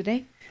else to do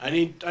today. I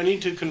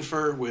need to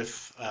confer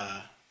with.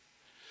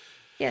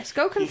 Yes,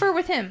 go confer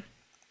with him.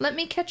 Let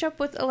me catch up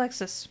with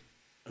Alexis.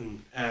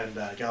 And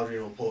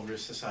Galdrian will pull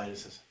Riss aside and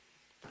says,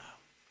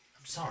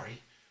 I'm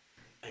sorry.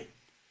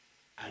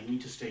 I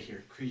need to stay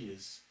here. Cree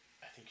is.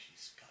 I think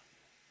she's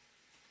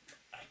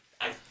gone.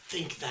 I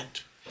think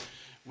that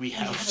we you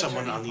have have a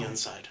someone turning on the point.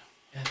 inside.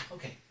 Yeah,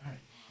 okay, alright.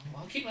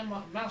 I'll keep my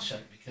mouth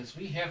shut because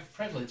we have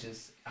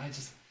privileges.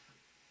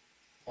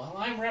 While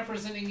I'm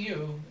representing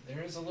you,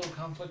 there is a little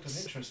conflict of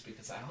interest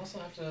because I also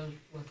have to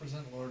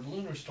represent Lord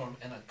Lunarstorm,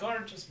 and a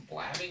guard just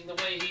blabbing the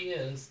way he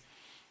is.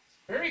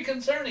 Very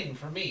concerning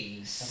for me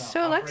about So,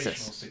 operational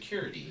Alexis.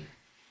 security.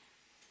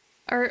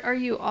 Are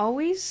you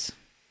always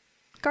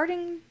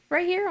guarding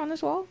right here on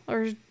this wall,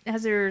 or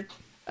has there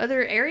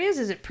other areas?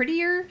 Is it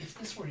prettier? If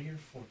this were your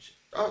fortune,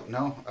 Oh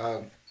no.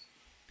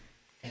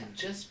 and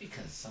just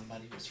because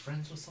somebody was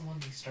friends with someone,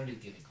 they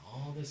started giving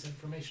all this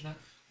information out,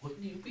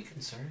 wouldn't you be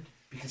concerned?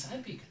 Because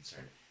I'd be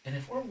concerned. And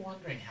if we're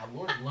wondering how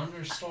Lord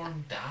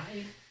Lunderstorm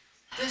died,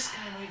 this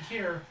guy right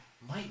here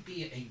might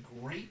be a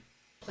great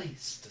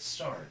place to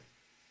start.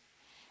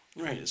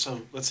 Right.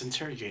 So let's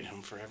interrogate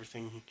him for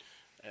everything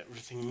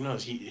he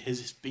knows.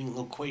 His being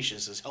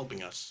loquacious is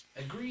helping us.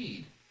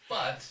 Agreed.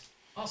 But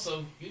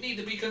also, you need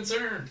to be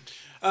concerned.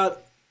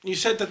 You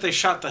said that they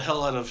shot the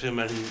hell out of him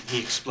and he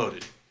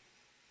exploded.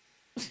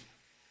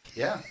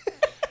 Yeah.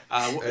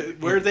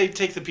 Where'd they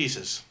take the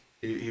pieces?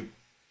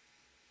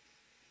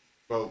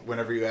 Well,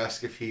 whenever you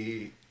ask if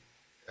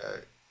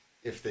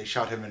they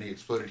shot him and he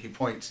exploded, he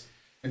points,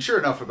 and sure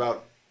enough,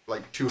 about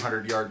like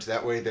 200 yards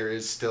that way, there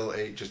is still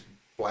a just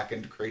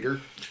blackened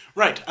crater.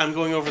 Right, I'm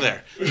going over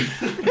there.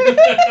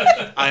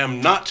 I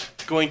am not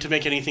going to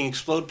make anything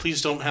explode.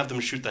 Please don't have them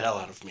shoot the hell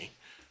out of me.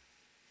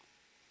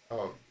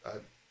 Oh,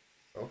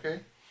 okay.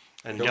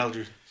 And Don't-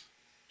 Galdrian.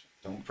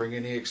 Don't bring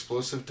any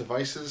explosive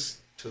devices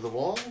to the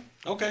wall.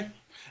 Okay.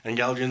 And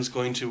Galdrian's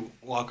going to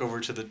walk over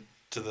to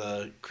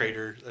the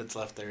crater that's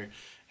left there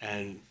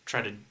and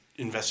try to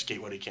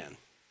investigate what he can.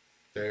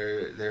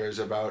 There's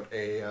about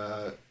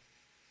a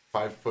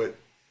 5-foot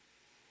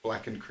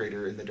blackened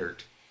crater in the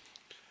dirt.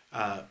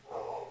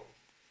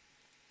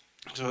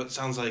 So it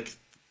sounds like,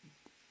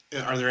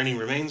 are there any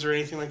remains or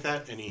anything like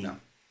that? Any No.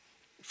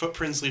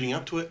 footprints leading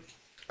up to it?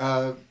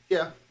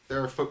 Yeah,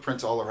 there are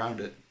footprints all around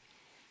it.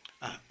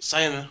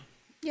 Sienna,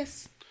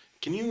 Yes.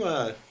 can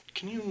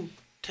you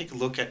take a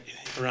look at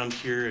around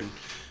here and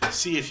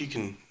see if you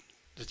can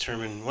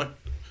determine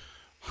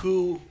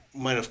who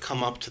might have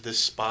come up to this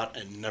spot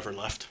and never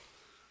left?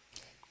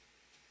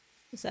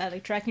 Is that a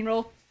tracking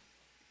roll?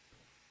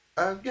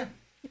 Yeah.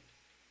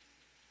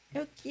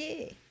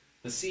 Okay.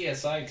 The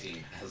CSI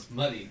team has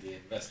muddied the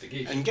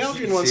investigation. And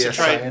Galdrian wants to CSI,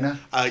 try. Sienna?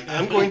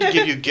 I'm going to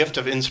give you gift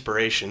of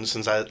inspiration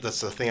since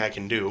that's the thing I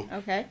can do.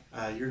 Okay.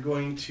 You're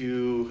going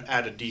to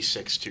add a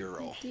d6 to your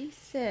roll.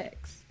 D6.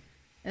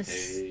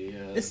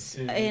 Is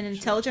Hey, an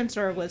intelligence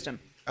or a wisdom?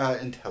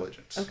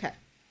 Intelligence. Okay.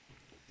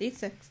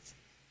 D6.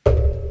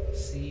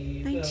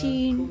 see the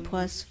 19 clues.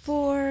 plus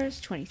 4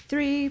 is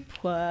 23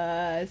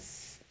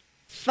 plus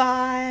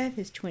 5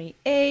 is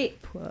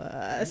 28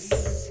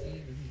 plus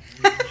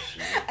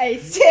a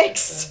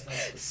 6.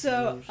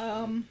 So,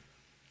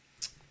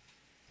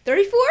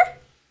 34?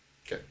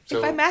 Okay.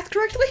 If I math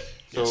correctly?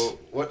 So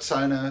what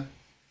Sina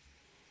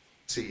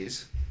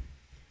sees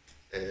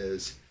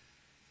is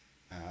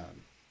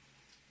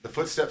the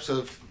footsteps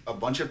of a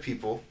bunch of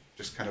people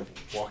just kind of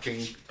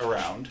walking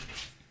around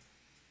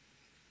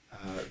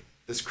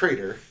this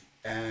crater,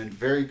 and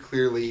very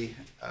clearly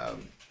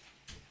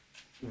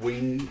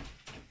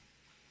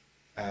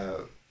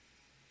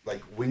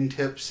like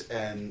wingtips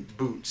and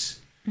boots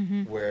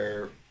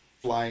where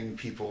flying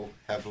people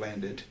have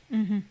landed.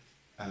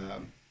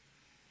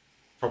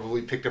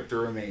 Probably picked up the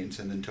remains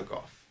and then took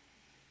off.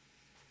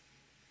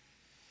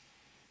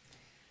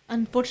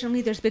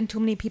 Unfortunately, there's been too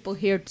many people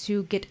here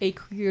to get a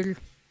clear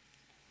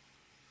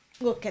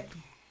look at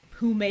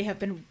who may have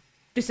been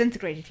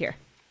disintegrated here.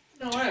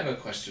 Now I have a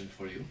question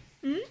for you.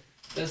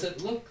 Does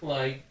it look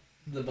like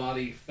the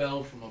body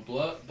fell from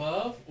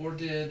above, or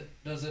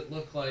does it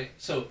look like...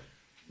 So,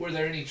 were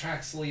there any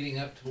tracks leading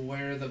up to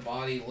where the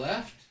body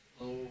left,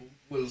 or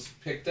was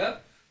picked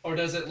up, or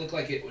does it look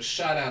like it was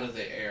shot out of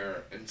the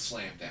air and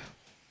slammed down?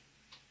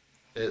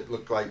 It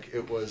looked like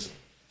it was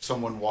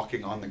someone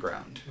walking on the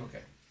ground.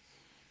 Okay.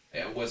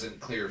 Yeah, it wasn't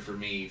clear for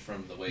me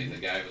from the way the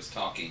guy was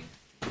talking.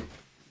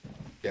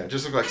 Yeah, it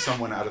just looked like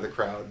someone out of the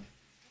crowd.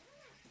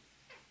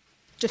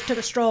 Just took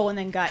a stroll and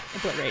then got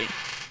obliterated.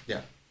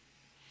 Yeah.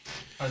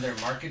 Are there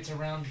markets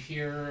around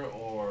here,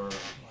 or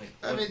like?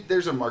 I mean,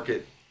 there's a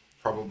market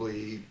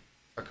probably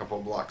a couple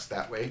of blocks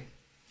that way.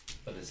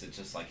 But is it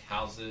just like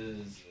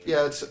houses? Or?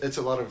 Yeah, it's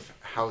a lot of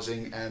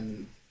housing,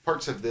 and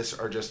parts of this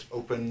are just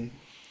open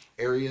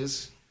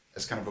areas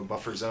as kind of a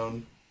buffer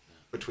zone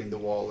between the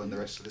wall and the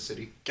rest of the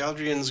city.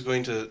 Galdrian's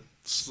going to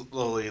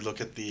slowly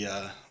look at the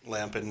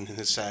lamp in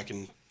his sack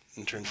and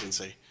turn to you and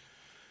say,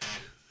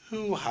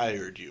 "Who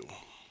hired you?"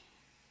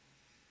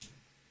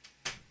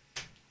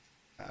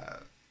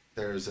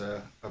 There's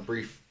a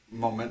brief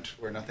moment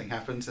where nothing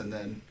happens, and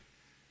then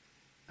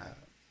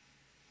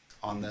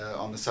on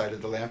the side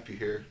of the lamp you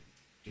hear,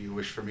 "Do you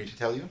wish for me to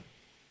tell you?"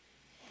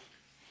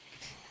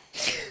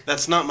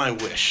 That's not my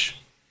wish,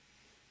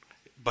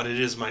 but it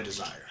is my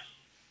desire.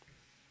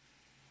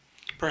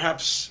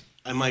 Perhaps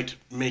I might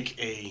make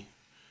a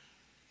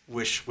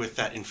wish with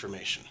that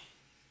information.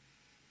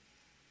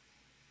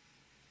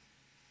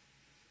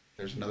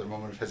 There's another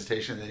moment of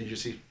hesitation, and then you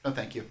just see, "No,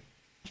 thank you."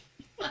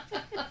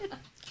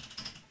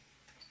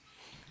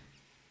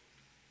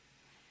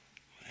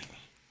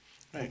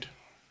 Right.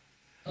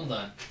 Hold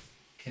on.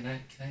 Can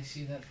I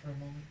see that for a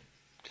moment?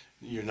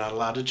 You're not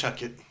allowed to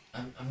chuck it.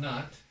 I'm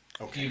not.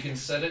 Okay. You can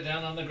set it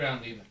down on the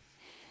ground even.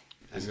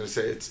 I was going to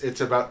say,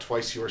 it's about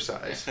twice your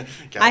size.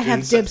 I have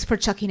Galdrian dibs for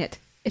chucking it,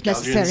 if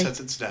Galdrian necessary.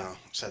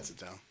 sets it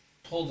down.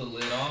 Pull the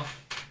lid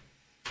off.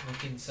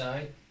 Look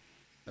inside.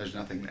 There's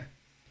nothing there.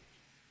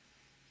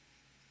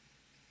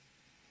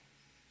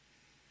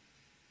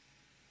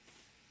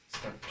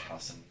 Start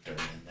tossing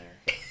dirt in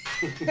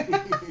there.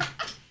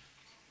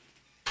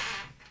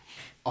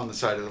 On the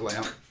side of the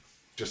lamp,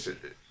 just it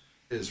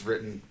is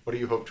written, "What do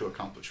you hope to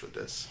accomplish with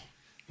this?"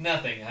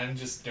 Nothing. I'm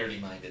just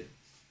dirty-minded.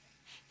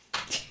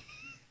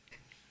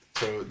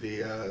 So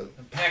the A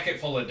packet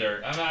full of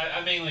dirt.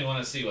 I mainly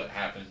want to see what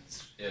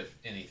happens if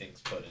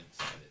anything's put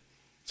inside it.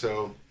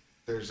 so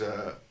there's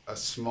a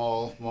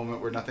small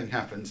moment where nothing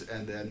happens,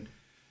 and then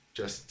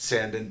just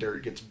sand and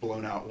dirt gets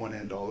blown out one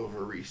end all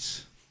over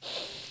Reese.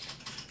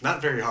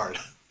 Not very hard.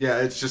 Yeah,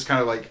 it's just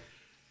kind of like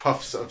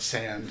puffs of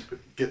sand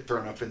get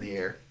thrown up in the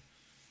air.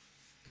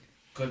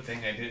 Good thing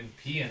I didn't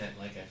pee in it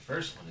like I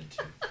first wanted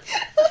to.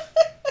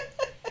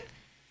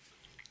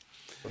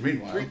 But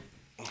meanwhile,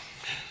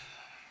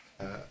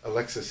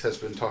 Alexis has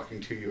been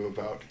talking to you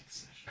about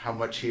how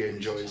much he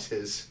enjoys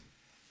his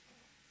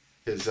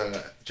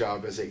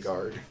job as a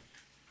guard.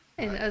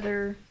 And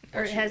other,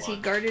 or What you has he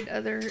want. guarded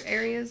other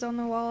areas on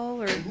the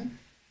wall, or?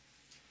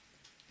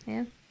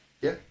 Yeah.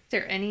 Yeah. Is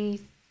there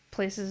any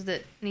places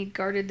that need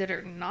guarded that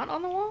are not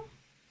on the wall?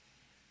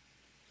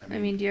 I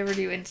mean, do you ever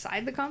do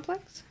inside the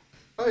complex?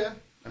 Oh yeah.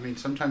 I mean,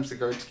 sometimes the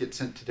guards get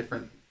sent to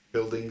different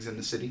buildings in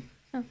the city.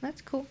 Oh,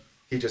 that's cool.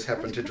 He just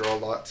happened to draw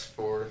lots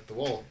for the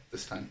wall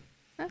this time,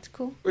 That's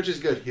cool. which is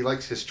good. He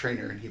likes his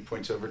trainer, and he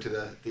points over to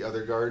the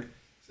other guard.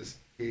 Says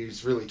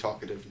he's really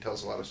talkative and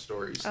tells a lot of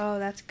stories. Oh,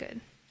 that's good.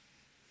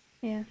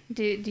 Yeah.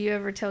 Do you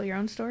ever tell your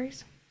own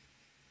stories?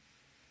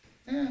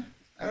 Yeah,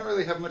 I don't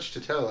really have much to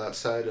tell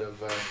outside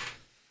of.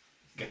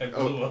 Guy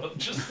blew up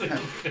just the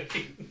other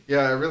day. Yeah,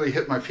 I really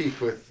hit my peak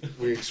with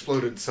we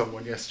exploded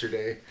someone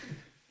yesterday.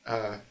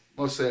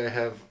 Mostly I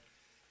have,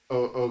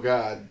 oh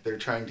God, they're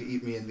trying to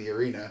eat me in the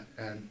arena,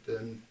 and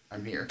then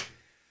I'm here.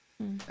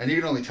 And you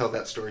can only tell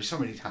that story so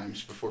many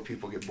times before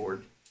people get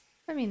bored.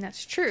 I mean,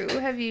 that's true.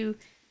 Have you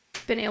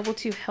been able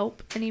to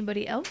help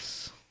anybody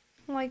else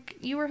like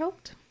you were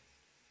helped?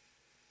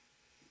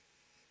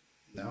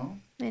 No?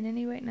 In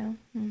any way? No.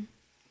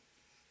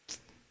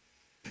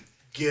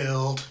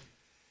 Guild.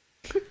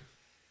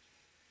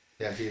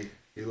 Yeah, he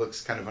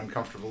looks kind of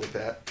uncomfortable with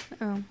that.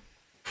 Oh.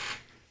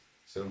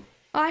 So,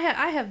 Well,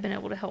 I have been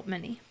able to help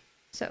many.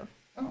 So,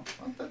 well,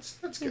 that's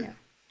you good. know,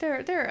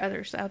 there are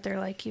others out there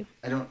like you.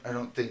 I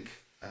don't think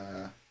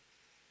the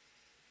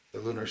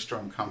Lunar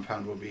Storm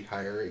compound will be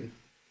hiring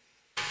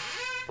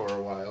for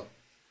a while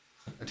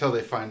until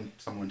they find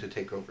someone to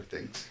take over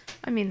things.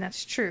 I mean,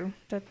 that's true.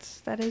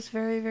 That is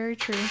very, very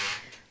true.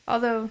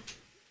 Although,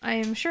 I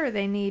am sure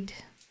they need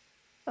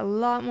a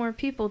lot more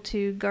people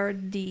to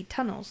guard the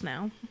tunnels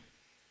now.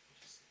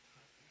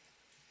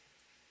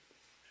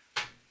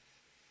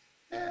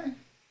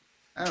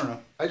 I don't know.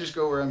 I just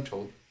go where I'm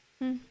told.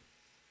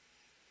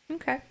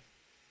 Okay.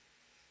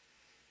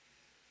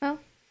 Well,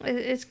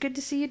 it's good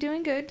to see you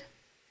doing good.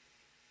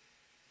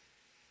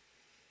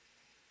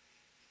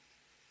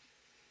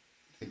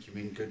 Think you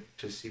mean good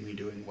to see me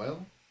doing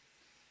well?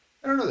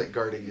 I don't know that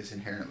guarding is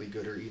inherently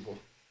good or evil.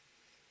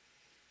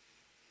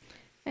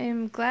 I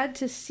am glad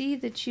to see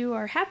that you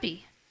are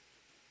happy.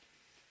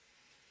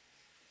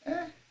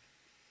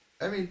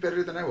 I mean,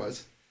 better than I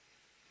was.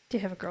 Do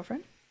you have a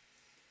girlfriend?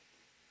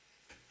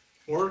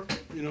 Or,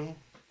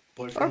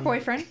 boyfriend. Or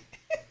boyfriend?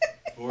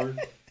 Or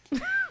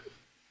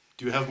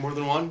do you have more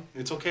than one?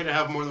 It's okay to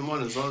have more than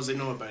one as long as they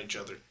know about each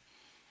other.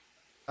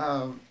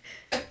 Um,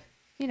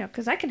 You know,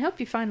 because I can help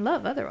you find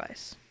love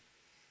otherwise.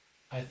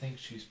 I think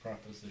she's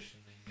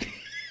propositioning.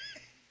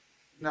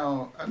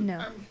 no,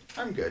 No.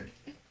 I'm good.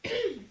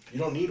 You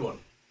don't need one.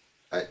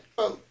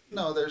 Well,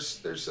 no,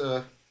 there's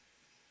a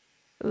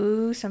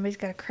Ooh, somebody's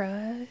got a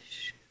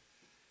crush.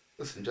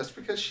 listen. Just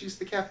because she's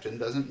the captain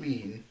doesn't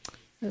mean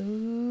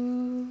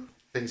Ooh.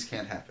 things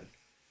can't happen.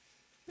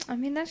 I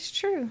mean, that's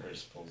true.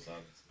 Chris pulls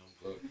out his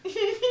notebook.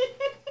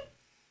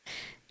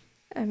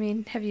 I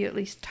mean, have you at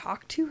least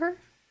talked to her?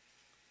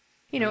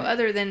 You know,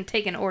 other than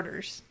taking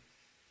orders.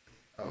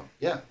 Oh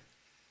yeah.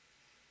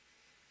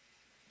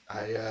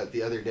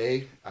 The other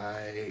day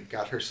I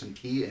got her some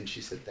tea and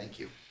she said thank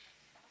you.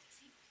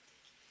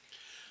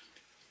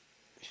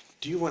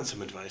 Do you want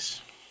some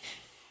advice?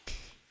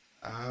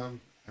 I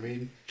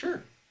mean,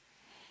 sure.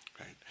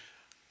 Right.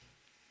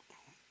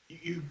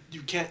 You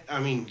can't. I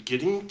mean,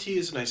 getting tea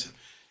is nice.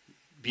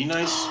 Be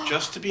nice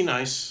just to be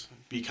nice.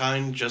 Be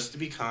kind just to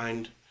be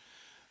kind.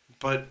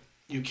 But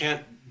you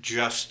can't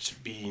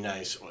just be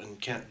nice and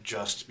can't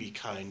just be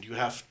kind. You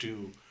have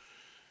to.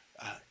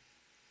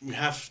 You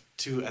have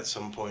to at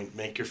some point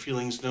make your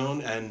feelings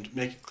known and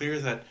make it clear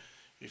that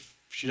if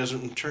she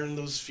doesn't return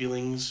those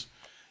feelings,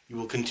 you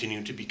will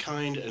continue to be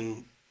kind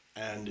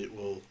and it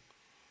will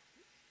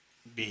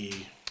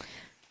be.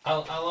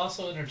 I'll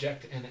also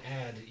interject and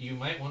add, you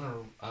might want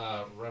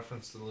to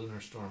reference the Lunar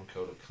Storm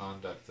Code of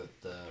Conduct that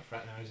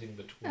fraternizing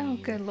between Oh,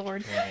 good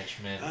lord.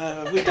 management.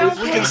 We Don't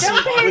can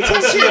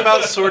pay see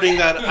about sorting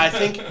that. I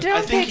think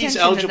Don't pay he's attention to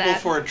eligible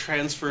that. for a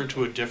transfer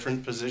to a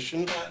different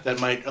position that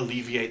might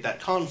alleviate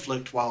that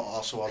conflict while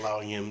also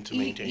allowing him to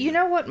maintain. You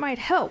know what might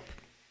help?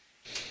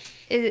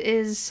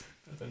 Is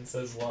Then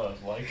says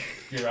love, like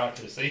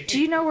bureaucracy. do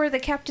you know where the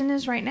captain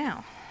is right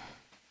now?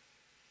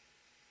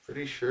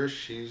 Pretty sure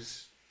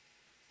she's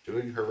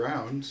doing her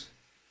rounds.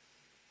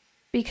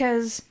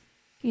 Because,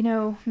 you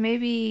know,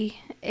 maybe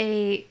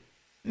a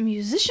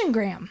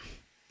musician-gram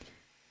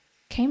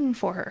came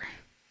for her.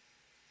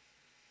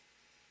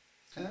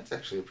 And that's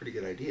actually a pretty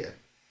good idea.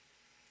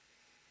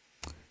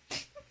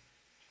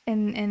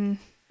 And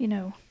you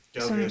know,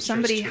 Galadriel somebody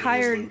starts tuning his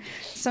hired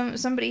lute.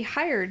 somebody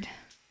hired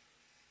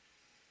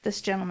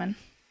this gentleman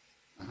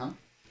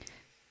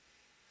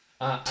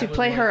to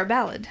play her a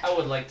ballad. I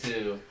would like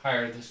to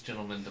hire this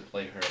gentleman to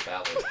play her a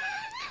ballad.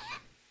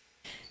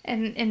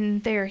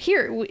 And they're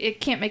here. It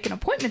can't make an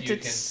appointment. You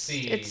it's can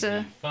see it's the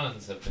a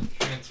funds have been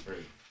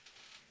transferred.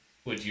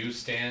 Would you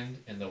stand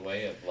in the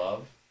way of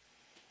love?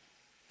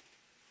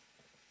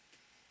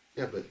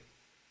 Yeah, but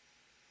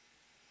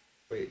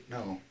wait,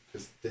 no,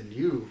 because then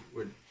you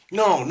would.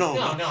 No.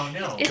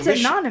 it's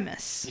Commission-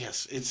 anonymous.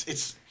 Yes,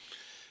 it's.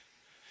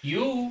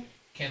 You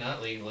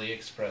cannot legally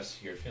express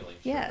your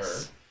feelings for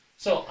Yes. her.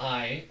 So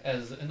I,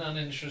 as an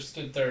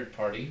uninterested third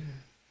party,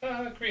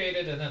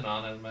 created an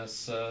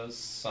anonymous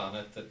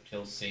sonnet that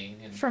he'll sing.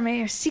 And From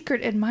a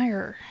secret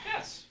admirer.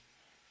 yes,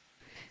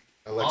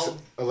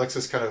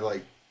 Alexis kind of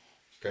like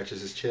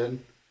scratches his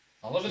chin.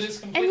 all of it is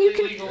you completely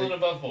can- legal and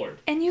above board.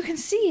 And you can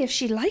see if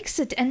she likes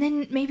it, and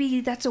then maybe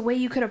that's a way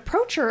you could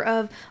approach her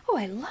of, oh,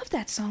 I love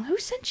that song. Who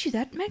sent you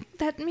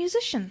that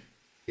musician?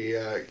 He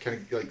kind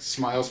of like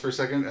smiles for a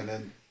second and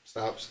then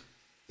stops.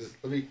 Just,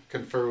 let me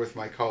confer with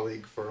my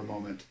colleague for a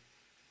moment.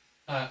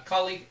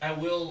 Colleague, I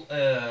will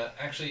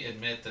actually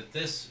admit that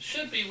this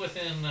should be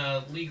within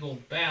legal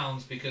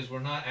bounds because we're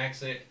not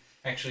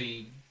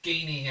actually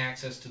gaining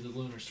access to the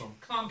Lunar Storm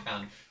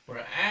compound.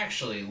 We're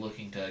actually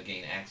looking to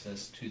gain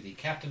access to the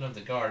captain of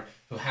the guard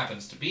who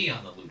happens to be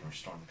on the Lunar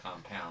Storm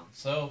compound.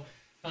 So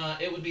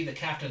it would be the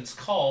captain's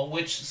call,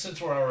 which, since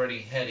we're already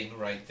heading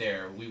right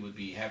there, we would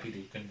be happy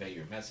to convey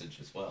your message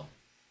as well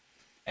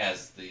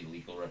as the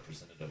legal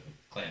representative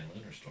of Clan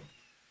Lunar Storm.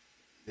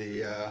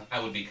 I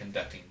would be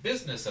conducting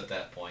business at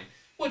that point,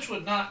 which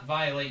would not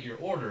violate your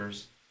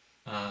orders.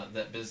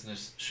 That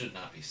business should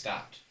not be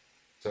stopped.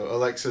 So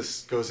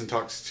Alexis goes and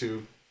talks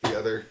to the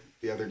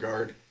other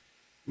guard.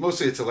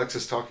 Mostly it's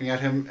Alexis talking at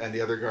him and the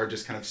other guard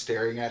just kind of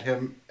staring at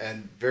him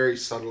and very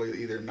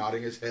subtly either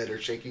nodding his head or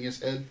shaking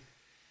his head.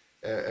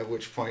 At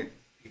which point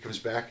he comes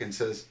back and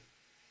says,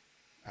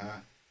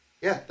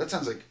 yeah, that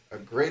sounds like a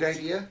great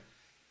idea.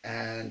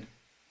 And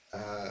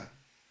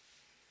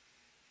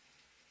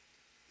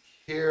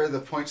here are the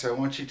points I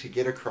want you to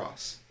get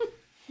across.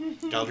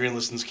 Galadriel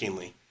listens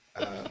keenly.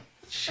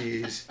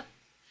 She's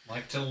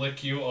Like to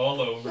lick you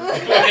all over.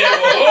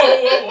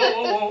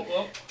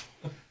 Whoa.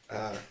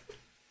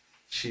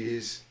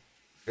 she's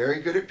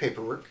very good at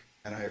paperwork,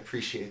 and I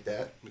appreciate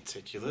that.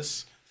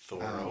 Meticulous,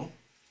 thorough.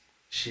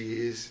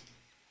 She's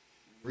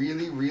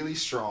really, really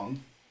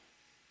strong,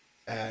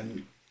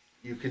 and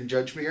you can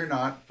judge me or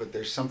not, but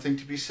there's something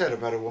to be said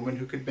about a woman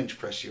who could bench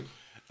press you.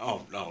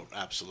 Oh no,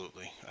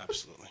 absolutely.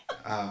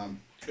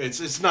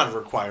 It's not a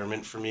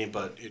requirement for me,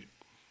 but it.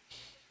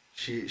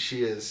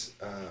 She is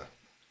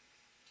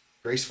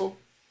graceful,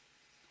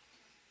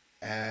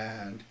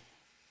 and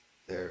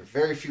there are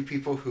very few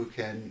people who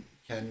can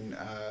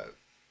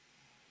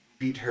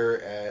beat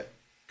her at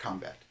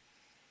combat.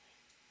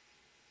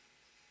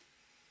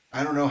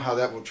 I don't know how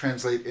that will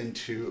translate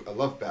into a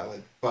love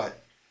ballad, but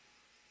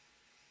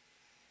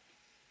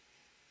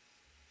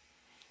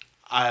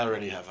I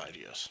already have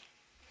ideas.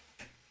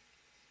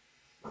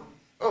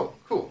 oh,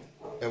 cool.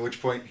 At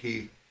which point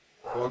he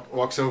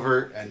walks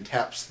over and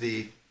taps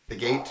the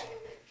gate.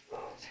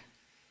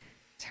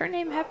 Does her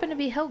name happen to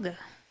be Helga?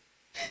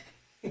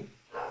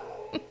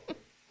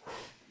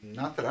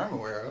 Not that I'm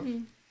aware of.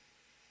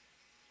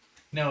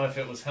 No, if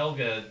it was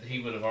Helga, he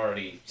would have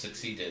already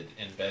succeeded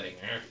in betting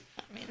her.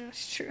 I mean,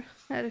 that's true.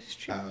 That is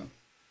true.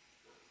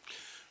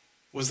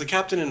 Was the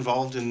captain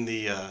involved in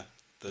the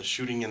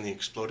shooting and the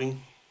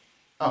exploding?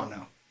 Oh,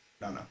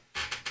 no.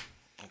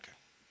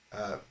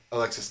 Okay.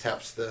 Alexis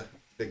taps the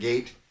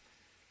gate,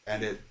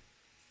 and it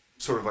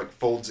sort of like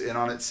folds in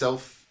on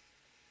itself,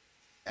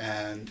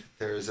 and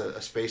there's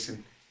a space,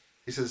 and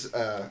he says,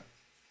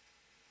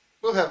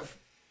 we'll have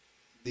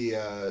the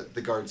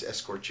guards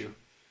escort you.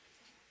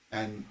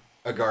 And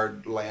a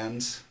guard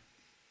lands,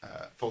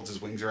 folds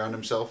his wings around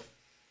himself,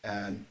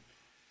 and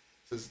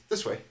says,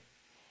 this way.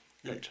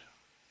 Right.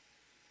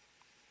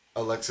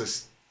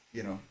 Alexis,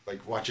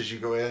 like watches you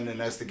go in,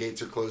 and as the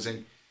gates are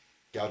closing,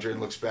 Galdrian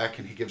looks back,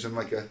 and he gives him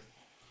like a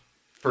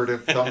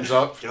furtive thumbs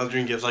up.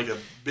 Galdrian gives like a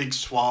big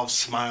suave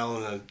smile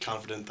and a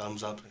confident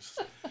thumbs up. He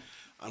says,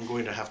 I'm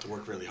going to have to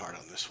work really hard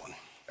on this one.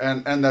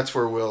 And that's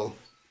where we'll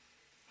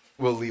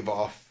leave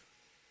off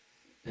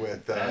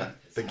with the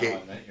gate.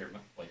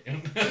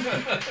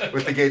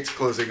 With the gates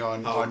closing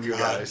on you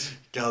guys.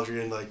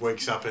 Galdrian like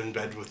wakes up in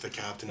bed with the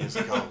captain. He's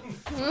like, oh.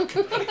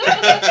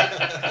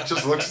 It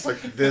just looks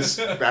like this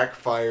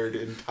backfired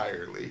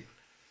entirely.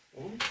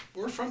 Well,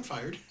 we're front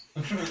fired.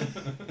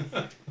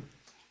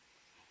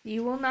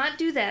 You will not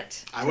do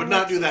that. I would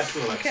not do that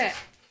to Alexis. Okay.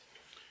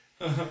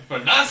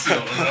 But not so.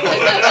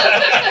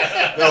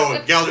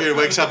 No, Galdrian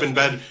wakes up in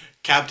bed.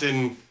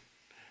 Captain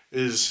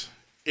is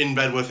in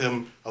bed with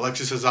him.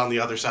 Alexis is on the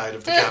other side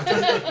of the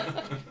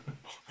captain.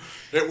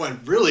 It went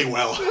really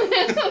well.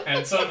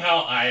 And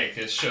somehow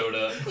Iacus showed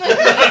up.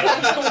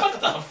 What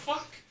the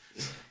fuck?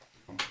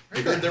 I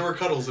heard there were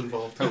cuddles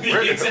involved. Oh,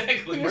 where the-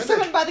 Exactly. You're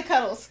summoned by the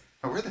cuddles.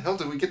 Where the hell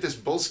did we get this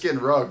bullskin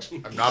rug?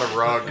 I'm not a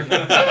rug.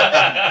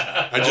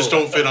 I just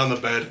don't fit on the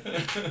bed.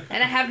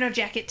 And I have no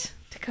jacket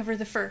to cover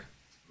the fur.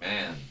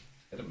 Man,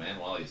 hit a man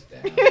while he's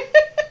down.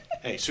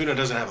 Hey, Suna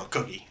doesn't have a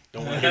cookie.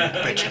 Don't want to hear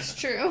I mean, bitches. that's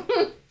true.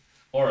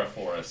 Or a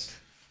forest.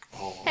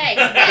 Oh. Hey,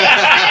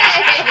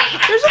 hey.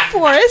 There's a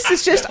forest.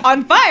 It's just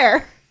on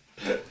fire.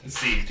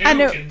 See, who I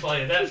know- can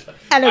play that?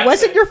 And it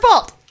wasn't your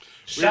fault.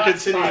 We're Shots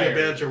continuing fired.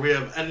 the banter. We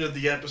have ended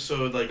the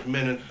episode like a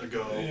minute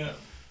ago. Yeah.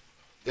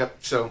 Yep,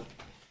 so,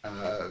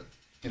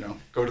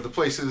 go to the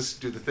places,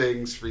 do the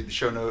things, read the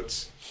show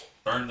notes.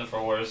 Burn the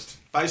forest.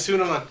 Buy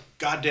Suna a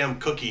goddamn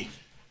cookie.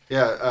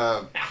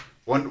 Yeah,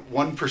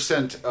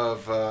 1%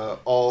 of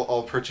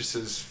all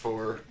purchases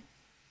for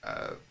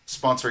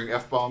sponsoring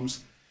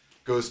F-bombs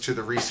goes to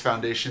the Reese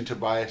Foundation to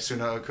buy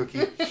Suna a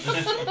cookie.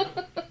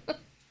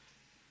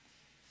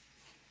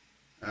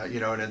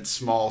 And in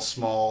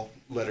small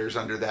letters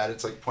under that,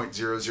 it's like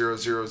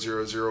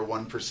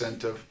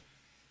 0.000001% of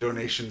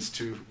donations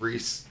to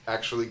Reese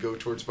actually go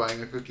towards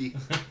buying a cookie.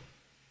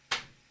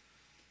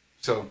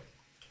 So,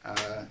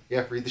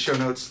 read the show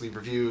notes, leave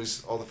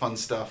reviews, all the fun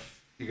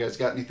stuff. You guys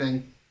got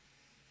anything?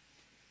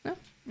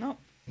 No.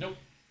 Nope.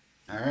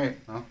 All right.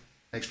 Well,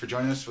 thanks for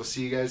joining us. We'll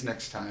see you guys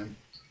next time.